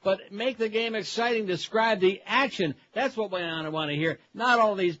us. But make the game exciting. Describe the action. That's what we want to hear. Not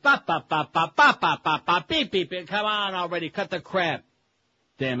all these bop, bop, bop, bop, bop, bop, bop, bop, beep, beep, beep. Come on already. Cut the crap.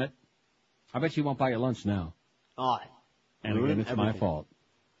 Damn it. I bet you won't buy your lunch now. Oh. And again, it's my fault.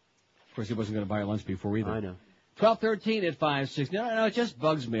 Of course, he wasn't going to buy your lunch before either. I know. 12:13 at 5:60. No, it just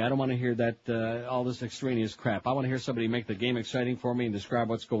bugs me. I don't want to hear that, all this extraneous crap. I want to hear somebody make the game exciting for me and describe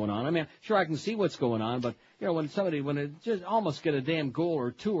what's going on. I mean, sure, I can see what's going on, but, when it just almost get a damn goal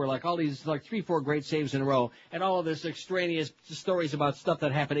or two, or like all these, 3-4 great saves in a row, and all of this extraneous stories about stuff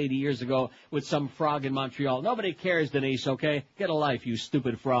that happened 80 years ago with some frog in Montreal. Nobody cares, Denise, okay? Get a life, you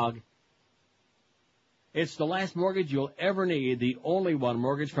stupid frog. It's the last mortgage you'll ever need, the only one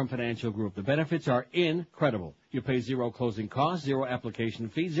mortgage from Financial Group. The benefits are incredible. You pay zero closing costs, zero application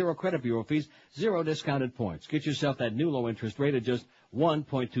fees, zero credit bureau fees, zero discounted points. Get yourself that new low interest rate at just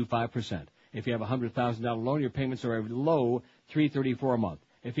 1.25%. If you have a $100,000 loan, your payments are a low $334 a month.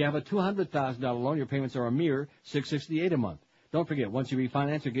 If you have a $200,000 loan, your payments are a mere $668 a month. Don't forget, once you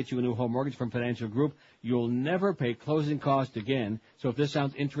refinance or get you a new home mortgage from Financial Group, you'll never pay closing costs again. So if this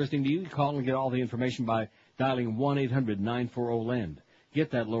sounds interesting to you, call and get all the information by dialing 1-800-940-LEND.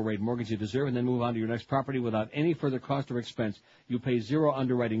 Get that low-rate mortgage you deserve and then move on to your next property without any further cost or expense. You pay zero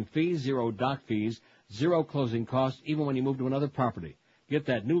underwriting fees, zero doc fees, zero closing costs, even when you move to another property. Get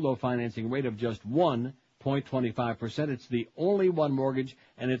that new low financing rate of just 1.25%. It's the only one mortgage,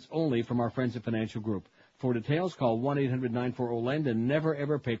 and it's only from our friends at Financial Group. For details, call 1-800-940-LEND and never,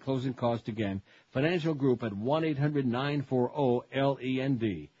 ever pay closing costs again. Financial Group at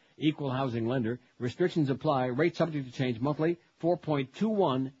 1-800-940-LEND. Equal housing lender. Restrictions apply. Rate subject to change monthly.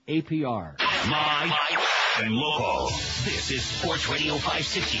 4.21 APR. Live and local. This is Sports Radio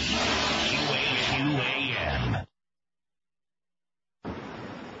 560. QAM.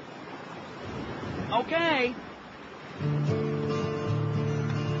 Okay.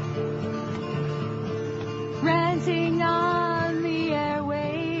 Ranting on the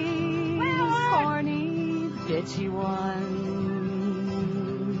airwaves, horny, bitchy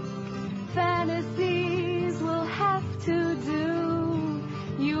one. Fantasies will have to do,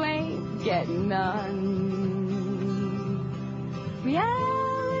 you ain't getting none.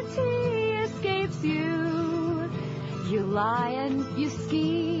 Reality escapes you, you lie and you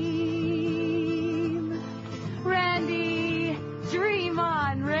scheme. Randy, dream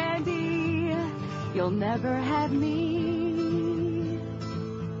on, Randy. You'll never have me.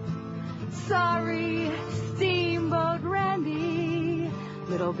 Sorry, Steamboat Randy,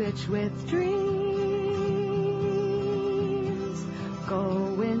 little bitch with dreams.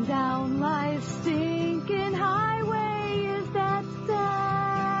 Going down life's stinking highway is that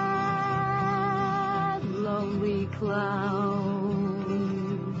sad, lonely clown.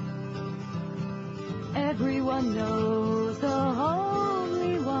 Everyone knows the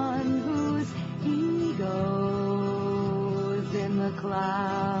only one who's egos in the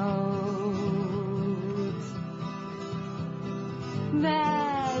clouds.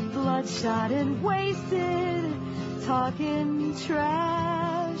 Mad, bloodshot, and wasted, talking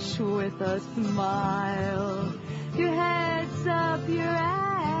trash with a smile. Your head's up your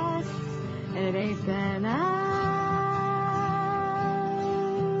ass, and it ain't been out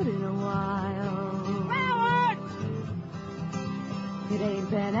in a while. It ain't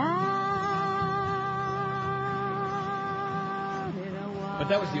been out. But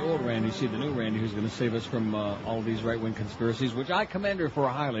that was the old Randy. See, the new Randy who's going to save us from all these right-wing conspiracies, which I commend her for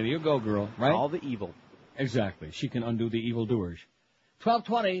highly. You go, girl, right? All the evil. Exactly. She can undo the evildoers.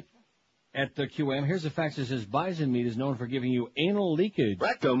 12:20 at the QM. Here's a fax that says Bison meat is known for giving you anal leakage.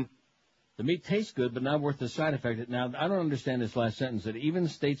 Rectum. The meat tastes good, but not worth the side effect. Now, I don't understand this last sentence. It even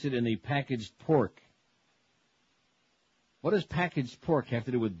states it in the packaged pork. What does packaged pork have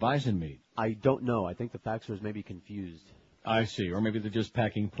to do with bison meat? I don't know. I think the faxers may be confused. I see. Or maybe they're just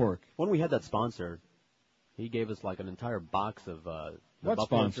packing pork. When we had that sponsor, he gave us like an entire box of the What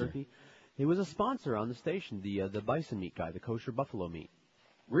buffalo sponsor? jerky. He was a sponsor on the station, the bison meat guy, the kosher buffalo meat.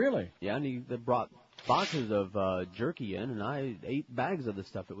 Really? Yeah, and they brought boxes of jerky in, and I ate bags of the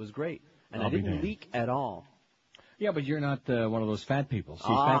stuff. It was great. And I'll I be didn't damned. leak at all. Yeah, but you're not one of those fat people. See,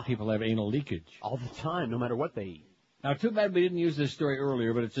 Ah. fat people have anal leakage. All the time, no matter what they eat. Now, too bad we didn't use this story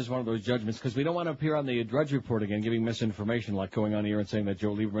earlier, but it's just one of those judgments, because we don't want to appear on the Drudge Report again giving misinformation, like going on here and saying that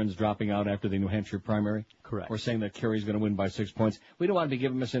Joe Lieberman's dropping out after the New Hampshire primary. Correct. Or saying that Kerry's going to win by 6 points. We don't want to be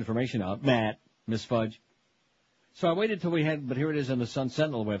giving misinformation out. Matt, Miss Fudge. So I waited till we had, but here it is on the Sun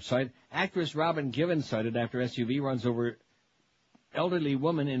Sentinel website. Actress Robin Givens cited after SUV runs over elderly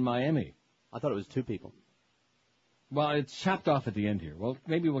woman in Miami. I thought it was 2 people. Well, it's chopped off at the end here. Well,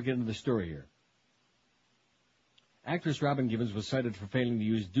 maybe we'll get into the story here. Actress Robin Givens was cited for failing to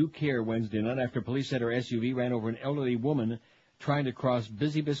use due care Wednesday night after police said her SUV ran over an elderly woman trying to cross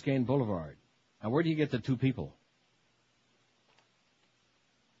busy Biscayne Boulevard. Now, where do you get the 2 people?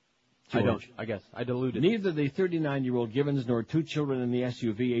 I don't. George. I guess. I diluted. Neither the 39-year-old Givens nor 2 children in the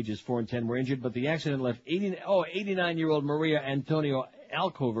SUV, ages 4 and 10, were injured, but the accident left 89-year-old Maria Antonio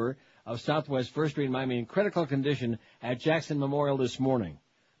Alcover of Southwest First Street in Miami in critical condition at Jackson Memorial this morning.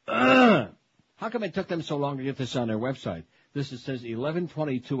 How come it took them so long to get this on their website? This says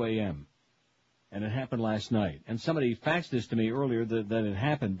 11:22 a.m. and it happened last night. And somebody faxed this to me earlier that it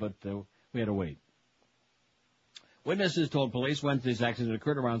happened, but we had to wait. Witnesses told police Wednesday's accident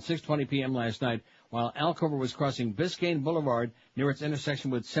occurred around 6:20 p.m. last night while Alcover was crossing Biscayne Boulevard near its intersection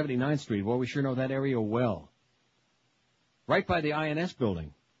with 79th Street. Well, we sure know that area well. Right by the INS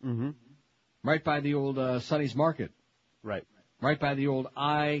building. Mm-hmm. Right by the old Sonny's Market. Right. Right by the old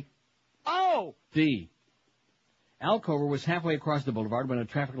I.O.D. Alcover was halfway across the boulevard when a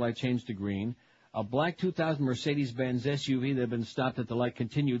traffic light changed to green. A black 2000 Mercedes-Benz SUV that had been stopped at the light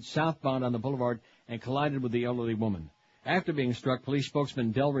continued southbound on the boulevard and collided with the elderly woman. After being struck, police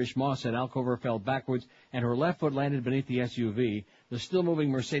spokesman Delrish Moss said Alcover fell backwards and her left foot landed beneath the SUV. The still-moving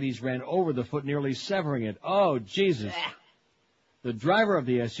Mercedes ran over the foot, nearly severing it. Oh, Jesus. The driver of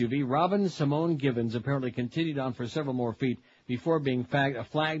the SUV, Robin Simone Givens, apparently continued on for several more feet before being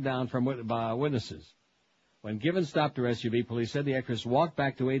flagged down by witnesses. When Givens stopped her SUV, police said the actress walked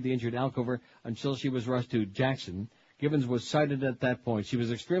back to aid the injured Alcover until she was rushed to Jackson. Givens was cited at that point. She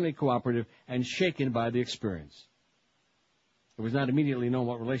was extremely cooperative and shaken by the experience. It was not immediately known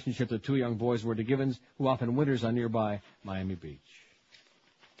what relationship the 2 young boys were to Givens, who often winters on nearby Miami Beach.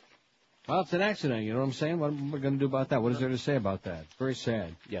 Well, it's an accident, you know what I'm saying? What am I going to do about that? What is there to say about that? Very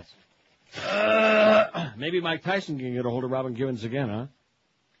sad. Yes. Maybe Mike Tyson can get a hold of Robin Givens again, huh?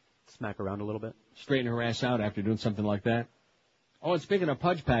 Smack around a little bit. Straighten her ass out after doing something like that. Oh, and speaking of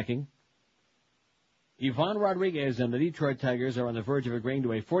pudge packing, Ivan Rodriguez and the Detroit Tigers are on the verge of agreeing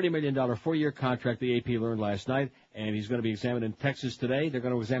to a $40 million 4-year contract, the AP learned last night, and he's going to be examined in Texas today. They're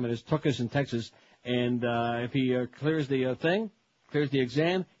going to examine his tuchus in Texas, and if he clears the clears the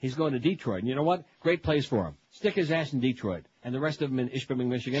exam, he's going to Detroit. And you know what? Great place for him. Stick his ass in Detroit, and the rest of them in Ishpeming,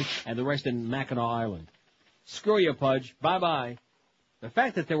 Michigan, and the rest in Mackinac Island. Screw you, Pudge. Bye-bye. The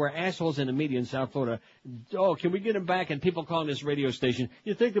fact that there were assholes in the media in South Florida, oh, can we get him back? And people calling this radio station,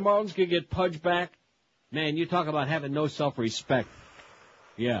 you think the Marlins could get Pudge back? Man, you talk about having no self-respect.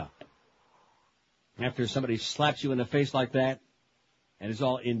 Yeah. After somebody slaps you in the face like that, and is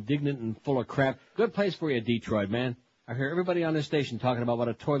all indignant and full of crap. Good place for you, Detroit, man. I hear everybody on this station talking about what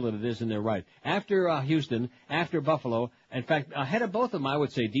a toilet it is, and they're right. After Houston, after Buffalo, in fact, ahead of both of them, I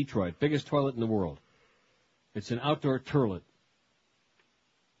would say Detroit, biggest toilet in the world. It's an outdoor toilet.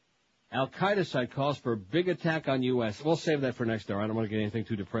 Al-Qaeda site calls for big attack on U.S. We'll save that for next hour. I don't want to get anything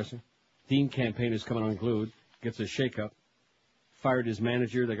too depressing. Dean campaign is coming unglued. Gets a shake-up. Fired his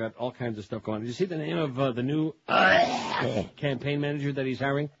manager. They got all kinds of stuff going on. Did you see the name of the new campaign manager that he's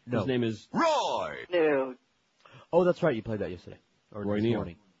hiring? No. His name is Roy. Dude. Oh, that's right. You played that yesterday. Or Roy this Neal.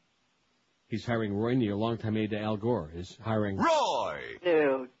 morning. He's hiring Roy Neal, longtime aide to Al Gore. Is hiring Roy.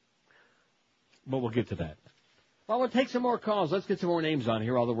 Dude. But we'll get to that. Well, we'll take some more calls. Let's get some more names on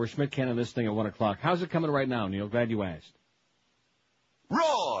here, although we're Schmidt canning this thing at 1 o'clock. How's it coming right now, Neil? Glad you asked.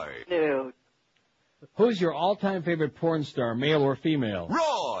 Roy. Dude. Who's your all-time favorite porn star, male or female?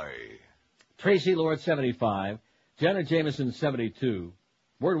 Roy. Tracy Lord, 75. Jenna Jameson, 72.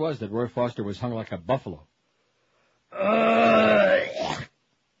 Word was that Roy Foster was hung like a buffalo.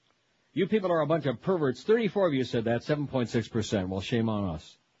 You people are a bunch of perverts. 34 of you said that, 7.6%. Well, shame on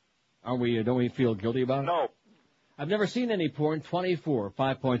us. Don't we feel guilty about it? No. I've never seen any porn, 24,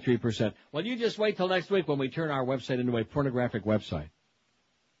 5.3%. Well, you just wait till next week when we turn our website into a pornographic website.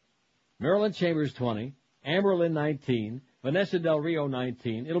 Marilyn Chambers, 20. Amberlynn, 19. Vanessa Del Rio,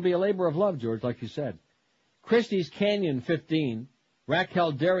 19. It'll be a labor of love, George, like you said. Christie's Canyon, 15.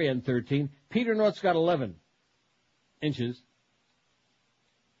 Raquel Darien, 13. Peter North's got 11 inches.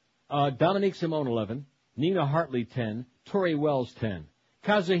 Dominique Simone, 11. Nina Hartley, 10. Tori Wells, 10.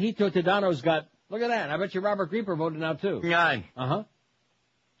 Kazuhito Tadano's got, look at that. I bet you Robert Grieper voted now, too. 9. Uh-huh.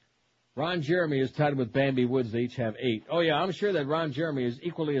 Ron Jeremy is tied with Bambi Woods. They each have 8. Oh, yeah, I'm sure that Ron Jeremy is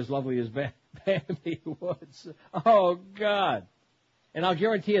equally as lovely as Bambi Woods. Oh, God. And I'll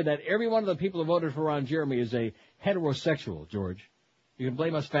guarantee you that every one of the people who voted for Ron Jeremy is a heterosexual, George. You can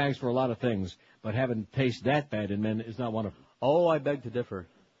blame us fags for a lot of things, but having taste that bad in men is not one of them. Oh, I beg to differ.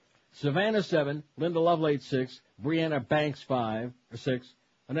 Savannah, 7. Linda Lovelate, 6. Brianna Banks, 5 or 6.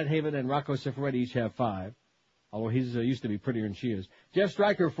 Annette Haven and Rocco Cifaretti each have 5. Although he's used to be prettier than she is. Jeff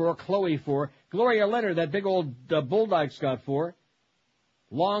Stryker, 4. Chloe, 4. Gloria Leonard, that big old bulldog's got 4.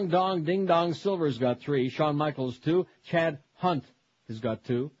 Long Dong Ding Dong Silver's got 3. Shawn Michaels, 2. Chad Hunt has got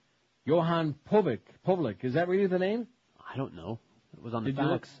 2. Johan Povlik, is that really the name? I don't know. It was on the Did you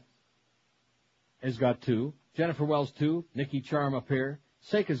look? facts. Has got 2. Jennifer Wells, 2. Nikki Charm, a pair.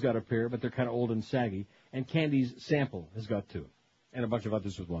 Seika's got a pair, but they're kind of old and saggy. And Candy's Sample has got 2. And a bunch of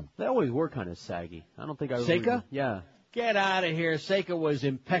others with 1. They always were kind of saggy. I don't think I Seika? Really, yeah. Get out of here. Seika was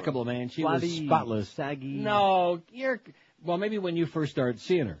impeccable, man. She was Flabby, spotless. Saggy. No, well, maybe when you first started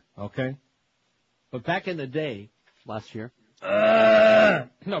seeing her, okay? But back in the day. Last year?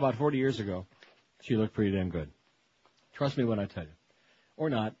 No, about 40 years ago. She looked pretty damn good. Trust me when I tell you. Or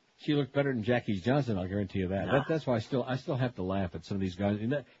not. She looked better than Jackie Johnson, I'll guarantee you that. Nah. That's why I still have to laugh at some of these guys.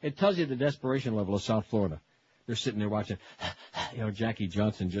 And it tells you the desperation level of South Florida. They're sitting there watching, Jackie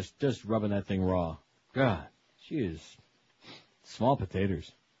Johnson just rubbing that thing raw. God, she is small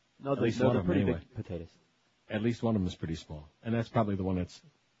potatoes. No, At least they're one of them, pretty anyway. big potatoes. At least one of them is pretty small. And that's probably the one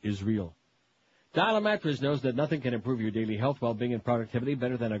is real. Dial Mattress knows that nothing can improve your daily health, well-being, and productivity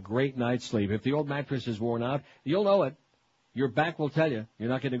better than a great night's sleep. If the old mattress is worn out, you'll know it. Your back will tell you. You're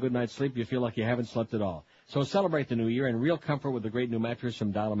not getting a good night's sleep. You feel like you haven't slept at all. So celebrate the new year in real comfort with the great new mattress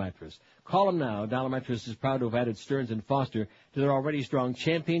from Dial Mattress. Call them now. Dial Mattress is proud to have added Stearns & Foster to their already strong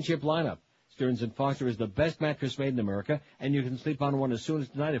championship lineup. Stearns & Foster is the best mattress made in America, and you can sleep on one as soon as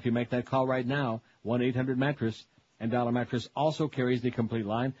tonight if you make that call right now, 1-800-MATTRESS. And Dollar Mattress also carries the complete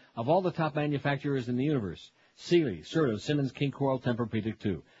line of all the top manufacturers in the universe. Sealy, Serta, Simmons, King Coral, Tempur-Pedic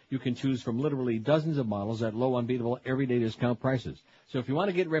 2. You can choose from literally dozens of models at low, unbeatable, everyday discount prices. So if you want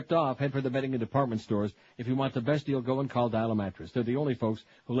to get ripped off, head for the bedding and department stores. If you want the best deal, go and call Dial Mattress. They're the only folks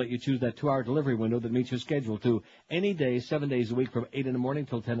who let you choose that 2-hour delivery window that meets your schedule, too. Any day, 7 days a week from 8 in the morning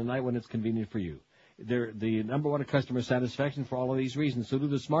till 10 at night when it's convenient for you. They're the number one customer satisfaction for all of these reasons. So do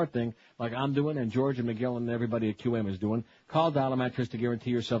the smart thing like I'm doing and George and Miguel and everybody at QM is doing. Call Dial Mattress to guarantee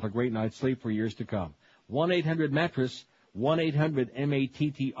yourself a great night's sleep for years to come. 1-800-MATTRESS,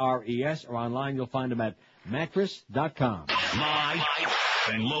 1-800-MATTRES, or online you'll find them at mattress.com. Live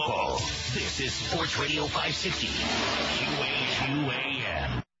and local. This is Sports Radio 560.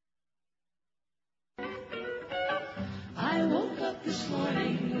 QAQAM. I woke up this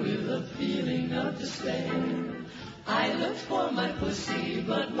morning with a feeling of despair. I looked for my pussy,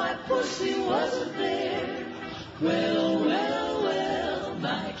 but my pussy wasn't there. Well, well, well,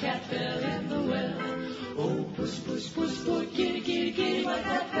 my cat fell in the well. Oh, puss, puss, puss, puss, kitty, kitty, kitty, my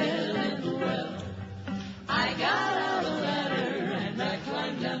cat fell in the well. I got out a ladder and I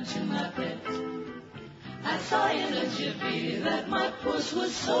climbed down to my pet. I saw in a jiffy that my puss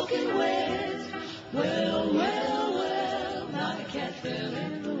was soaking wet. Well, well, well, my cat fell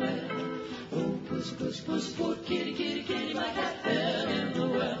in the well. Oh, puss, puss, puss, puss, kitty, kitty, kitty, my cat fell in the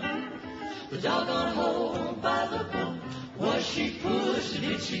well. The doggone hole by the pump, was she pushed and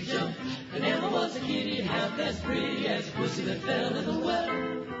did she jump? There never was a kitty half as pretty as a pussy that fell in the well.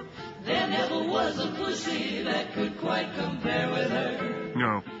 There never was a pussy that could quite compare with her.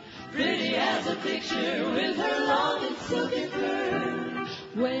 No. Pretty as a picture with her long and silky fur.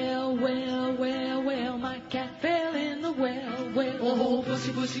 Well, well, well, well, my cat fell in the well. Well, oh,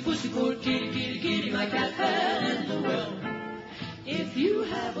 pussy, pussy, pussy, poor kitty, kitty, kitty, my cat fell in the well. If you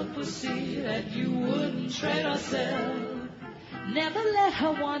have a pussy that you wouldn't tread or sell, never let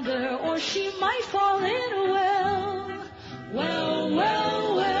her wander or she might fall in a well. Well,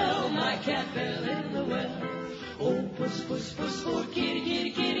 well, well, my cat fell in the well. Oh, puss, puss, puss, poor kitty, kitty,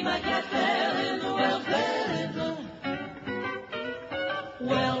 kitty, my cat fell in the well, fell in the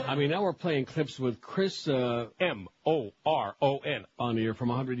well. I mean, now we're playing clips with Chris, M-O-R-O-N, on the air from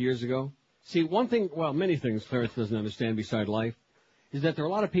 100 years ago? See, one thing, well, many things Clarence doesn't understand beside life, is that there are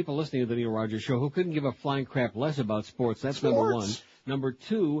a lot of people listening to the Neil Rogers Show who couldn't give a flying crap less about sports. That's number one. Number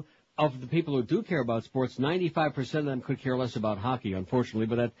two, of the people who do care about sports, 95% of them could care less about hockey, unfortunately,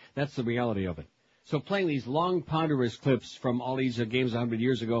 but that's the reality of it. So playing these long, ponderous clips from all these games 100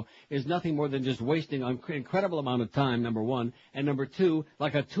 years ago is nothing more than just wasting an incredible amount of time, number one. And number two,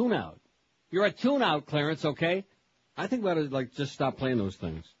 like a tune-out. You're a tune-out, Clarence, okay? I think we ought to, just stop playing those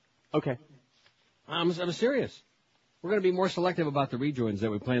things. Okay. I'm serious. We're going to be more selective about the rejoins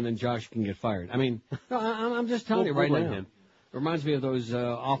that we play, and then Josh can get fired. I mean, no, I'm just telling you right now. Him. It reminds me of those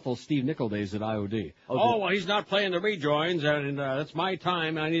awful Steve Nickel days at IOD. Well, he's not playing the rejoins, and that's my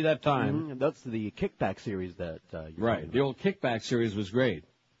time, and I need that time. Mm-hmm. That's the Kickback series that right. The old Kickback series was great.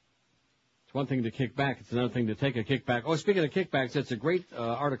 It's one thing to kick back. It's another thing to take a kickback. Oh, speaking of kickbacks, it's a great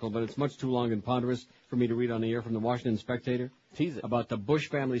article, but it's much too long and ponderous for me to read on the air from the Washington Spectator. Tease it. About the Bush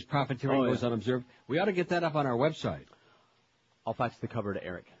family's profiteering goes unobserved. We ought to get that up on our website. I'll fax the cover to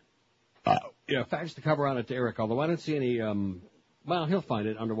Eric. Yeah, fax the cover on it to Eric, although I don't see any, well, he'll find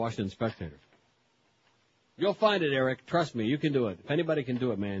it under Washington Spectator. You'll find it, Eric. Trust me, you can do it. If anybody can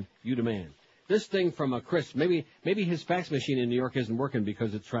do it, man, you the man. This thing from Chris, maybe his fax machine in New York isn't working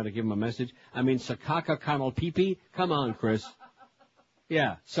because it's trying to give him a message. I mean, Sakaka Kanal Pipi? Come on, Chris.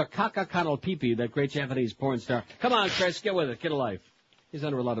 Yeah, Sakaka Kanal Pipi, that great Japanese porn star. Come on, Chris, get with it. Get a life. He's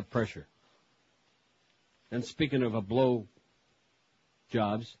under a lot of pressure. And speaking of blow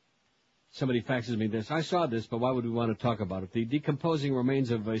jobs, somebody faxes me this. I saw this, but why would we want to talk about it? The decomposing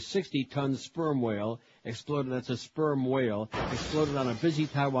remains of a 60-ton sperm whale exploded. That's a sperm whale. Exploded on a busy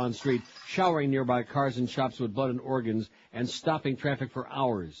Taiwan street, showering nearby cars and shops with blood and organs and stopping traffic for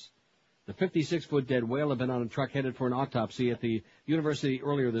hours. The 56-foot dead whale had been on a truck headed for an autopsy at the university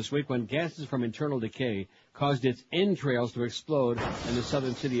earlier this week when gases from internal decay caused its entrails to explode in the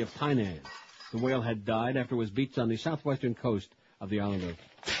southern city of Tainan. The whale had died after it was beached on the southwestern coast of the island of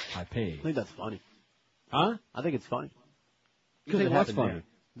Taipei. I think that's funny. Huh? I think it's funny. You think what's funny?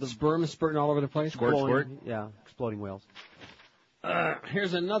 The sperm is spurting all over the place? Squirt. Yeah, exploding whales.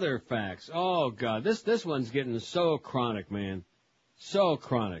 Here's another fax. Oh, God. This one's getting so chronic, man. So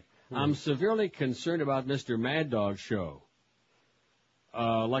chronic. I'm severely concerned about Mr. Mad Dog Show.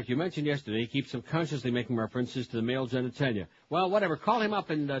 Like you mentioned yesterday, he keeps subconsciously making references to the male genitalia. Well, whatever. Call him up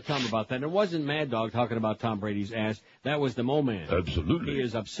and tell him about that. And it wasn't Mad Dog talking about Tom Brady's ass. That was the Mo Man. Absolutely. He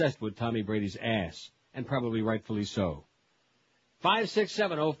is obsessed with Tommy Brady's ass, and probably rightfully so.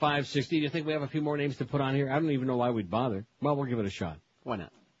 5670560. Do you think we have a few more names to put on here? I don't even know why we'd bother. Well, we'll give it a shot. Why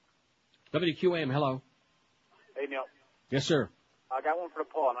not? WQAM, hello. Hey, Neil. Yes, sir. I got one for the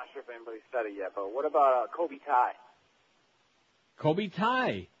poll. I'm not sure if anybody said it yet, but what about Kobe Thai? Kobe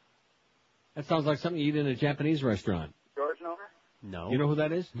Thai. That sounds like something you eat in a Japanese restaurant. George know her? No. You know who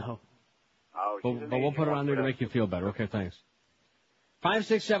that is? No. Oh, but we'll put it on there to make you feel better. Okay, thanks.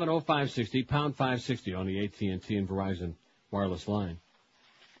 5670560, pound 560 on the AT&T and Verizon wireless line.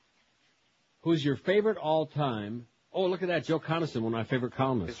 Who's your favorite all-time? Oh, look at that. Joe Coniston, one of my favorite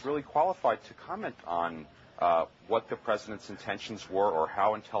columnists. Is really qualified to comment on what the president's intentions were or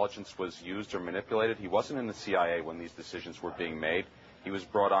how intelligence was used or manipulated. He wasn't in the CIA when these decisions were being made. He was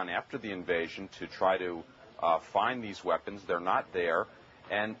brought on after the invasion to try to find these weapons. They're not there.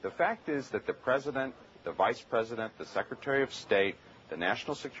 And the fact is that the president, the vice president, the secretary of state, the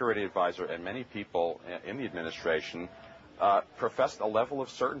national security advisor, and many people in the administration professed a level of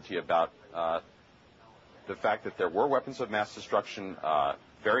certainty about the fact that there were weapons of mass destruction,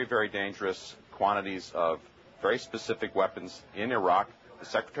 very, very dangerous quantities of very specific weapons in Iraq. The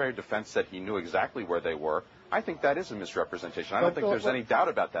Secretary of Defense said he knew exactly where they were. I think that is a misrepresentation. I don't think there's any doubt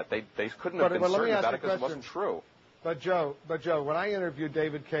about that. They couldn't have been certain about it because it wasn't true. But Joe, when I interviewed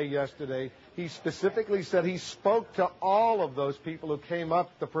David Kay yesterday, he specifically said he spoke to all of those people who came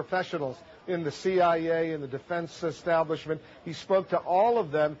up, the professionals in the CIA and the defense establishment. He spoke to all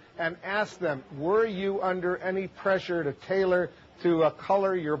of them and asked them, were you under any pressure to tailor, to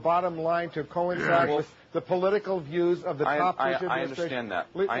color your bottom line to coincide with the political views of the top Bush administration? I understand that.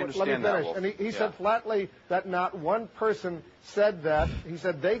 Let me finish. And he said flatly that not one person said that. He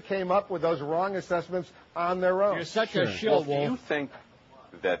said they came up with those wrong assessments on their own. You're such a shill, Wolf. Do you think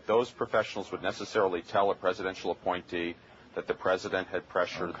that those professionals would necessarily tell a presidential appointee that the president had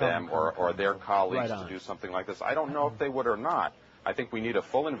pressured them or their colleagues to do something like this? I don't know if they would or not. I think we need a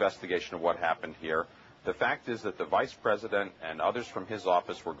full investigation of what happened here. The fact is that the vice president and others from his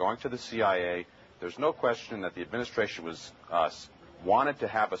office were going to the CIA. There's no question that the administration was wanted to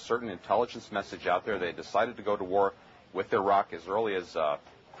have a certain intelligence message out there. They decided to go to war with Iraq as early as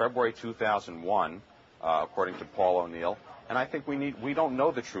February 2001, according to Paul O'Neill. And I think we don't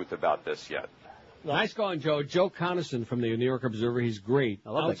know the truth about this yet. Nice going, Joe. Joe Conason from the New York Observer. He's great.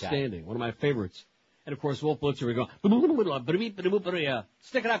 I love that guy. Outstanding. One of my favorites. And, of course, Wolf Blitzer, we go,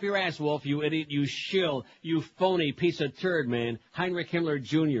 stick it up your ass, Wolf, you idiot, you shill, you phony piece of turd, man. Heinrich Himmler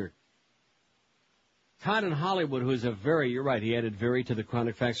Jr. Todd in Hollywood, who's you're right, he added very to the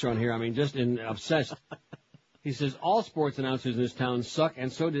chronic facts on here. I mean, obsessed. He says, all sports announcers in this town suck,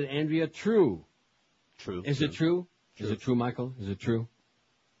 and so did Andrea True. True. Is it true? Is it true, Michael? Is it true?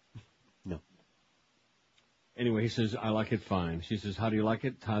 No. Anyway, he says, I like it fine. She says, how do you like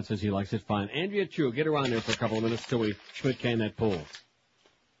it? Todd says he likes it fine. Andrea True, get around there for a couple of minutes till we Schmidt can that pool.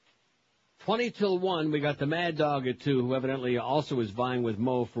 20 till 1, we got the Mad Dog at 2, who evidently also is vying with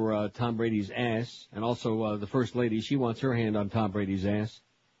Mo for Tom Brady's ass, and also the First Lady. She wants her hand on Tom Brady's ass.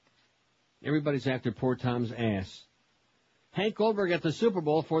 Everybody's after poor Tom's ass. Hank Goldberg at the Super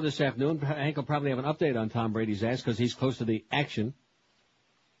Bowl for this afternoon. Hank will probably have an update on Tom Brady's ass because he's close to the action.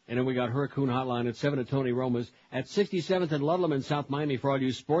 And then we got Hurricane Hotline at 7 at Tony Roma's at 67th and Ludlam in South Miami for all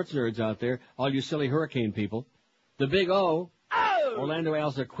you sports nerds out there, all you silly hurricane people. The Big O, Orlando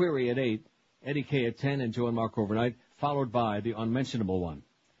Al's Query at 8, Eddie K at 10, and Joe and Mark overnight, followed by the unmentionable one.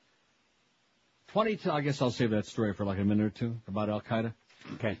 20 till, I guess I'll save that story for like a minute or two about Al-Qaeda.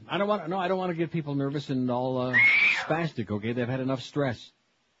 Okay. I don't want to get people nervous and all spastic, okay? They've had enough stress.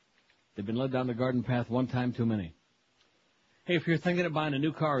 They've been led down the garden path one time too many. Hey, if you're thinking of buying a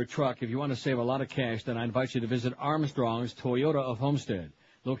new car or truck, if you want to save a lot of cash, then I invite you to visit Armstrong's Toyota of Homestead.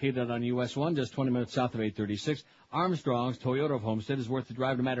 Located on US 1, just 20 minutes south of 836, Armstrong's Toyota of Homestead is worth the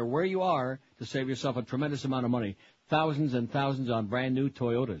drive no matter where you are to save yourself a tremendous amount of money. Thousands and thousands on brand new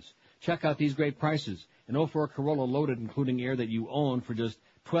Toyotas. Check out these great prices. An 04 Corolla loaded, including air that you own, for just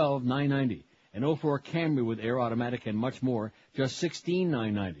 $12,990. An 04 Camry with air, automatic, and much more, just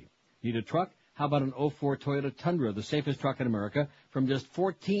 $16,990. Need a truck? How about an 04 Toyota Tundra, the safest truck in America, from just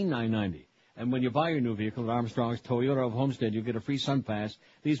 $14,990? And when you buy your new vehicle at Armstrong's Toyota of Homestead, you'll get a free Sun Pass.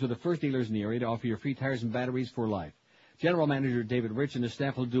 These were the first dealers in the area to offer you free tires and batteries for life. General Manager David Rich and his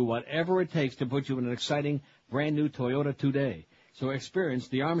staff will do whatever it takes to put you in an exciting, brand new Toyota today. So experience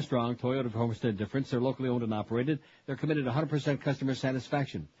the Armstrong Toyota of Homestead difference. They're locally owned and operated. They're committed to 100% customer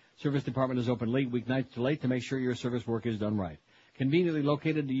satisfaction. Service department is open late, weeknights to late, to make sure your service work is done right. Conveniently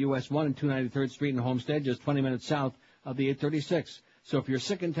located to US 1 and 293rd Street in Homestead, just 20 minutes south of the 836. So if you're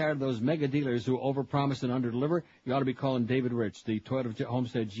sick and tired of those mega dealers who overpromise and underdeliver, you ought to be calling David Rich, the Toyota of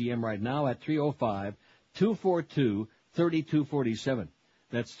Homestead GM, right now at 305-242-3247.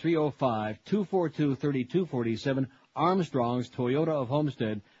 That's 305-242-3247. Armstrong's Toyota of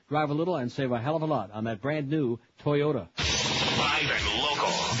Homestead. Drive a little and save a hell of a lot on that brand new Toyota. Live and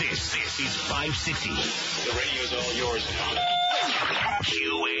local. This is 560. The radio's all yours now.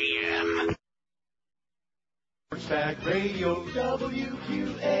 QAM. Sportsback Radio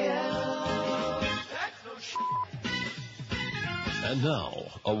WQAM. And now,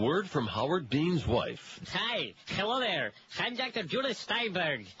 a word from Howard Dean's wife. Hi, hello there. I'm Dr. Judith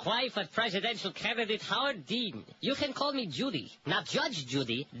Steinberg, wife of presidential candidate Howard Dean. You can call me Judy, not Judge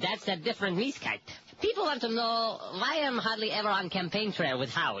Judy. That's a different miscut. People want to know why I'm hardly ever on campaign trail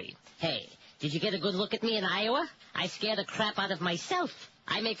with Howie. Hey, did you get a good look at me in Iowa? I scared the crap out of myself.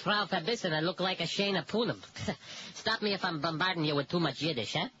 I make Frau Fabis and I look like a Shayna Poonam. Stop me if I'm bombarding you with too much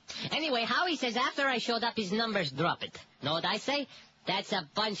Yiddish, huh? Anyway, Howie says after I showed up, his numbers drop it. Know what I say? That's a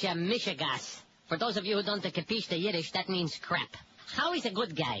bunch of mishigas. For those of you who don't capiche the Yiddish, that means crap. Howie's a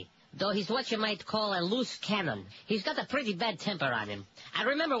good guy, though he's what you might call a loose cannon. He's got a pretty bad temper on him. I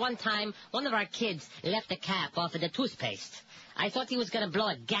remember one time, one of our kids left the cap off of the toothpaste. I thought he was going to blow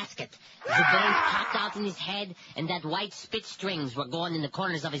a gasket. The brains popped out in his head, and that white spit strings were going in the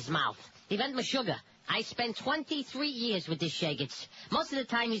corners of his mouth. He went Meshuggah. I spent 23 years with this Shagets. Most of the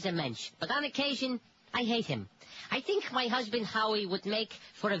time he's a mensch, but on occasion, I hate him. I think my husband Howie would make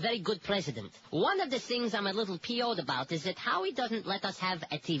for a very good president. One of the things I'm a little PO'd about is that Howie doesn't let us have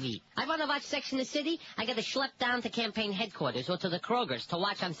a TV. I want to watch Sex and the City, I got to schlep down to campaign headquarters or to the Kroger's to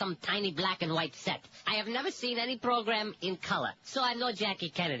watch on some tiny black and white set. I have never seen any program in color, so I'm no Jackie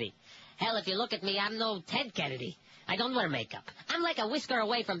Kennedy. Hell, if you look at me, I'm no Ted Kennedy. I don't wear makeup. I'm like a whisker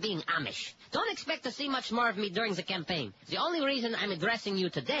away from being Amish. Don't expect to see much more of me during the campaign. The only reason I'm addressing you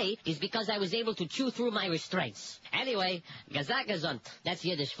today is because I was able to chew through my restraints. Anyway, Gazakazont. That's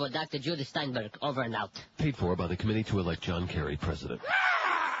Yiddish for Dr. Judith Steinberg. Over and out. Paid for by the committee to elect John Kerry president.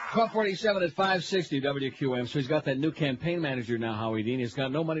 1247 at 560 WQM. So he's got that new campaign manager now, Howie Dean. He's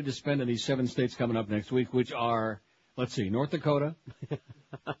got no money to spend in these 7 states coming up next week, which are, let's see, North Dakota,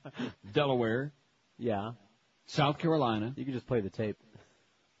 Delaware, Yeah. South Carolina. You can just play the tape.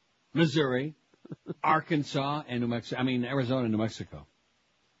 Missouri, Arkansas and New Mexico. I mean, Arizona and New Mexico.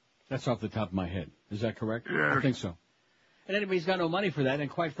 That's off the top of my head. Is that correct? Yes. I think so. And anyway, he's got no money for that, and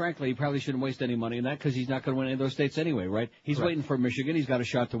quite frankly, he probably shouldn't waste any money in that because he's not going to win any of those states anyway, right? He's Correct. waiting for Michigan. He's got a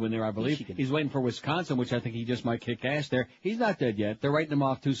shot to win there, I believe. Michigan. He's waiting for Wisconsin, which I think he just might kick ass there. He's not dead yet. They're writing him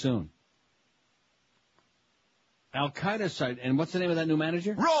off too soon. Al-Qaeda site, and what's the name of that new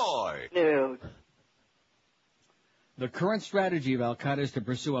manager? Roy! Dude. The current strategy of Al-Qaeda is to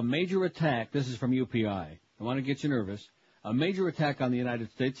pursue a major attack. This is from UPI. I want to get you nervous. A major attack on the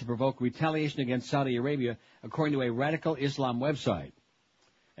United States to provoke retaliation against Saudi Arabia, according to a radical Islam website.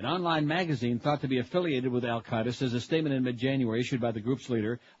 An online magazine thought to be affiliated with Al-Qaeda says a statement in mid-January issued by the group's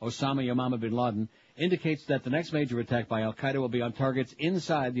leader, Osama Yamama bin Laden, indicates that the next major attack by Al-Qaeda will be on targets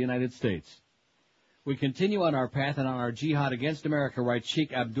inside the United States. We continue on our path and on our jihad against America, writes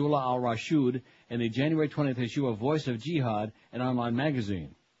Sheikh Abdullah al-Rashid in the January 20th issue of Voice of Jihad, an online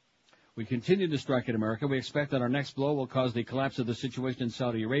magazine. We continue to strike at America. We expect that our next blow will cause the collapse of the situation in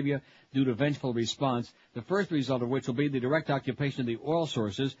Saudi Arabia due to vengeful response, the first result of which will be the direct occupation of the oil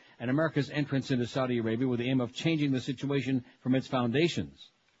sources and America's entrance into Saudi Arabia with the aim of changing the situation from its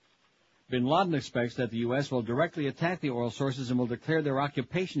foundations. Bin Laden expects that the U.S. will directly attack the oil sources and will declare their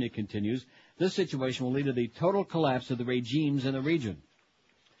occupation, it continues. This situation will lead to the total collapse of the regimes in the region.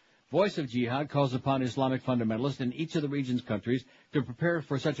 Voice of Jihad calls upon Islamic fundamentalists in each of the region's countries to prepare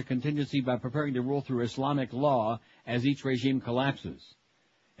for such a contingency by preparing to rule through Islamic law as each regime collapses.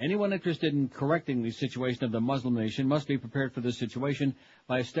 Anyone interested in correcting the situation of the Muslim nation must be prepared for this situation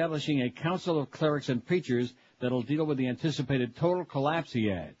by establishing a council of clerics and preachers that will deal with the anticipated total collapse, he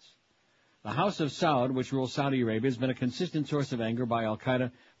adds. The House of Saud, which rules Saudi Arabia, has been a consistent source of anger by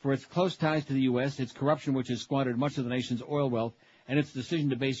Al-Qaeda for its close ties to the U.S., its corruption which has squandered much of the nation's oil wealth, and its decision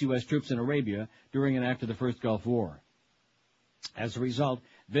to base U.S. troops in Arabia during and after the First Gulf War. As a result,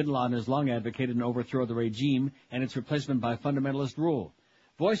 bin Laden has long advocated an overthrow of the regime and its replacement by fundamentalist rule.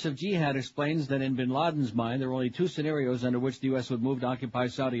 Voice of Jihad explains that in bin Laden's mind there are only two scenarios under which the U.S. would move to occupy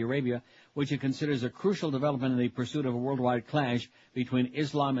Saudi Arabia, which it considers a crucial development in the pursuit of a worldwide clash between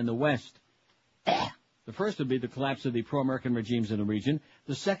Islam and the West. The first would be the collapse of the pro-American regimes in the region.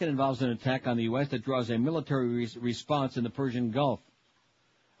 The second involves an attack on the U.S. that draws a military response in the Persian Gulf.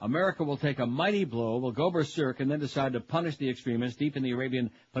 America will take a mighty blow, will go berserk, and then decide to punish the extremists deep in the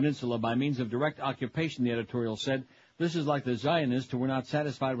Arabian Peninsula by means of direct occupation, the editorial said. This is like the Zionists who were not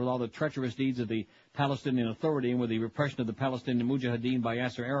satisfied with all the treacherous deeds of the Palestinian Authority and with the repression of the Palestinian Mujahideen by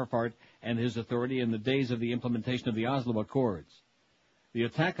Yasser Arafat and his authority in the days of the implementation of the Oslo Accords. The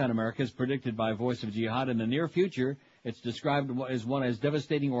attack on America is predicted by Voice of Jihad in the near future. It's described as one as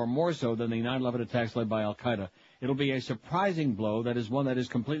devastating or more so than the 9/11 attacks led by Al-Qaeda. It'll be a surprising blow that is one that is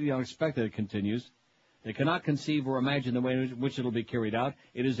completely unexpected, it continues. They cannot conceive or imagine the way in which it will be carried out.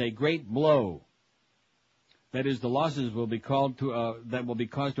 It is a great blow. That is, the losses will be that will be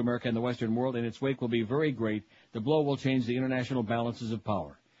caused to America and the Western world in its wake will be very great. The blow will change the international balances of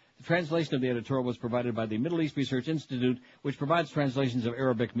power. The translation of the editorial was provided by the Middle East Research Institute, which provides translations of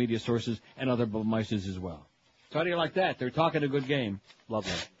Arabic media sources and other mices as well. So how do you like that? They're talking a good game.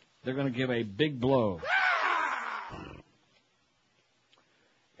 Lovely. They're going to give a big blow.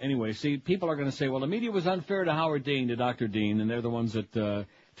 Anyway, see, people are going to say, well, the media was unfair to Howard Dean, to Dr. Dean, and they're the ones that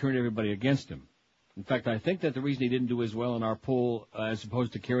turned everybody against him. In fact, I think that the reason he didn't do as well in our poll as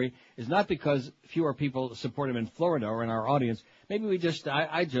opposed to Kerry is not because fewer people support him in Florida or in our audience. Maybe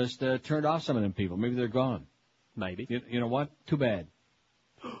I just turned off some of them people. Maybe they're gone. Maybe. You know what? Too bad.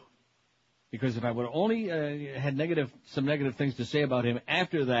 Because if I would have only had some negative things to say about him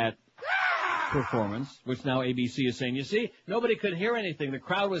after that performance, which now ABC is saying, you see, nobody could hear anything. The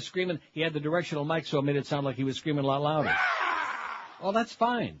crowd was screaming. He had the directional mic, so it made it sound like he was screaming a lot louder. Well, that's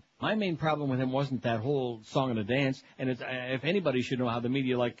fine. My main problem with him wasn't that whole song and a dance, and if anybody should know how the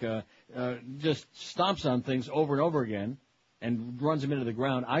media just stomps on things over and over again and runs them into the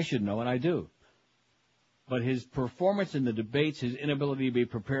ground, I should know, and I do. But his performance in the debates, his inability to be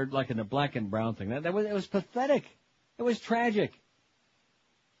prepared, like in the black and brown thing, it was pathetic. It was tragic.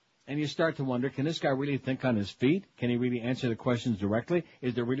 And you start to wonder, can this guy really think on his feet? Can he really answer the questions directly?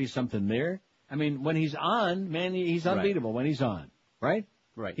 Is there really something there? I mean, when he's on, man, he's unbeatable. Right. When he's on, right?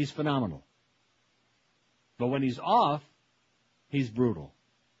 Right. He's phenomenal. But when he's off, he's brutal.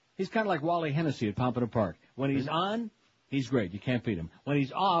 He's kind of like Wally Hennessy at Pompano Park. When he's on, he's great. You can't beat him. When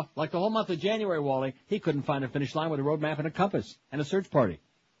he's off, like the whole month of January, Wally, he couldn't find a finish line with a road map and a compass and a search party.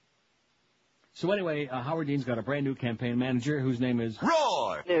 So anyway, Howard Dean's got a brand new campaign manager whose name is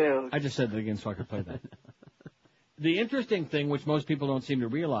Roy. I just said that again so I could play that. The interesting thing, which most people don't seem to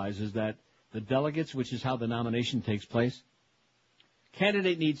realize, is that the delegates, which is how the nomination takes place,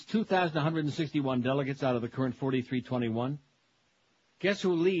 Candidate needs 2,161 delegates out of the current 4,321. Guess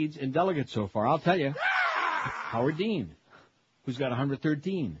who leads in delegates so far? I'll tell you. Howard Dean, who's got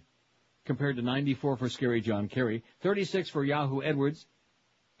 113, compared to 94 for Scary John Kerry, 36 for Yahoo Edwards.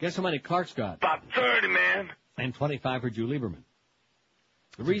 Guess how many Clark's got? About 30, man. And 25 for Drew Lieberman.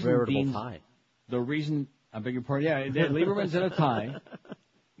 The It's reason a veritable Dean's, tie. The reason, I beg your pardon, yeah, Lieberman's in a tie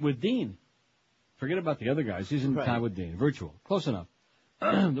with Dean. Forget about the other guys. He's in a tie with Dean. Virtual. Close enough.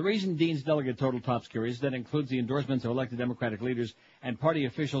 The reason Dean's delegate total tops Kerry's, that includes the endorsements of elected Democratic leaders and party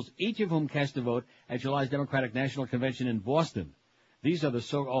officials, each of whom cast a vote at July's Democratic National Convention in Boston. These are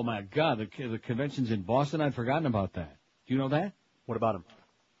oh my God, the convention's in Boston? I'd forgotten about that. Do you know that? What about him?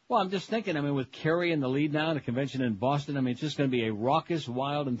 Well, I'm just thinking, with Kerry in the lead now, the convention in Boston, it's just going to be a raucous,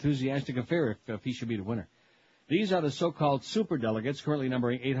 wild, enthusiastic affair if he should be the winner. These are the so-called super delegates, currently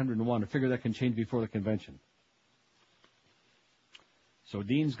numbering 801, a figure that can change before the convention. So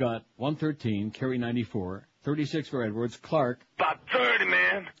Dean's got 113, Kerry 94, 36 for Edwards, Clark. About 30,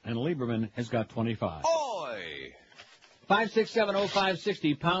 man. And Lieberman has got 25. Oi!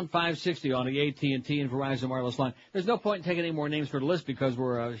 5670560, pound 560 on the AT&T and Verizon wireless line. There's no point in taking any more names for the list because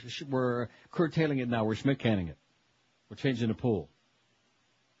we're curtailing it now. We're Schmidt-canning it. We're changing the pool.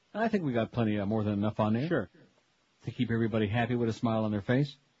 I think we got plenty, more than enough on there. Sure. To keep everybody happy with a smile on their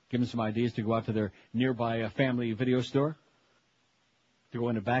face. Give them some ideas to go out to their nearby family video store. To go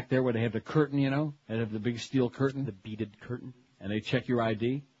in the back there where they have the curtain, they have the big steel curtain. The beaded curtain. And they check your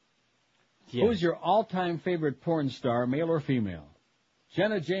ID. Yeah. Who's your all-time favorite porn star, male or female?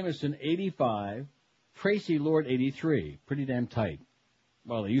 Jenna Jameson, 85. Tracy Lord, 83. Pretty damn tight.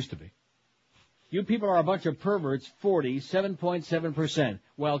 Well, they used to be. You people are a bunch of perverts, 40, 7.7%.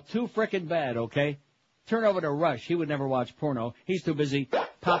 Well, too frickin' bad, okay? Turn over to Rush. He would never watch porno. He's too busy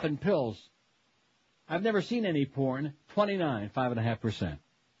popping pills. I've never seen any porn, 29, 5.5%.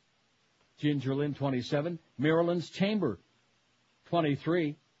 Ginger Lynn, 27. Marilyn's Chamber,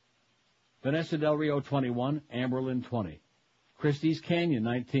 23. Vanessa Del Rio, 21. Amberlyn, 20. Christie's Canyon,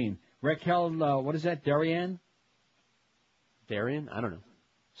 19. Raquel, what is that, Darien? Darien? I don't know.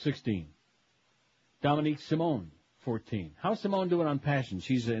 16. Dominique Simone, 14. How's Simone doing on Passion?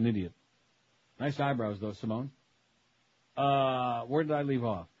 She's an idiot. Nice eyebrows, though, Simone. Where did I leave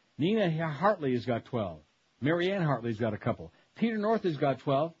off? Nina Hartley has got 12. Marianne Hartley's got a couple. Peter North has got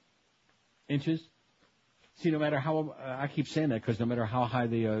 12 inches. See, no matter how, I keep saying that because no matter how high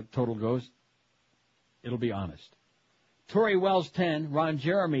the total goes, it'll be honest. Tori Wells, 10. Ron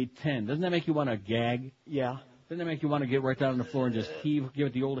Jeremy, 10. Doesn't that make you want to gag? Yeah. Doesn't that make you want to get right down on the floor and just give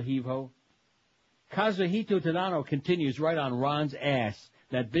it the old heave-ho? Kazuhito Tadano continues right on Ron's ass.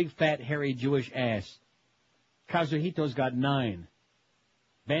 That big, fat, hairy Jewish ass. Kazuhito's got 9.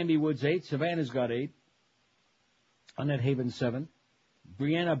 Bambi Woods, 8. Savannah's got 8. Annette Haven, 7.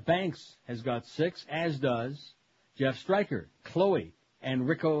 Brianna Banks has got 6, as does Jeff Stryker, Chloe, and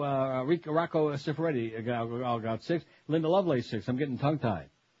Rocco Cifaretti all got 6. Linda Lovelace, 6. I'm getting tongue-tied.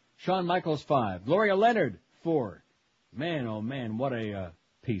 Shawn Michaels, 5. Gloria Leonard, 4. Man, oh man, what a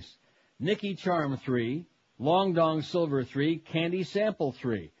piece. Nikki Charm, 3. Long Dong Silver, 3. Candy Sample,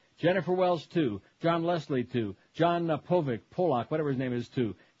 3. Jennifer Wells, 2. John Leslie, 2. John Polak, whatever his name is,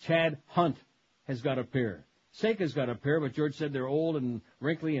 2. Chad Hunt has got a pair. Seika's got a pair, but George said they're old and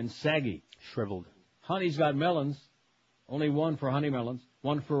wrinkly and saggy. Shriveled. Honey's got melons. Only 1 for Honey Melons.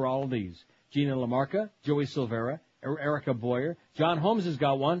 1 for all of these. Gina Lamarca, Joey Silvera, Erica Boyer. John Holmes has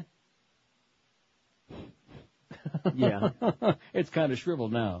got 1. Yeah. It's kind of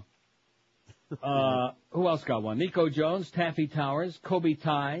shriveled now. Who else got 1? Nico Jones, Taffy Towers, Kobe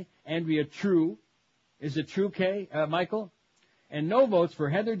Ty, Andrea True. Is it True, K, Michael? And no votes for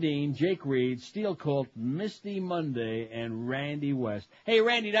Heather Dean, Jake Reed, Steel Colt, Misty Monday, and Randy West. Hey,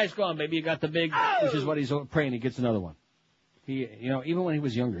 Randy, nice going, baby. You got the big, which is what he's praying he gets another one. He, even when he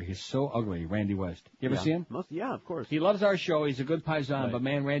was younger, he's so ugly, Randy West. You ever see him? Yeah, of course. He loves our show. He's a good paisan, but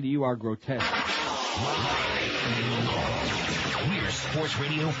man, Randy, you are grotesque. We're Sports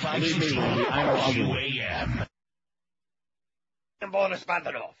Radio 560 QAM. Bonus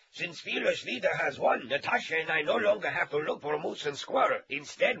Badanoff. Since Fearless Leader has won, Natasha and I no longer have to look for Moose and Squirrel.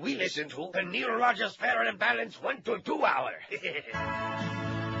 Instead, we listen to the Neil Rogers Fair and Balanced 1 to 2 hour.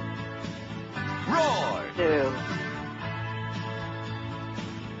 Roy! 2.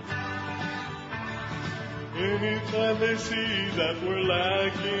 Anytime they see that we're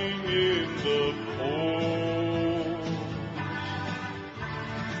lacking in the polls,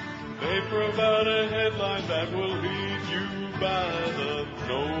 they provide a headline that will lead you by the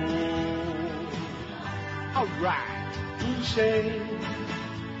nose. All right. Uche,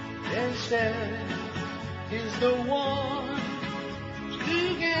 yes, is the one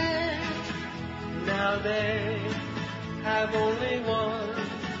began. Now they have only one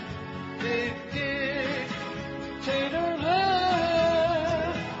big dictator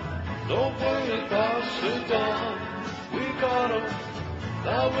left. Don't worry about Saddam, we got him.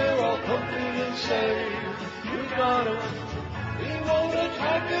 Now we're all comfy and safe. We got him. He won't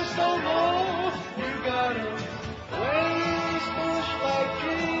attack us no more. We got him. Praise Bush like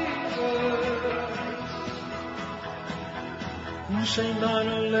Jesus. Who say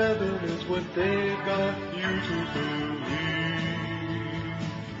 9/11 is what they got you to believe?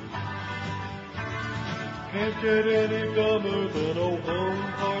 Can't get any dumber than a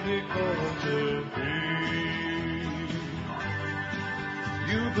one-party country.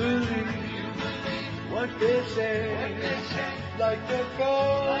 You believe what they say, like the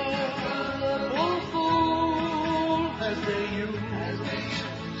gullible fool as they use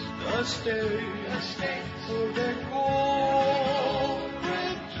the state for their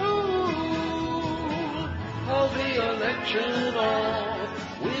corporate tool. Call the election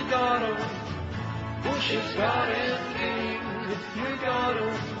off, we got 'em. Bush has got him king, we got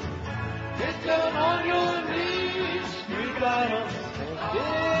 'em. Get down on your knees, we got 'em.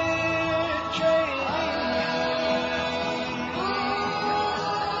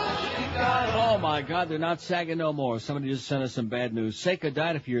 Oh my God, they're not sagging no more. Somebody just sent us some bad news. Seika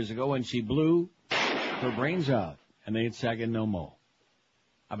died a few years ago when she blew her brains out, and they ain't sagging no more.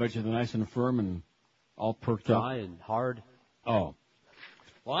 I bet you they're nice and firm and all perked up. Dry and hard. Oh.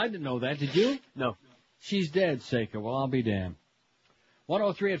 Well, I didn't know that. Did you? No. She's dead, Seika. Well, I'll be damned.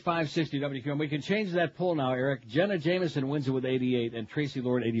 103 at 560 WQAM. We can change that poll now, Eric. Jenna Jameson wins it with 88 and Tracy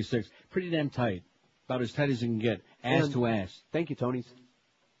Lord 86. Pretty damn tight. About as tight as you can get. Ass to ass. Thank you, Tony's.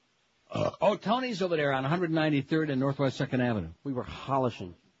 Tony's over there on 193rd and Northwest 2nd Avenue. We were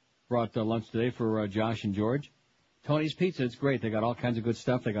holishing. Brought lunch today for Josh and George. Tony's Pizza, it's great. They got all kinds of good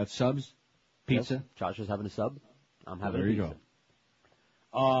stuff. They got subs, pizza. Yes. Josh is having a sub. I'm having there a you pizza.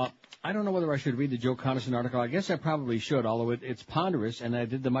 go. I don't know whether I should read the Joe Conason article. I guess I probably should, although it's ponderous, and I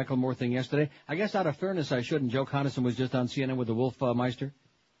did the Michael Moore thing yesterday. I guess out of fairness I shouldn't. Joe Conason was just on CNN with the Wolf Meister.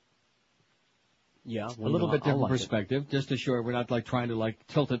 Yeah. A little bit different perspective, just to show we're not trying to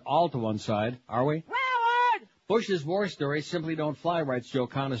tilt it all to one side, are we? Howard! Bush's war stories simply don't fly, writes Joe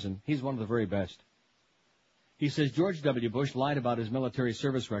Conason. He's one of the very best. He says George W. Bush lied about his military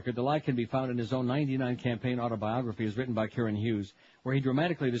service record. The lie can be found in his own 99 campaign autobiography as written by Karen Hughes, where he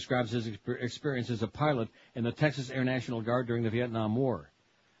dramatically describes his experience as a pilot in the Texas Air National Guard during the Vietnam War.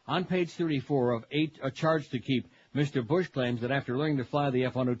 On page 34 of A Charge to Keep, Mr. Bush claims that after learning to fly the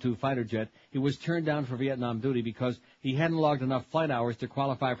F-102 fighter jet, he was turned down for Vietnam duty because he hadn't logged enough flight hours to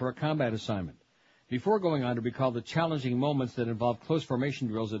qualify for a combat assignment. Before going on to recall the challenging moments that involved close formation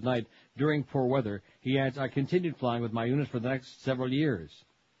drills at night during poor weather, he adds, I continued flying with my unit for the next several years.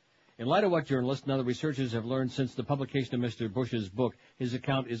 In light of what journalists and other researchers have learned since the publication of Mr. Bush's book, his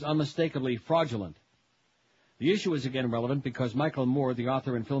account is unmistakably fraudulent. The issue is again relevant because Michael Moore, the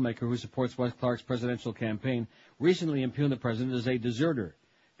author and filmmaker who supports Wes Clark's presidential campaign, recently impugned the president as a deserter.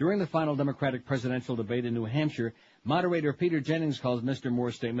 During the final Democratic presidential debate in New Hampshire, moderator Peter Jennings called Mr.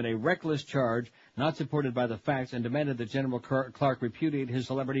 Moore's statement a reckless charge not supported by the facts and demanded that General Clark repudiate his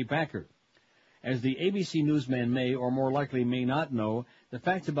celebrity backer. As the ABC newsman may, or more likely may not know, the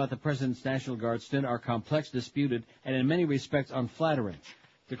facts about the president's National Guard stint are complex, disputed, and in many respects unflattering.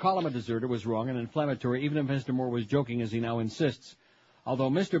 To call him a deserter was wrong and inflammatory, even if Mr. Moore was joking, as he now insists. Although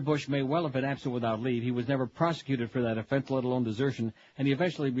Mr. Bush may well have been absent without leave, he was never prosecuted for that offense, let alone desertion, and he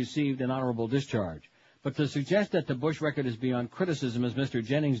eventually received an honorable discharge. But to suggest that the Bush record is beyond criticism, as Mr.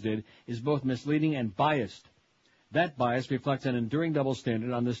 Jennings did, is both misleading and biased. That bias reflects an enduring double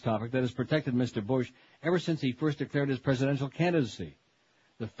standard on this topic that has protected Mr. Bush ever since he first declared his presidential candidacy.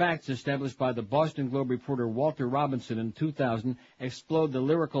 The facts established by the Boston Globe reporter Walter Robinson in 2000 explode the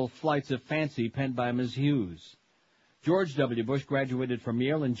lyrical flights of fancy penned by Ms. Hughes. George W. Bush graduated from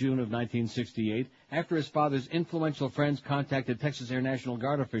Yale in June of 1968. After his father's influential friends contacted Texas Air National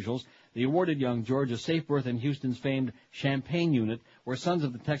Guard officials, they awarded young George a safe berth in Houston's famed Champaign unit, where sons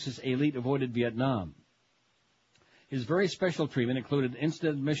of the Texas elite avoided Vietnam. His very special treatment included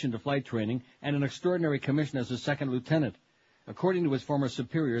instant admission to flight training and an extraordinary commission as a second lieutenant. According to his former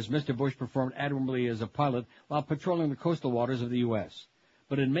superiors, Mr. Bush performed admirably as a pilot while patrolling the coastal waters of the U.S.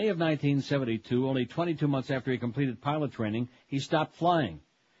 But in May of 1972, only 22 months after he completed pilot training, he stopped flying.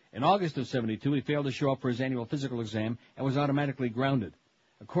 In August of 72, he failed to show up for his annual physical exam and was automatically grounded.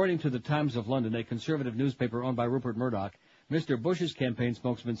 According to the Times of London, a conservative newspaper owned by Rupert Murdoch, Mr. Bush's campaign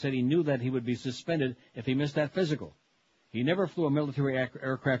spokesman said he knew that he would be suspended if he missed that physical. He never flew a military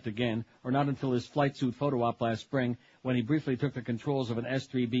aircraft again, or not until his flight suit photo op last spring, when he briefly took the controls of an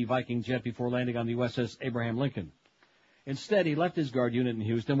S-3B Viking jet before landing on the USS Abraham Lincoln. Instead, he left his Guard unit in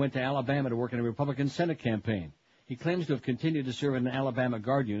Houston and went to Alabama to work in a Republican Senate campaign. He claims to have continued to serve in an Alabama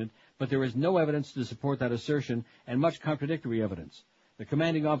Guard unit, but there is no evidence to support that assertion and much contradictory evidence. The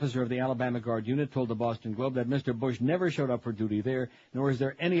commanding officer of the Alabama Guard unit told the Boston Globe that Mr. Bush never showed up for duty there, nor is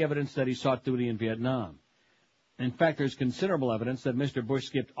there any evidence that he sought duty in Vietnam. In fact, there's considerable evidence that Mr. Bush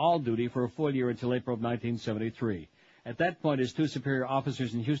skipped all duty for a full year until April of 1973. At that point, his two superior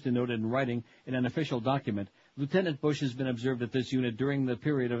officers in Houston noted in writing in an official document, Lieutenant Bush has been observed at this unit during the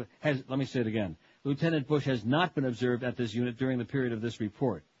period of, let me say it again. Lieutenant Bush has not been observed at this unit during the period of this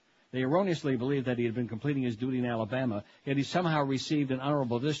report. They erroneously believed that he had been completing his duty in Alabama, yet he somehow received an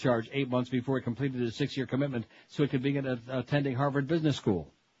honorable discharge 8 months before he completed his 6-year commitment so he could begin attending Harvard Business School.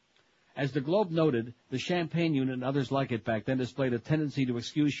 As the Globe noted, the Champaign unit and others like it back then displayed a tendency to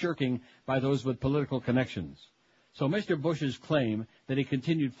excuse shirking by those with political connections. So Mr. Bush's claim that he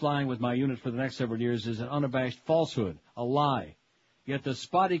continued flying with my unit for the next several years is an unabashed falsehood, a lie. Yet the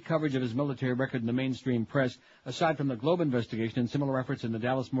spotty coverage of his military record in the mainstream press, aside from the Globe investigation and similar efforts in the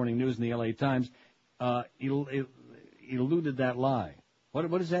Dallas Morning News and the L.A. Times, eluded that lie.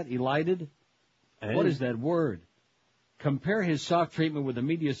 What is that? Elided? What is that word? Compare his soft treatment with the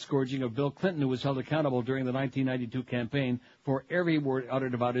media scourging of Bill Clinton, who was held accountable during the 1992 campaign for every word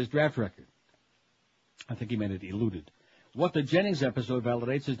uttered about his draft record. I think he meant it eluded. What the Jennings episode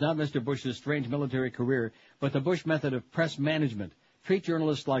validates is not Mr. Bush's strange military career, but the Bush method of press management. Treat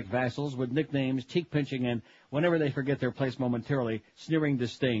journalists like vassals with nicknames, cheek-pinching, and, whenever they forget their place momentarily, sneering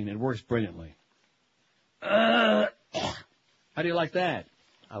disdain. It works brilliantly. How do you like that?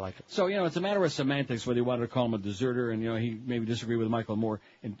 I like it. So, it's a matter of semantics whether you wanted to call him a deserter, and, he maybe disagree with Michael Moore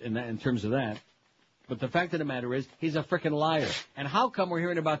in terms of that. But the fact of the matter is, he's a frickin' liar. And how come we're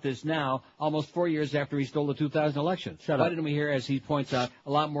hearing about this now, almost 4 years after he stole the 2000 election? Why didn't we hear, as he points out,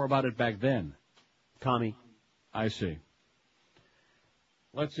 a lot more about it back then? Tommy. I see.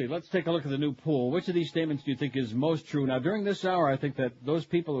 Let's see. Let's take a look at the new poll. Which of these statements do you think is most true? Now, during this hour, I think that those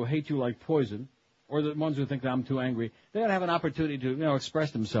people who hate you like poison, or the ones who think that I'm too angry, they ought to have an opportunity to,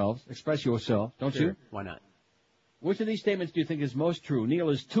 express themselves, express yourself, don't you? Why not? Which of these statements do you think is most true? Neil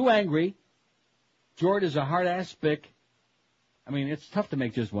is too angry. George is a hard-ass spick. I mean, it's tough to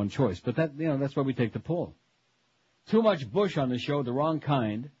make just one choice, but that's why we take the poll. Too much Bush on the show, the wrong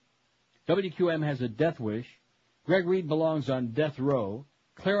kind. WQM has a death wish. Greg Reed belongs on death row.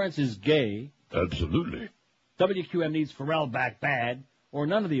 Clarence is gay. Absolutely. WQM needs Pharrell back bad. Or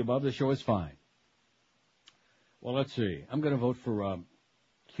none of the above, the show is fine. Well, let's see. I'm going to vote for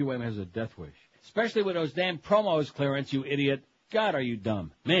QM has a death wish. Especially with those damn promos, Clarence, you idiot. God, are you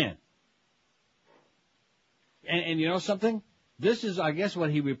dumb. Man. And you know something? This is, I guess,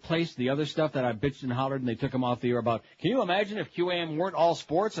 what he replaced the other stuff that I bitched and hollered and they took him off the air about. Can you imagine if QAM weren't all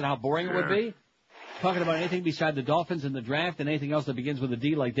sports and how boring it would be? Talking about anything beside the Dolphins and the draft and anything else that begins with a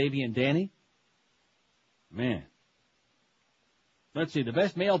D like Davey and Danny? Man. Let's see. The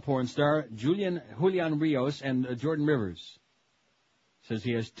best male porn star, Julian Rios and Jordan Rivers. Says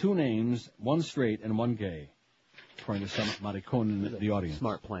he has two names, one straight and one gay. According to some maricon in the audience.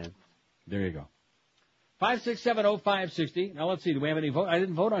 Smart plan. There you go. 5670560. Now let's see. Do we have any vote? I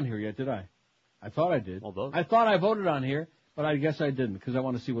didn't vote on here yet, did I? I thought I did. Well, vote. I thought I voted on here, but I guess I didn't because I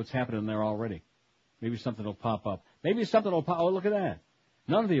want to see what's happening there already. Maybe something will pop up. Maybe something will pop. Oh, look at that.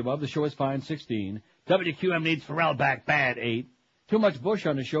 None of the above. The show is fine. 16. WQM needs Pharrell back bad. 8. Too much Bush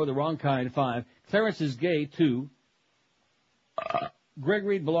on the show. The wrong kind. 5. Clarence is gay. 2. Greg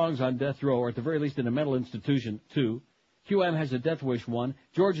Reed belongs on death row, or at the very least in a mental institution. 2. QM has a death wish. 1.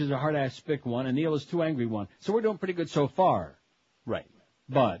 George is a hard-ass spick. 1. And Neil is too angry. 1. So we're doing pretty good so far. Right.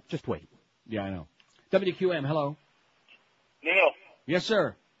 But just wait. Yeah, I know. WQM, hello. Neil. Yes,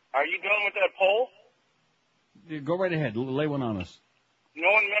 sir. Are you done with that poll? Go right ahead. Lay one on us. No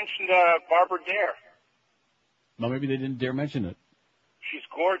one mentioned Barbara Dare. Well, maybe they didn't dare mention it. She's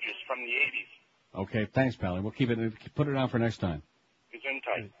gorgeous from the 80s. Okay, thanks, Pally. We'll put it on for next time.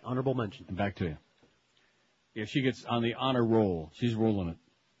 Gesundheit. Honorable mention. And back to you. Yeah, she gets on the honor roll. She's rolling it.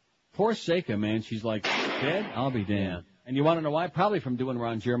 Poor Seika, man. She's like, dead? I'll be damned. Yeah. And you want to know why? Probably from doing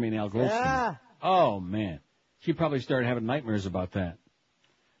around Jeremy and Al Goldstein. Yeah. Oh, man. She probably started having nightmares about that.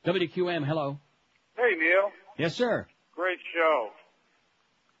 WQM, hello. Hey, Neil. Yes, sir. Great show.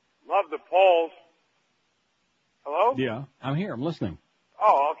 Love the polls. Hello? Yeah, I'm here. I'm listening.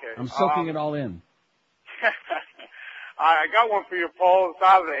 Oh, okay. I'm soaking it all in. I got one for your polls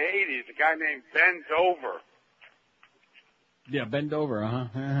out of the 80s. A guy named Ben Dover. Yeah, bend over,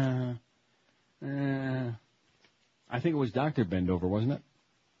 I think it was Dr. Bendover, wasn't it?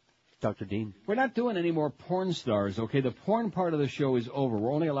 Dr. Dean. We're not doing any more porn stars, okay? The porn part of the show is over.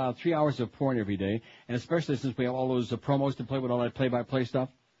 We're only allowed 3 hours of porn every day, and especially since we have all those promos to play with, all that play-by-play stuff.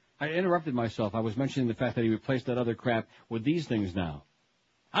 I interrupted myself. I was mentioning the fact that he replaced that other crap with these things now.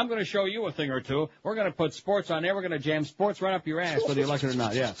 I'm going to show you a thing or two. We're going to put sports on there. We're going to jam sports right up your ass, whether you like it or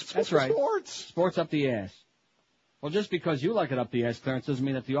not. Yeah, that's right. Sports up the ass. Well, just because you like it up the ass, Clarence, doesn't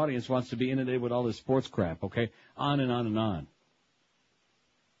mean that the audience wants to be inundated with all this sports crap, okay? On and on and on.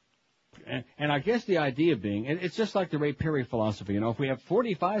 And I guess the idea being, it's just like the Ray Perry philosophy, you know, if we have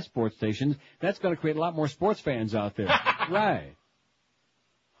 45 sports stations, that's going to create a lot more sports fans out there. Right.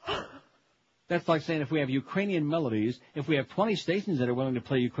 That's like saying if we have Ukrainian melodies, if we have 20 stations that are willing to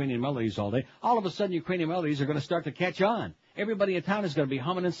play Ukrainian melodies all day, all of a sudden Ukrainian melodies are going to start to catch on. Everybody in town is going to be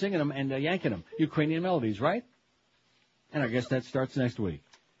humming and singing them and yanking them. Ukrainian melodies, right? And I guess that starts next week.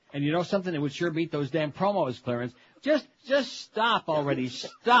 And you know something? It would sure beat those damn promos, Clarence. Just stop already.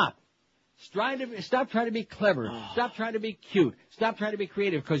 Stop. Stop trying to be clever. Stop trying to be cute. Stop trying to be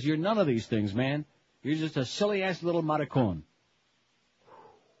creative, because you're none of these things, man. You're just a silly-ass little maricon.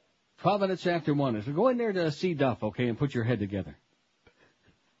 12 minutes after 1. So go in there to see Duff, okay, and put your head together.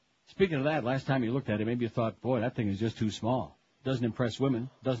 Speaking of that, last time you looked at it, maybe you thought, boy, that thing is just too small. Doesn't impress women.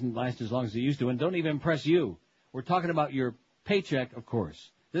 Doesn't last as long as it used to, and don't even impress you. We're talking about your paycheck, of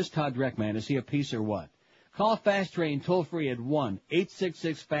course. This Todd Dreck man, is he a piece or what? Call Fast Train toll-free at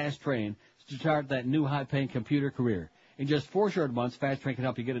 1-866-FAST-TRAIN to start that new high-paying computer career. In just 4 short months, Fast Train can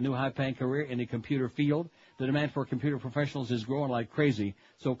help you get a new high-paying career in the computer field. The demand for computer professionals is growing like crazy.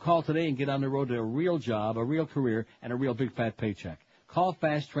 So call today and get on the road to a real job, a real career, and a real big fat paycheck. Call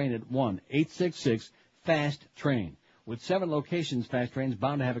Fast Train at 1-866-FAST-TRAIN. With 7 locations, Fast Train is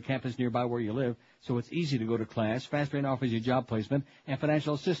bound to have a campus nearby where you live, so it's easy to go to class. Fast Train offers you job placement and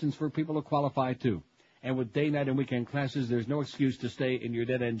financial assistance for people who qualify too. And with day, night, and weekend classes, there's no excuse to stay in your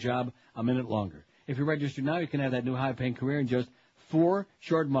dead-end job a minute longer. If you're registered now, you can have that new high-paying career in just 4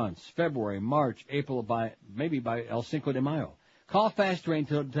 short months. February, March, April, maybe by El Cinco de Mayo. Call Fast Train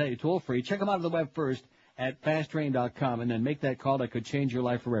today, toll-free. Check them out on the web first at fasttrain.com, and then make that call that could change your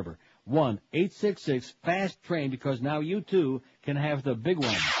life forever. 1-866-FAST-TRAIN, because now you, too, can have the big one.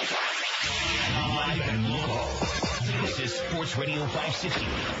 Live and local. This is Sports Radio 560,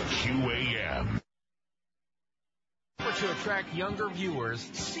 QAM. To attract younger viewers,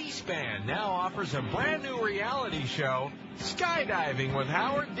 C-SPAN now offers a brand new reality show, Skydiving with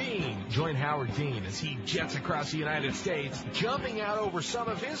Howard Dean. Join Howard Dean as he jets across the United States, jumping out over some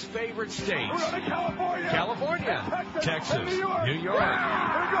of his favorite states. California, Texas, New York,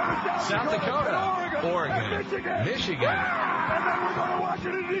 South Dakota, Oregon, Michigan. And then we're going to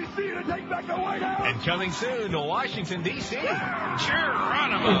Washington, D.C. to take back the White House. And coming soon to Washington, D.C.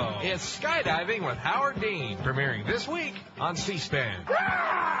 Geronimo. It's Skydiving with Howard Dean, premiering this week on C-SPAN.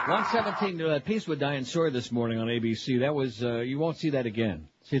 117 to that piece with Diane Sawyer this morning on ABC. That was, you won't see that again.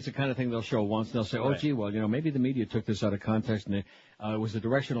 See, it's the kind of thing they'll show once, and they'll say, oh, gee, well, you know, maybe the media took this out of context, and it was a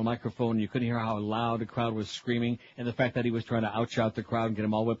directional microphone, and you couldn't hear how loud the crowd was screaming, and the fact that he was trying to outshout the crowd and get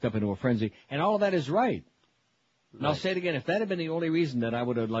them all whipped up into a frenzy. And all of that is right. And I'll say it again, if that had been the only reason that I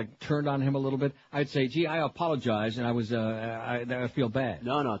would have, turned on him a little bit, I'd say, gee, I apologize, and I feel bad.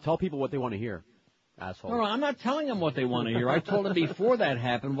 No, tell people what they want to hear, asshole. No, I'm not telling them what they want to hear. I told them before that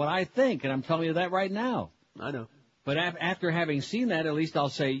happened what I think, and I'm telling you that right now. I know. But after having seen that, at least I'll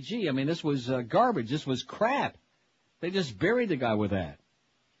say, gee, I mean, this was garbage. This was crap. They just buried the guy with that.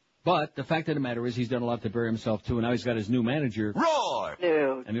 But the fact of the matter is he's done a lot to bury himself, too, and now he's got his new manager. Roar!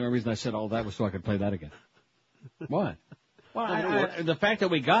 And the only reason I said all that was so I could play that again. What? Well, the fact that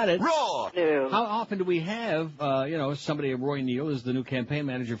we got it. Roar! How often do we have, somebody, Roy Neal is the new campaign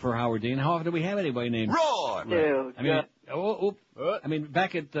manager for Howard Dean. How often do we have anybody named Roar? Right. I mean,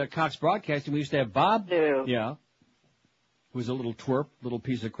 back at Cox Broadcasting, we used to have Bob. Yeah. Who was a little twerp, little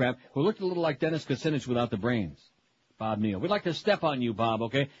piece of crap, who looked a little like Dennis Kucinich without the brains. Bob Neal. We'd like to step on you, Bob,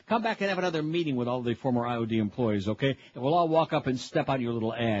 okay? Come back and have another meeting with all the former IOD employees, okay? And we'll all walk up and step on your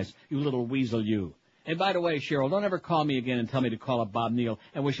little ass, you little weasel, you. And by the way, Cheryl, don't ever call me again and tell me to call up Bob Neal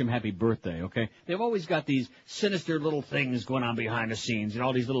and wish him happy birthday, okay? They've always got these sinister little things going on behind the scenes and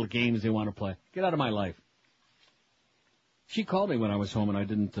all these little games they want to play. Get out of my life. She called me when I was home and I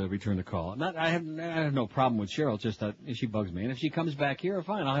didn't return the call. I have no problem with Cheryl, just that she bugs me. And if she comes back here,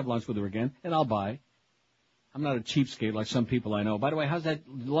 fine, I'll have lunch with her again and I'll buy. I'm not a cheapskate like some people I know. By the way, how's that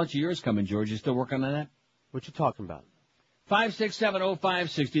lunch of yours coming, George? You still working on that? What you talking about?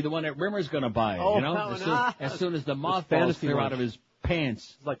 5670560, the one that Rimmer's going to buy, Oh, you know, no, as soon as the mothballs clear out of his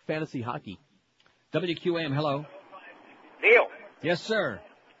pants. It's like fantasy hockey. WQAM, hello. Neil. Yes, sir.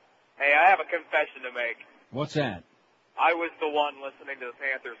 Hey, I have a confession to make. What's that? I was the one listening to the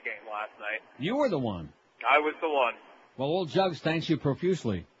Panthers game last night. You were the one. I was the one. Well, old Jugs thanks you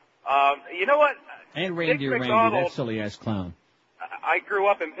profusely. You know what? And Reindeer Dick Randy, McDonald, that silly-ass clown. I grew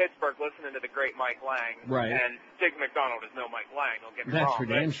up in Pittsburgh listening to the great Mike Lang. Right. And Dick McDonald is no Mike Lang, don't get me That's wrong. for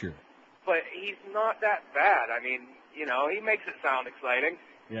damn sure. But he's not that bad. I mean, you know, he makes it sound exciting.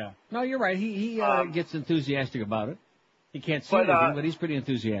 Yeah. No, you're right. He gets enthusiastic about it. He can't see But, anything, but he's pretty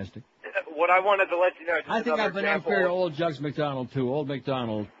enthusiastic. What I wanted to let you know, just I think another I've been example, unfair to old Jugs McDonald, too. Old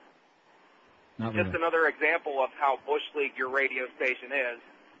McDonald. Not just really. another example of how Bush League your radio station is.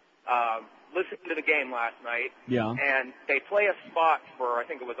 Listened to the game last night. Yeah. And they play a spot for, I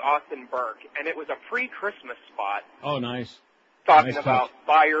think it was Austin Burke, and it was a pre-Christmas spot. Oh, nice. Talking Nice about touch.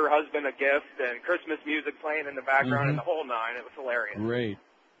 buy your husband a gift and Christmas music playing in the background Mhm. and the whole nine. It was hilarious. Great.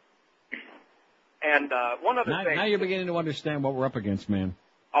 And one other Now, thing. now you're beginning to understand what we're up against, man.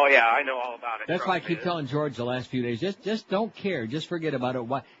 Oh yeah, I know all about it. That's trust why I me. keep telling George the last few days, just don't care. Just forget about it.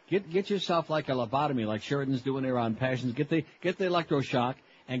 Why, get yourself like a lobotomy, like Sheridan's doing there on Passions. Get the electroshock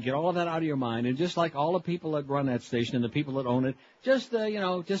and get all of that out of your mind. And just like all the people that run that station and the people that own it, just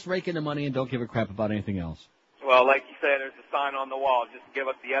just rake in the money and don't give a crap about anything else. Well, like you said, there's a sign on the wall. Just give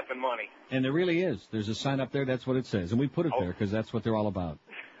us the effing money. And there really is. There's a sign up there. That's what it says, and we put it there because that's what they're all about.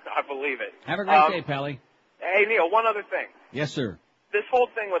 I believe it. Have a great day, Pally. Hey, Neil, one other thing. Yes, sir. This whole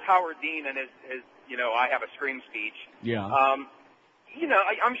thing with Howard Dean and his I have a scream speech. Yeah. I'm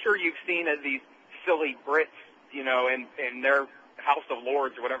sure you've seen these silly Brits, in their House of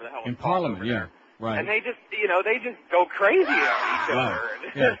Lords or whatever the hell In it's called Parliament, over yeah. there. Right. And they just go crazy on each Right. other.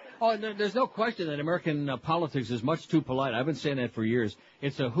 Yeah. Oh, there's no question that American politics is much too polite. I've been saying that for years.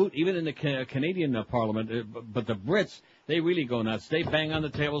 It's a hoot, even in the Canadian Parliament. But the Brits, they really go nuts. They bang on the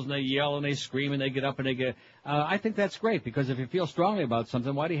tables and they yell and they scream and they get up and they get. I think that's great because if you feel strongly about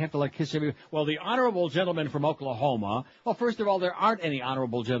something, why do you have to kiss every? Well, the honorable gentleman from Oklahoma. Well, first of all, there aren't any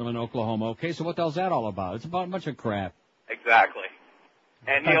honorable gentlemen in Oklahoma. Okay, so what the hell's that all about? It's about a bunch of crap. Exactly.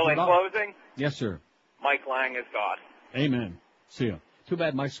 And Neil, in closing, Yes, sir. Mike Lang is God. Amen. See ya. Too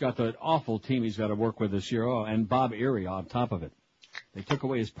bad Mike's got the awful team he's got to work with this year. Oh, and Bob Erie on top of it. They took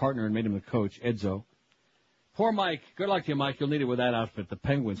away his partner and made him the coach, Edzo. Poor Mike. Good luck to you, Mike. You'll need it with that outfit. The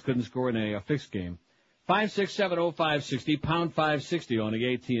Penguins couldn't score in a fixed game. 5670560, pound 560 on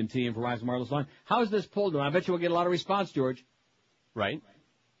the AT&T and Verizon Wireless line. How's this poll doing? I bet you we'll get a lot of response, George. Right.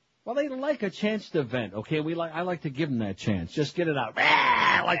 Well, they like a chance to vent, okay? I like to give them that chance. Just get it out.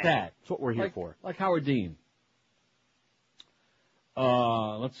 Like that. That's what we're here for. Like Howard Dean.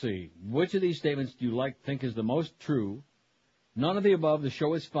 Let's see. Which of these statements do you think is the most true? None of the above. The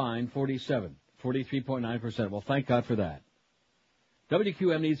show is fine. 47. 43.9%. Well, thank God for that.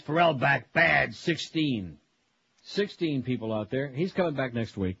 WQM needs Pharrell back bad. 16. 16 people out there. He's coming back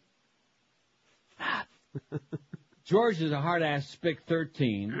next week. George is a hard-ass spick,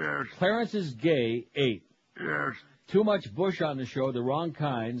 13. Yes. Clarence is gay, 8. Yes. Too much Bush on the show, the wrong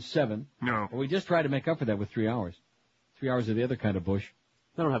kind, 7. No. Well, we just tried to make up for that with 3 hours. 3 hours of the other kind of Bush.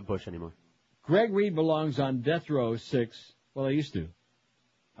 They don't have Bush anymore. Greg Reed belongs on death row, 6. Well, they used to.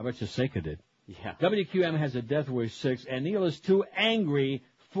 I bet you Seika did. Yeah. WQM has a death wish, 6. And Neil is too angry,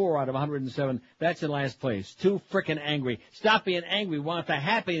 4 out of 107. That's in last place. Too frickin' angry. Stop being angry. We want the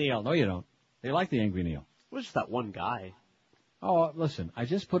happy Neil. No, you don't. They like the angry Neil. It was just that one guy. Oh, listen, I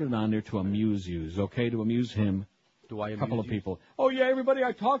just put it on there to amuse you, okay? To amuse him. Do I A couple amuse of you? people. Oh, yeah, everybody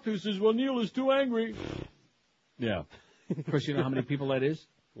I talk to says, well, Neil is too angry. Yeah. Of course, you know how many people that is?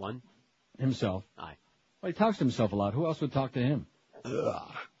 One. Himself. Aye. Well, he talks to himself a lot. Who else would talk to him?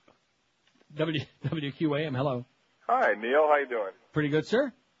 WQAM, hello. Hi, Neil. How you doing? Pretty good,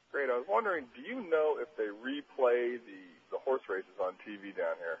 sir. Great. I was wondering, do you know if they replay the horse races on TV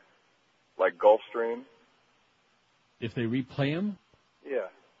down here, like Gulfstream? If they replay him? Yeah.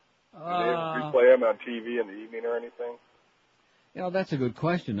 Do they replay them on TV in the evening or anything? That's a good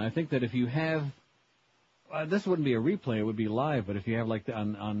question. I think that if you have, this wouldn't be a replay, it would be live, but if you have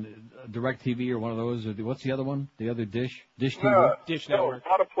on DirecTV or one of those, or what's the other one? The other Dish TV? Dish Network. A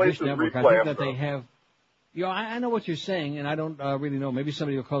lot of places Dish Network. replay I think them, that they have, I know what you're saying, and I don't really know. Maybe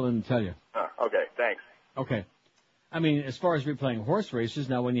somebody will call in and tell you. Okay, thanks. Okay. I mean, as far as replaying horse races,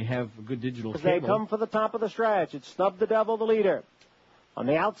 now when you have good digital As they cable. come for the top of the stretch, it's Snub the Devil, the leader. On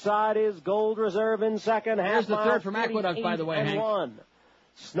the outside is Gold Reserve in second. Here's the half third mile, from Aqueduct, by the way, 48 and Hank. 1.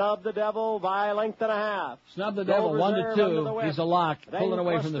 Snub the Devil by a length and a half. Snub the Gold Devil, 1 Reserve to under 2. the whip. He's a lock, Then pulling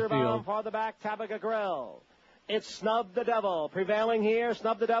away from the Cluster Bomb field. for the back, Tabitha Grill. It's Snub the Devil prevailing here.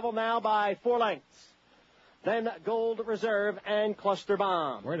 Snub the Devil now by 4 lengths. Then Gold Reserve and Cluster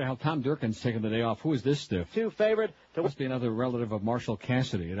Bomb. Where the hell Tom Durkin's taking the day off? Who is this stiff? 2 favorite to Must be another relative of Marshall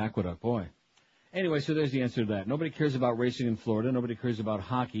Cassidy at Aqueduct. Boy. Anyway, so there's the answer to that. Nobody cares about racing in Florida. Nobody cares about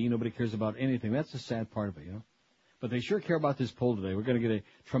hockey. Nobody cares about anything. That's the sad part of it, you know. But they sure care about this poll today. We're going to get a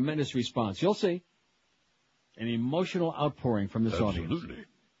tremendous response. You'll see. An emotional outpouring from this audience.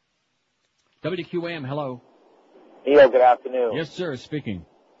 WQAM, hello. Neil, good afternoon. Yes, sir, speaking.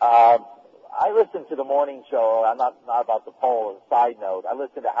 I listen to the morning show. I'm not about the poll. As a side note, I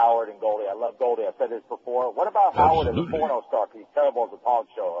listen to Howard and Goldie. I love Goldie. I've said this before. What about Howard as a porno star? Because he's terrible as a talk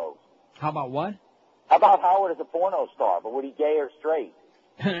show host. How about what? How about Howard as a porno star? But would he gay or straight?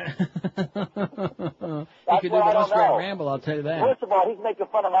 He could do the Muskrat Ramble, I'll tell you that. First of all, he's making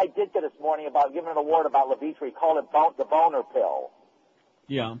fun of Mike Ditka this morning about giving an award about Levitra. He called it the boner pill.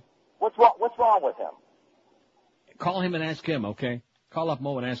 Yeah. What's wrong with him? Call him and ask him, okay? Call up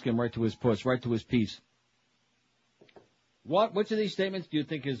Mo and ask him right to his puss, right to his piece. Which of these statements do you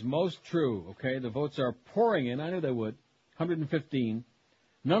think is most true? Okay, the votes are pouring in. I knew they would. 115.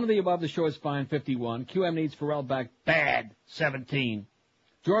 None of the above. The show is fine. 51. QM needs Pharrell back. Bad. 17.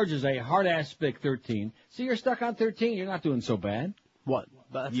 George is a hard-ass spick. 13. See, you're stuck on 13. You're not doing so bad. What?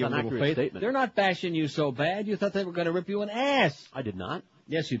 That's You an little accurate faith. statement. They're not bashing you so bad. You thought they were going to rip you an ass. I did not.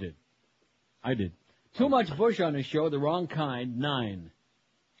 Yes, you did. I did. Too much Bush on the show. The wrong kind. 9.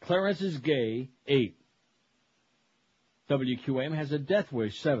 Clarence is gay. 8. WQAM has a death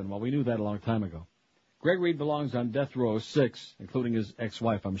wish. 7. Well, we knew that a long time ago. Greg Reed belongs on death row. 6, including his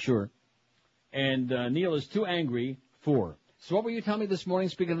ex-wife, I'm sure. And Neil is too angry. 4. So what were you telling me this morning,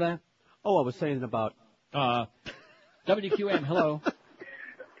 speaking of that? Oh, I was saying about... WQAM, hello.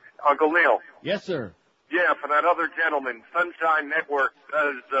 Uncle Neil. Yes, sir. Yeah, for that other gentleman, Sunshine Network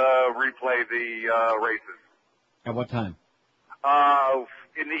does replay the races. At what time?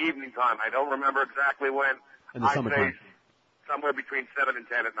 In the evening time. I don't remember exactly when. In the summertime. I'd say somewhere between 7 and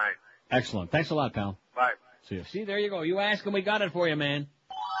 10 at night. Excellent. Thanks a lot, pal. Bye. See you. See, there you go. You asked and we got it for you, man.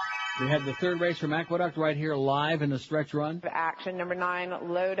 We had the third race from Aqueduct right here live in the stretch run. Action number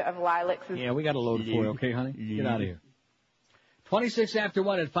 9, load of lilacs. Yeah, we got a load for you, okay, honey? Get out of here. 26 after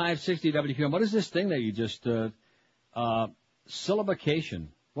 1 at 560 WQM. What is this thing that you just, syllabication?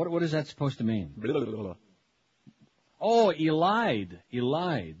 What is that supposed to mean? Oh,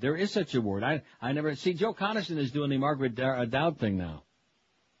 elide. There is such a word. I never, see, Joe Coniston is doing the Margaret Dowd thing now.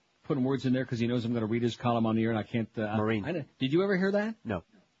 Putting words in there because he knows I'm going to read his column on the air and I can't, Marine. Did you ever hear that? No.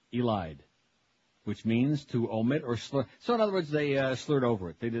 Elide, which means to omit or slur. So in other words, they slurred over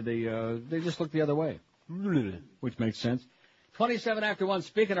it. They just looked the other way, which makes sense. 27 after 1.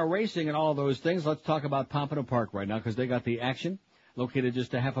 Speaking of racing and all those things, let's talk about Pompano Park right now because they got the action. Located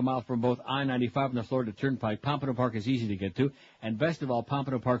just a half a mile from both I-95 and the Florida Turnpike, Pompano Park is easy to get to. And best of all,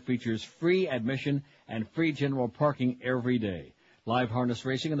 Pompano Park features free admission and free general parking every day. Live harness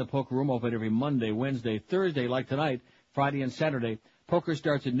racing in the poker room open every Monday, Wednesday, Thursday like tonight, Friday and Saturday. Poker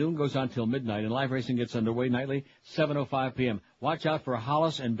starts at noon, goes on till midnight, and live racing gets underway nightly, 7:05 p.m. Watch out for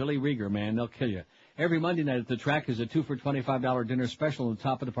Hollis and Billy Rieger, man. They'll kill you. Every Monday night at the track is a 2 for $25 dinner special in the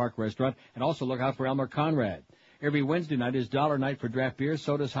Top of the Park restaurant, and also look out for Elmer Conrad. Every Wednesday night is dollar night for draft beer,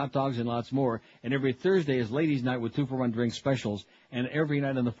 sodas, hot dogs, and lots more. And every Thursday is ladies' night with 2-for-1 drink specials. And every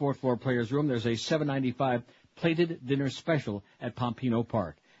night in the fourth floor players' room, there's a $7.95 plated dinner special at Pompano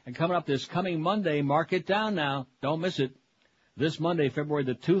Park. And coming up this coming Monday, mark it down now. Don't miss it. This Monday, February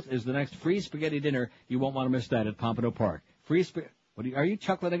the 2nd, is the next free spaghetti dinner. You won't want to miss that at Pompano Park. Free spaghetti. Are you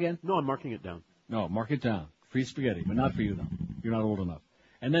chuckling again? No, I'm marking it down. No, mark it down. Free spaghetti, but not for you, though. You're not old enough.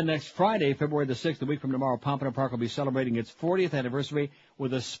 And then next Friday, February the 6th, a week from tomorrow, Pompano Park will be celebrating its 40th anniversary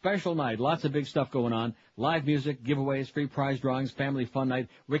with a special night. Lots of big stuff going on. Live music, giveaways, free prize drawings, family fun night.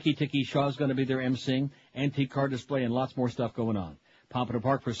 Ricky Tiki Shaw's going to be there emceeing, antique car display, and lots more stuff going on. Pompano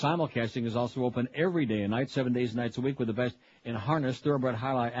Park for simulcasting is also open every day and night, 7 days and nights a week with the best in harness, thoroughbred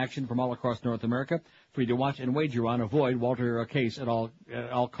highlight action from all across North America. For you to watch and wager on, avoid Walter Case at all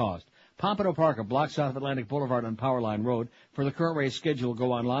cost. Pompano Park, a block south of Atlantic Boulevard on Powerline Road. For the current race schedule,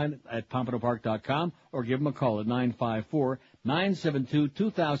 go online at pompanopark.com or give them a call at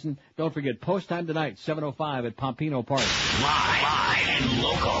 954-972-2000. Don't forget, post time tonight, 7:05 at Pompano Park. Live and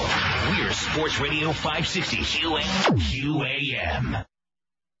local. We're Sports Radio 560 QAM.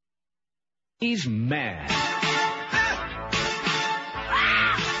 He's mad.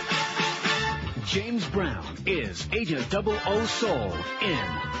 James Brown is Agent 00 Soul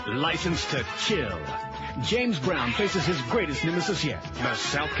in License to Chill. James Brown faces his greatest nemesis yet, the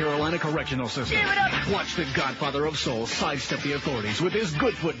South Carolina Correctional System. Give it up! Watch the Godfather of Soul sidestep the authorities with his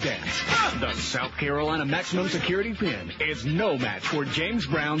Goodfoot dance. The South Carolina Maximum Security Pin is no match for James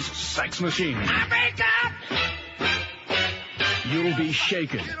Brown's Sex Machine. You'll be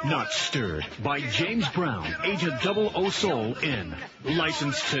shaken, not stirred, by James Brown, Agent 00 Soul in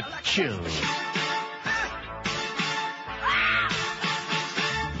License to Chill.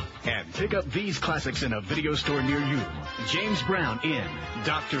 Pick up these classics in a video store near you. James Brown in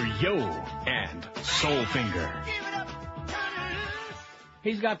Dr. Yo and Soulfinger.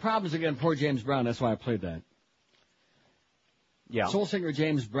 He's got problems again, poor James Brown. That's why I played that. Yeah. Soul singer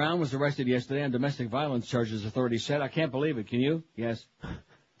James Brown was arrested yesterday on domestic violence charges, authorities said. I can't believe it. Can you? Yes.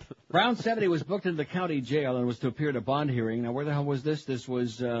 Brown said he was booked into the county jail and was to appear at a bond hearing. Now, where the hell was this? This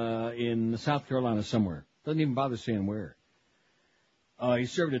was in South Carolina somewhere. Doesn't even bother saying where. He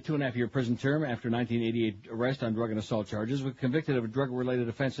served a 2.5-year prison term after 1988 arrest on drug and assault charges, was convicted of a drug-related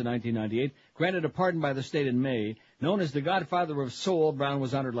offense in 1998, granted a pardon by the state in May. Known as the Godfather of Soul, Brown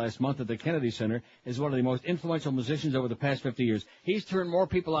was honored last month at the Kennedy Center as one of the most influential musicians over the past 50 years. He's turned more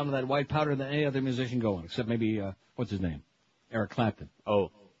people onto that white powder than any other musician going, except maybe, what's his name? Eric Clapton.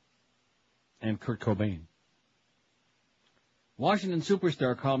 Oh. And Kurt Cobain. Washington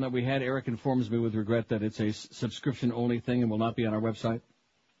Superstar column that we had, Eric informs me with regret that it's a subscription-only thing and will not be on our website.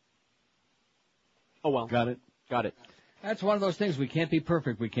 Oh, well. Got it? Got it. That's one of those things. We can't be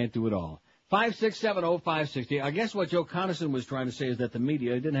perfect. We can't do it all. 5670560. I guess what Joe Conason was trying to say is that the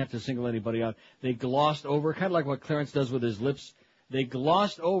media didn't have to single anybody out. They glossed over, kind of like what Clarence does with his lips. They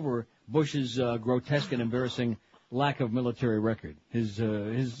glossed over Bush's grotesque and embarrassing lack of military record. His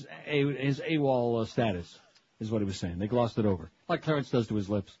AWOL status. Is what he was saying. They glossed it over. Like Clarence does to his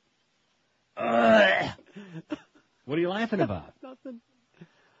lips. What are you laughing about? Nothing.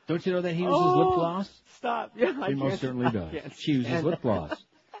 Don't you know that he uses lip gloss? Stop. Yeah, He most certainly does. She uses lip gloss.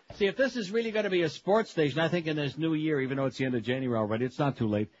 See, if this is really going to be a sports station, I think in this new year, even though it's the end of January already, it's not too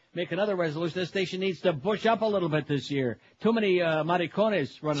late, make another resolution. This station needs to bush up a little bit this year. Too many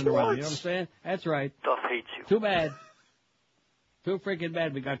maricones running around. You know what I'm saying? That's right. Does hate you. Too bad. Too freaking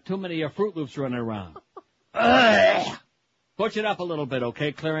bad. We got too many Fruit Loops running around. Push it up a little bit,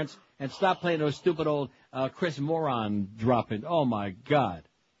 okay, Clarence? And stop playing those stupid old Chris Moron drop-in. Oh, my God.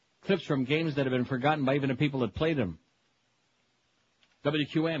 Clips from games that have been forgotten by even the people that played them.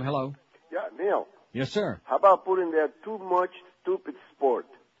 WQAM, hello. Yeah, Neil. Yes, sir. How about putting there too much stupid sport?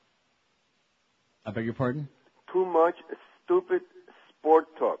 I beg your pardon? Too much stupid sport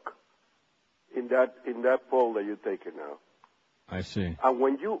talk in that poll that you're taking now. I see. And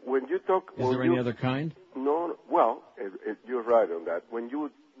when you talk, is there any other kind? No. Well, you're right on that. When you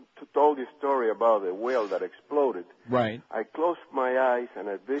told the story about the whale that exploded, right? I closed my eyes and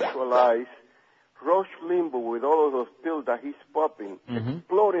I visualized Rush Limbaugh with all of those pills that he's popping,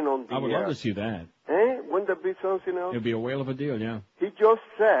 exploding on the air. I would love to see that. Wouldn't that be something else? It'd be a whale of a deal, yeah. He just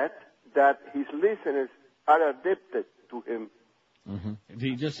said that his listeners are addicted to him. Did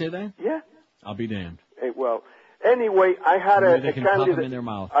he just say that? Yeah. I'll be damned. Well. Anyway, I had Maybe a they can pop them candidate. in their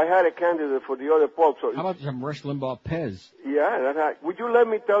mouth. I had a candidate for the other poll. So how about some Rush Limbaugh Pez? Yeah, would you let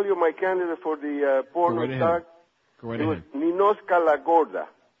me tell you my candidate for the porno star? Go right it was ahead. Ninosca La Gorda.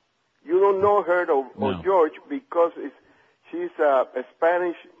 You don't know her or George because she's a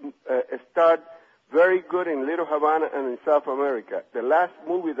Spanish star, very good in Little Havana and in South America. The last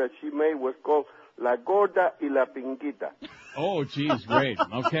movie that she made was called La Gorda y la Pinguita. Oh, geez, great.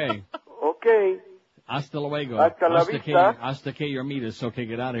 Okay. Okay. Hasta luego. Hasta la vista. Hasta que your meat is. Okay,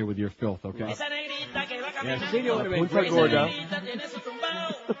 get out of here with your filth, okay? Yeah, see you in a minute. Punta Gorda.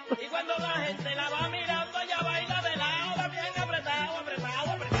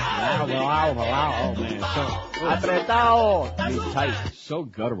 Oh, man. So tight. So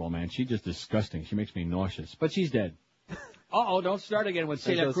guttural, man. She's just disgusting. She makes me nauseous. But she's dead. Uh-oh, don't start again with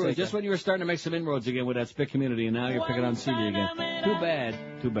Celia Cruz. Just when you were starting to make some inroads again with that Spit community, and now you're picking on Celia again. Too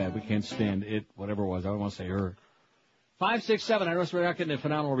bad. Too bad. We can't stand it, whatever it was. I don't want to say her. 567, I noticed we're not getting a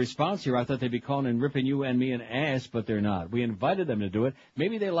phenomenal response here. I thought they'd be calling and ripping you and me an ass, but they're not. We invited them to do it.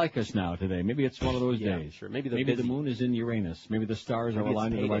 Maybe they like us now today. Maybe it's one of those days. Sure. Maybe the moon is in Uranus. Maybe the stars are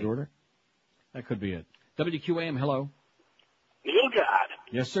aligned in the right order. That could be it. WQAM, hello. Neil God.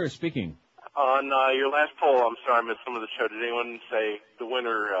 Yes, sir, speaking. On your last poll, I'm sorry I missed some of the show. Did anyone say the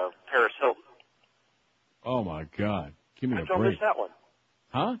winner, Paris Hilton? Oh, my God. Give me a don't break. miss that one.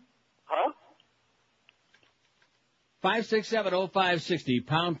 Huh? Huh? 5670560,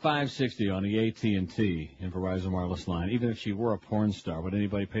 pound 560 on the AT&T in Verizon Wireless line. Even if she were a porn star, would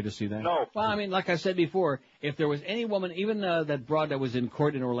anybody pay to see that? No. Well, I mean, like I said before, if there was any woman, even that broad that was in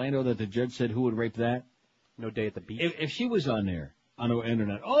court in Orlando that the judge said who would rape that? No Day at the Beach. If she was on there, on the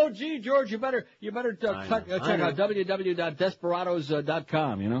internet, oh, gee, George, you better check out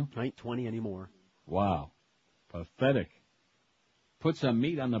www.desperados.com, you know? I ain't 20 anymore. Wow. Pathetic. Put some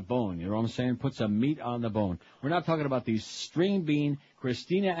meat on the bone, you know what I'm saying? Put some meat on the bone. We're not talking about these string bean,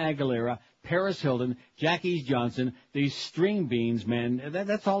 Christina Aguilera, Paris Hilton, Jackie Johnson, these string beans, man.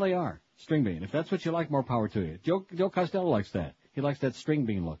 That's all they are. String bean. If that's what you like, more power to you. Joe Costello likes that. He likes that string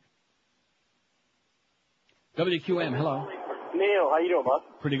bean look. WQM, hello. Neil, how you doing, bud?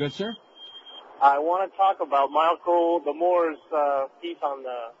 Pretty good, sir. I want to talk about my Uncle Moore's piece on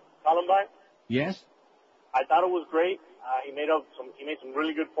the Columbine. Yes? I thought it was great. He made some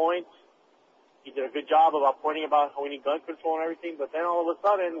really good points. He did a good job about pointing about how we need gun control and everything. But then all of a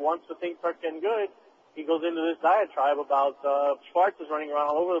sudden, once the things start getting good, he goes into this diatribe about Schwartz is running around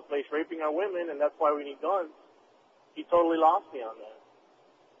all over the place, raping our women, and that's why we need guns. He totally lost me on that.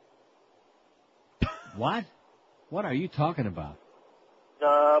 What? What are you talking about?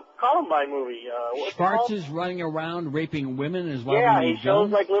 The Columbine movie. Schwartz is running around raping women as well. Yeah, he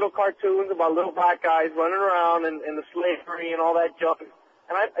shows like little cartoons about little black guys running around and the slavery and all that junk.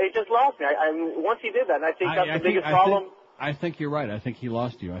 And it just lost me. Once he did that, and I think that's the biggest problem. I think you're right. I think he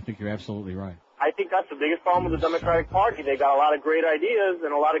lost you. I think you're absolutely right. I think that's the biggest problem with the Democratic Party. They got a lot of great ideas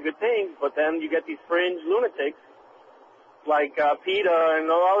and a lot of good things, but then you get these fringe lunatics like PETA and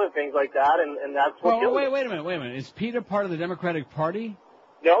all other things like that, and that's what kills it. Wait a minute. Is PETA part of the Democratic Party?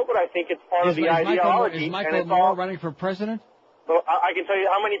 No, but I think it's part of the ideology. Is Michael Moore running for president? So I can tell you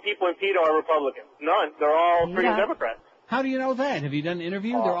how many people in PETA are Republicans. None. They're all freaking Democrats. How do you know that? Have you done an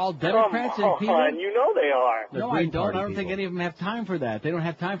interview? They're all Democrats in PETA? Come on, you know they are. No, I don't. I don't think any of them have time for that. They don't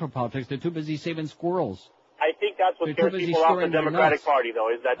have time for politics. They're too busy saving squirrels. I think that's what scares people off the Democratic Party,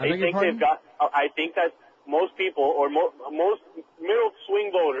 though, is that they think they've got. I think that most people or most middle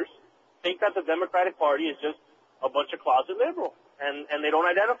swing voters think that the Democratic Party is just a bunch of closet liberals. And they don't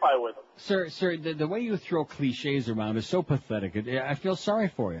identify with them. Sir, the way you throw cliches around is so pathetic. I feel sorry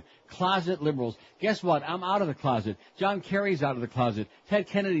for you. Closet liberals. Guess what? I'm out of the closet. John Kerry's out of the closet. Ted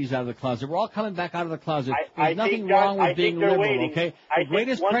Kennedy's out of the closet. We're all coming back out of the closet. There's nothing wrong with being liberal, okay? The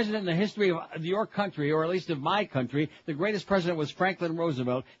greatest president in the history of your country, or at least of my country, the greatest president was Franklin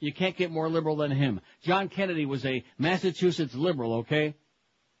Roosevelt. You can't get more liberal than him. John Kennedy was a Massachusetts liberal, okay?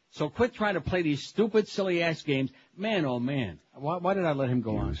 So quit trying to play these stupid, silly-ass games. Man, oh, man. Why did I let him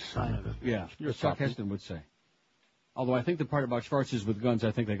go on? Son of a... Yeah, Chuck Heston would say. Although I think the part about Schwarzers with guns,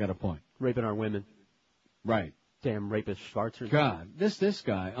 I think they got a point. Raping our women. Right. Damn rapist Schwarzers. God, this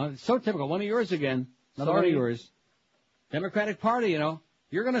guy. So typical. One of yours again. Another one of yours. Democratic Party, you know.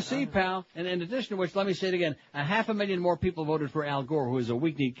 You're going to see, pal. And in addition to which, let me say it again, 500,000 more people voted for Al Gore, who is a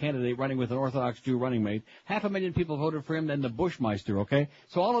weak-kneed candidate running with an Orthodox Jew running mate. 500,000 people voted for him than the Bushmeister, okay?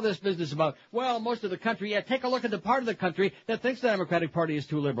 So all of this business about, well, most of the country, yeah, take a look at the part of the country that thinks the Democratic Party is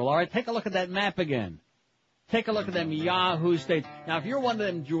too liberal, all right? Take a look at that map again. Take a look at them Yahoo states. Now, if you're one of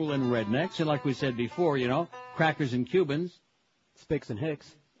them drooling rednecks, and like we said before, you know, crackers and Cubans. Spicks and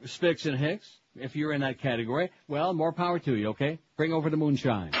Hicks. If you're in that category, well, more power to you, okay? Bring over the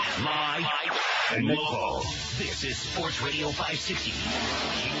moonshine. Live and local. This is Sports Radio 560.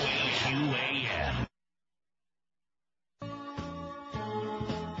 QAQAM.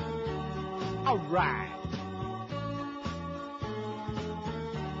 All right.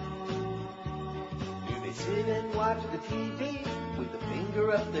 Do they sit and watch the TV with the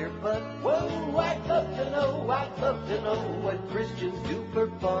finger up their butt? Whoa, I'd love to know what Christians do for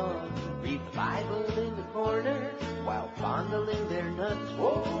fun. Read the Bible in the corner while fondling their nuts.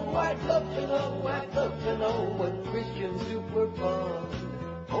 Whoa, I'd love to know what Christians do for fun.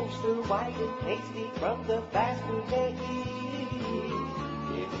 Toast are white and tasty from the fast food they eat.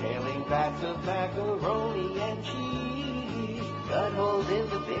 Inhaling vats of macaroni and cheese. Gun holes in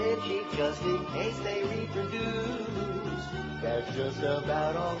the bed sheet just in case they reproduce. That's just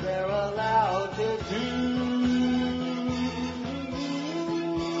about all they're allowed to do.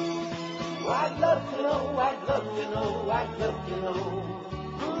 I'd love to know. Ooh, I'd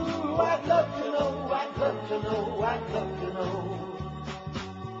love to know.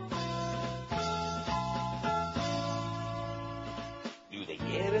 Do they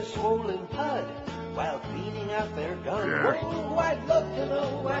get a swollen pud while cleaning out their gun? Yeah. Oh, I'd love to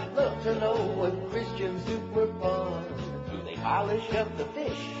know what Christians do for fun. Do they polish up the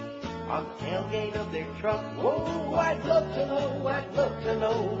fish on the tailgate of their truck? Whoa, I'd love to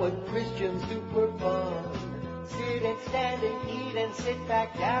know what Christians do for fun. Sit and stand and eat and sit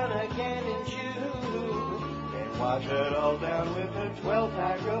back down again and chew. And wash it all down with a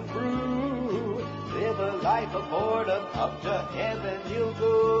 12-pack of brew. Live a life of boredom, up to heaven you'll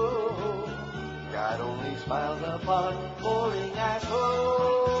go. God only smiles upon boring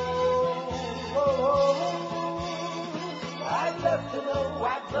assholes. I'd love to know.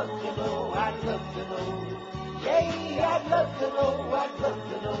 Yay, I'd love to know.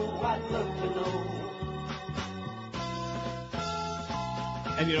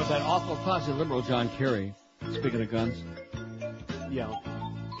 And you know, that awful closet liberal John Kerry, speaking of guns, yeah,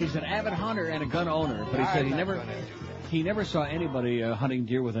 he's an avid hunter and a gun owner, but he said he never saw anybody hunting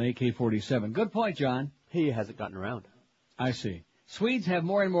deer with an AK-47. Good point, John. He hasn't gotten around. I see. Swedes have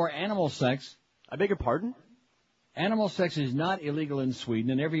more and more animal sex. I beg your pardon? Animal sex is not illegal in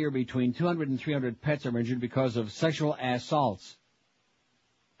Sweden, and every year between 200 and 300 pets are injured because of sexual assaults.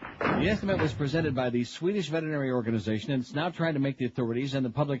 The estimate was presented by the Swedish Veterinary Organization, and it's now trying to make the authorities and the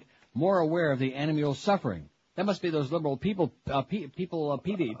public more aware of the animal suffering. That must be those liberal people.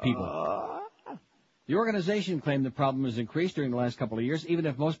 The organization claimed the problem has increased during the last couple of years, even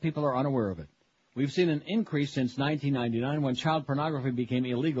if most people are unaware of it. We've seen an increase since 1999 when child pornography became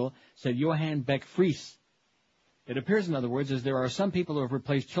illegal, said Johan Beck-Fries. It appears, in other words, as there are some people who have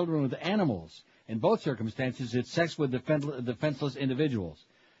replaced children with animals. In both circumstances, it's sex with defenseless individuals.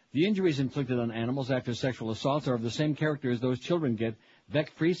 The injuries inflicted on animals after sexual assaults are of the same character as those children get.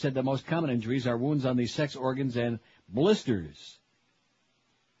 Beck-Fries said the most common injuries are wounds on the sex organs and blisters.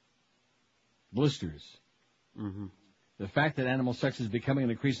 Blisters. Mm-hmm. The fact that animal sex is becoming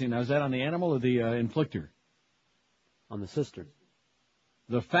an increasing... Now, is that on the animal or the inflictor? On the sister.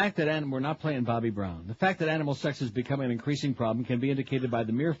 The fact that... We're not playing Bobby Brown. The fact that animal sex is becoming an increasing problem can be indicated by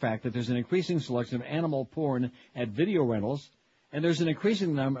the mere fact that there's an increasing selection of animal porn at video rentals, and there's an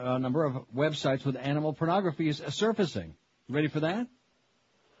increasing number of websites with animal pornography surfacing. You ready for that?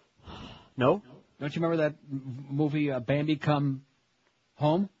 No. Don't you remember that movie, Bambi Come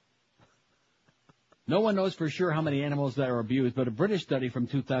Home? No one knows for sure how many animals that are abused, but a British study from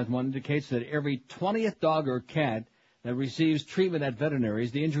 2001 indicates that every 20th dog or cat that receives treatment at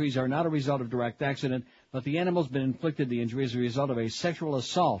veterinaries, the injuries are not a result of direct accident, but the animal's been inflicted the injury as a result of a sexual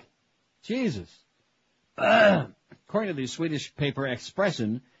assault. Jesus. According to the Swedish paper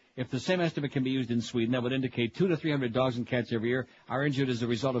Expressen, if the same estimate can be used in Sweden, that would indicate 200 to 300 dogs and cats every year are injured as a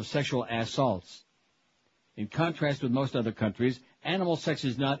result of sexual assaults. In contrast with most other countries, animal sex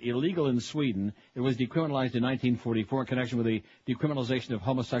is not illegal in Sweden. It was decriminalized in 1944 in connection with the decriminalization of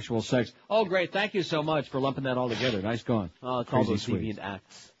homosexual sex. Oh, great. Thank you so much for lumping that all together. Nice going. Oh, it's all those deviant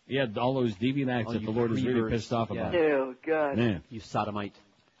acts. Yeah, all those deviant acts that the Lord is really pissed off about. Oh, God. Man. You sodomite.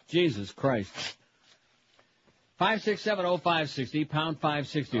 Jesus Christ. 5670560, pound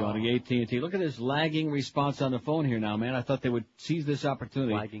 560 on the AT&T. Look at this lagging response on the phone here now, man. I thought they would seize this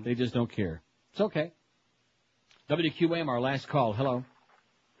opportunity. Lagging. They just don't care. It's okay. WQAM, our last call. Hello.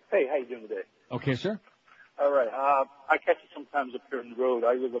 Hey, how you doing today? Okay, sir. All right. I catch you sometimes up here on the road.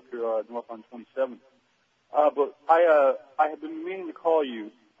 I live up here north on 27. But I have been meaning to call you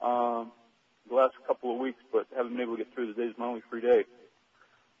the last couple of weeks, but haven't been able to get through. Today's my only free day.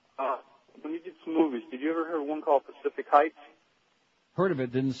 When you did some movies, did you ever hear of one called Pacific Heights? Heard of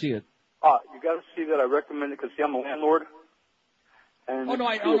it, didn't see it. You got to see that. I recommend it because, see, I'm a landlord. And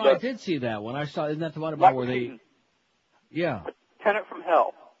I did see that one. I saw, isn't that the one about where they... Yeah. Tenant from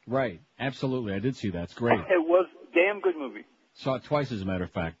Hell. Right. Absolutely. I did see that. It's great. It was a damn good movie. Saw it twice, as a matter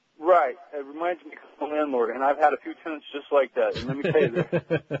of fact. Right. It reminds me of a landlord, and I've had a few tenants just like that. And let me tell you this.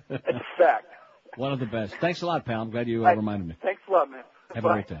 It's a fact. One of the best. Thanks a lot, pal. I'm glad you reminded me. Thanks a lot, man. Have Bye.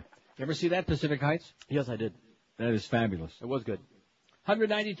 a great day. You ever see that, Pacific Heights? Yes, I did. That is fabulous. It was good.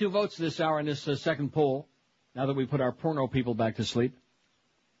 192 votes this hour in this second poll, now that we put our porno people back to sleep.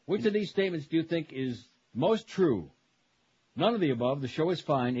 Which of these statements do you think is most true? None of the above. The show is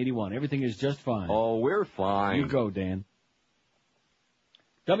fine, 81. Everything is just fine. Oh, we're fine. You go, Dan.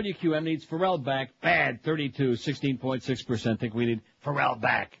 WQM needs Pharrell back. Bad, 32, 16.6%. Think we need Pharrell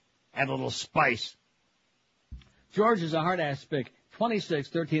back. Add a little spice. George is a hard-ass spick. 26,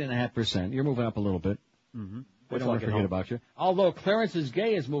 13.5%. You're moving up a little bit. Mm-hmm. We don't want to forget about you. Although Clarence is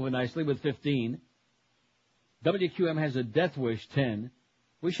gay is moving nicely with 15. WQM has a death wish, 10.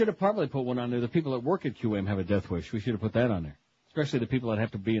 We should have probably put one on there. The people that work at QM have a death wish. We should have put that on there. Especially the people that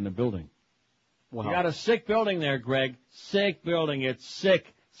have to be in the building. Wow. You got a sick building there, Greg. Sick building. It's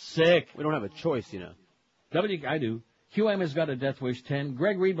sick. Sick. We don't have a choice, you know. I do. QM has got a death wish, 10.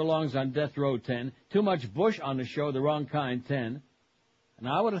 Greg Reed belongs on death row, 10. Too much Bush on the show, the wrong kind, 10.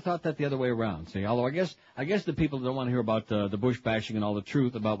 Now, I would have thought that the other way around, see. Although I guess the people that don't want to hear about the Bush bashing and all the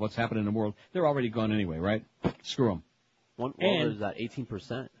truth about what's happening in the world, they're already gone anyway, right? Screw them. There's that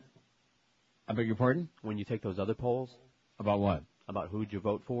 18%. I beg your pardon? When you take those other polls. About what? About who'd you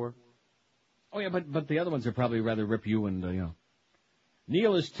vote for. Oh, yeah, but the other ones are probably rather rip you and,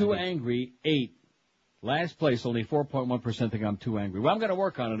 Neil is too angry, 8. Last place, only 4.1% think I'm too angry. Well, I'm going to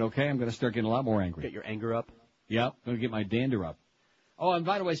work on it, okay? I'm going to start getting a lot more angry. Get your anger up? Yeah, I'm going to get my dander up. Oh, and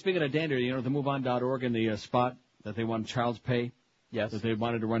by the way, speaking of dander, the MoveOn.org and the spot that they want child's pay. Yes. That they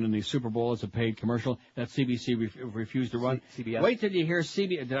wanted to run in the Super Bowl as a paid commercial that CBC refused to run. CBS. Wait till you hear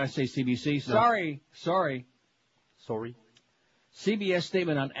CBS. Did I say CBC? No. Sorry. CBS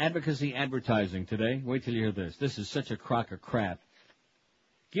statement on advocacy advertising today. Wait till you hear this. This is such a crock of crap.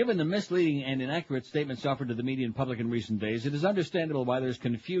 Given the misleading and inaccurate statements offered to the media and public in recent days, it is understandable why there's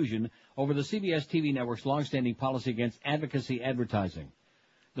confusion over the CBS TV network's long-standing policy against advocacy advertising.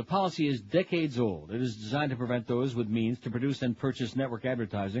 The policy is decades old. It is designed to prevent those with means to produce and purchase network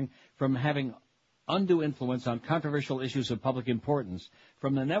advertising from having undue influence on controversial issues of public importance.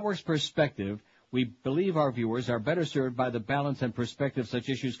 From the network's perspective, we believe our viewers are better served by the balance and perspective such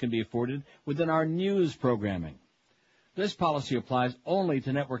issues can be afforded within our news programming. This policy applies only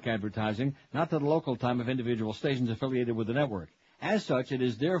to network advertising, not to the local time of individual stations affiliated with the network. As such, it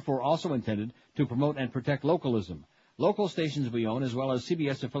is therefore also intended to promote and protect localism. Local stations we own, as well as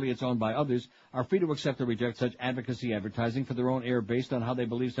CBS affiliates owned by others, are free to accept or reject such advocacy advertising for their own air based on how they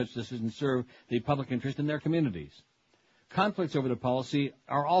believe such decisions serve the public interest in their communities. Conflicts over the policy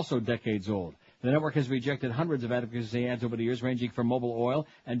are also decades old. The network has rejected hundreds of advocacy ads over the years, ranging from Mobil Oil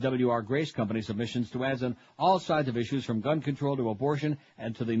and W.R. Grace Company submissions to ads on all sides of issues, from gun control to abortion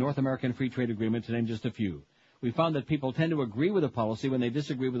and to the North American Free Trade Agreement, to name just a few. We found that people tend to agree with a policy when they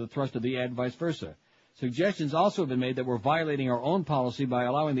disagree with the thrust of the ad, vice versa. Suggestions also have been made that we're violating our own policy by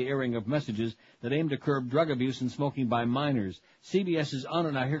allowing the airing of messages that aim to curb drug abuse and smoking by minors. CBS is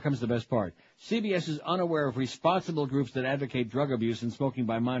now here comes the best part. CBS is unaware of responsible groups that advocate drug abuse and smoking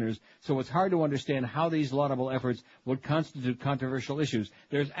by minors, so it's hard to understand how these laudable efforts would constitute controversial issues.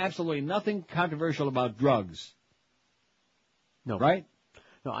 There's absolutely nothing controversial about drugs. No. Right?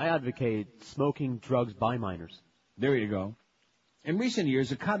 No, I advocate smoking drugs by minors. There you go. In recent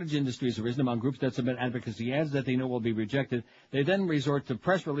years, a cottage industry has arisen among groups that submit advocacy ads that they know will be rejected. They then resort to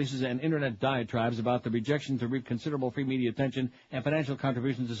press releases and internet diatribes about the rejection to reap considerable free media attention and financial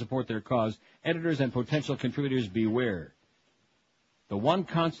contributions to support their cause. Editors and potential contributors beware. The one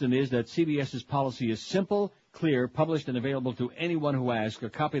constant is that CBS's policy is simple, clear, published, and available to anyone who asks. A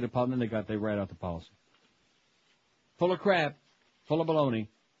copy of the policy, and then they write out the policy. Full of crap, full of baloney.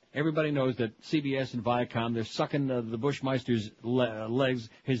 Everybody knows that CBS and Viacom, they're sucking the Bushmeister's legs,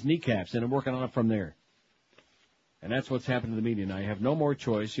 his kneecaps, and working on it from there. And that's what's happened to the media now. You have no more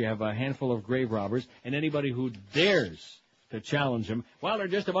choice. You have a handful of grave robbers, and anybody who dares to challenge them, well, they're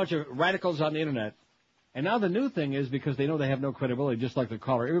just a bunch of radicals on the Internet. And now the new thing is, because they know they have no credibility, just like the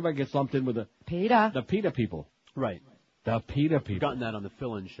caller, everybody gets lumped in with the PETA people. Right. The PETA people. We've gotten that on the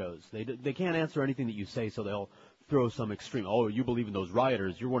fill-in shows. They can't answer anything that you say, so they'll throw some extreme, oh, you believe in those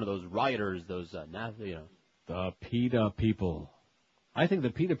rioters, you're one of those rioters, those, The PETA people. I think the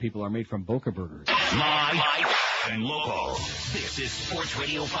PETA people are made from Boca Burgers. Live and local. This is Sports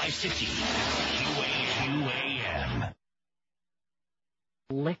Radio 560. QAM.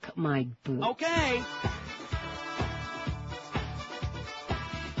 Lick my boots. Okay.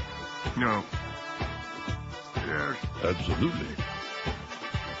 No. Yes. Absolutely.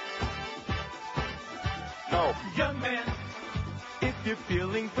 No. Young man, if you're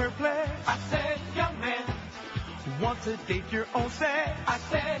feeling perplexed, I said, young man, want to date your own sex, I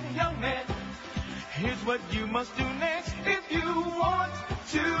said, young man, here's what you must do next if you want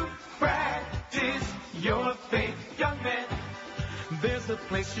to practice your faith, young man. There's a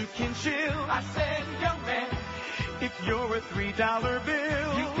place you can chill, I said, young man, if you're a $3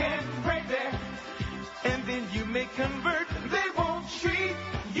 bill, you can pray there, and then you may convert. They won't treat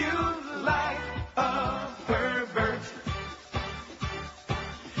you like a pervert.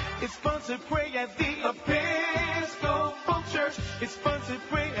 It's fun to pray at the Episcopal Church. It's fun to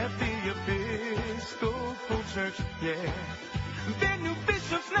pray at the Episcopal Church, yeah. Their new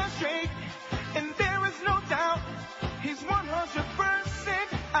bishop's not straight, and there is no doubt he's 100%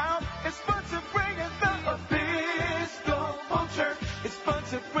 out. It's fun to pray at the Episcopal Church. It's fun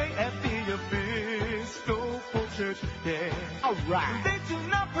to pray at the Episcopal Church, yeah. All right. They do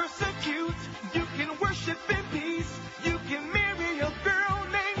not persecute. You can worship in peace. You can marry a girl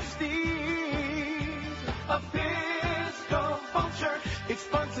named Steve. Episcopal Church. It's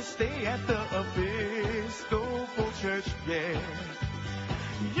fun to stay at the Episcopal Church, yeah.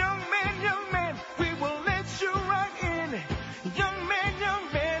 Young man, we will let you right in. Young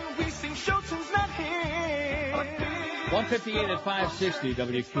man, we sing show tunes, not hymns. 158 at 560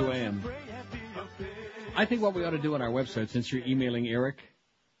 WQAM. I think what we ought to do on our website, since you're emailing Eric,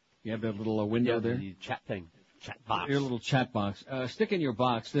 you have that little window there? The chat thing. Chat box. Your little chat box. Stick in your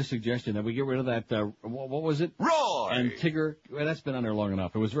box this suggestion that we get rid of that, what was it? Roy! And Tigger. Well, that's been on there long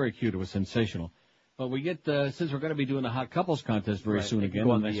enough. It was very cute. It was sensational. But we get, since we're going to be doing the Hot Couples Contest very soon again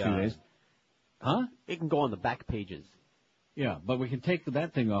in the next few days. Huh? It can go on the back pages. Yeah, but we can take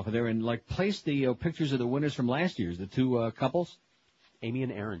that thing off of there and, place the pictures of the winners from last year's, the two couples. Amy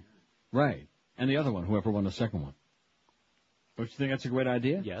and Aaron. Right. And the other one, whoever won the second one. Don't you think that's a great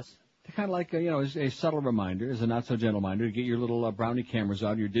idea? Yes. Kind of like, a subtle reminder, as a not-so-gentle reminder, to get your little Brownie cameras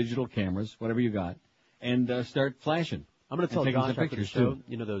out, your digital cameras, whatever you got, and start flashing. I'm going to tell and taking Josh some after the pictures, show, too.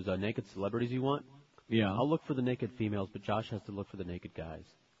 you know those naked celebrities you want? Yeah. I'll look for the naked females, but Josh has to look for the naked guys.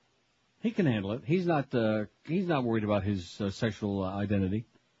 He can handle it. He's not worried about his sexual identity.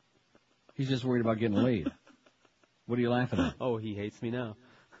 He's just worried about getting laid. What are you laughing at? Oh, he hates me now.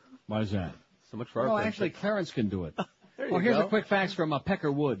 Why is that? So much for our No, friendship. actually, Clarence can do it. There you Well, here's go. a quick fax from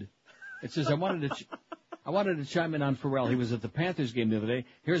Pecker Wood. It says, I wanted to chime in on Pharrell. He was at the Panthers game the other day.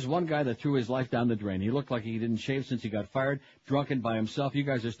 Here's one guy that threw his life down the drain. He looked like he didn't shave since he got fired, drunken by himself. You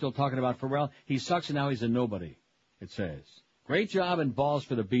guys are still talking about Pharrell. He sucks and now he's a nobody, it says. Great job and balls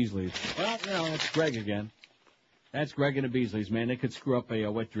for the Beasleys. Well, it's Greg again. That's Greg and the Beasleys, man. They could screw up a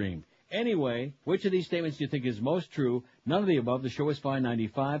wet dream. Anyway, which of these statements do you think is most true? None of the above. The show is fine,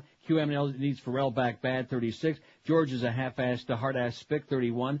 95. QM needs Pharrell back bad, 36. George is a half-assed, hard-ass spick,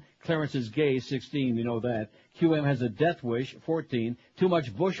 31. Clarence is gay, 16. You know that. QM has a death wish, 14. Too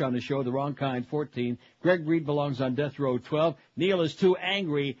much Bush on the show, the wrong kind, 14. Greg Reed belongs on death row, 12. Neil is too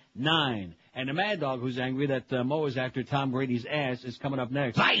angry, 9. And the Mad Dog, who's angry that Mo is after Tom Brady's ass, is coming up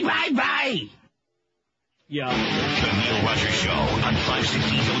next. Bye, bye, bye! Yeah. The Neil Rogers Show on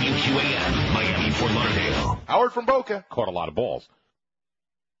 560 WQAM, Miami, Fort Lauderdale. Howard from Boca caught a lot of balls.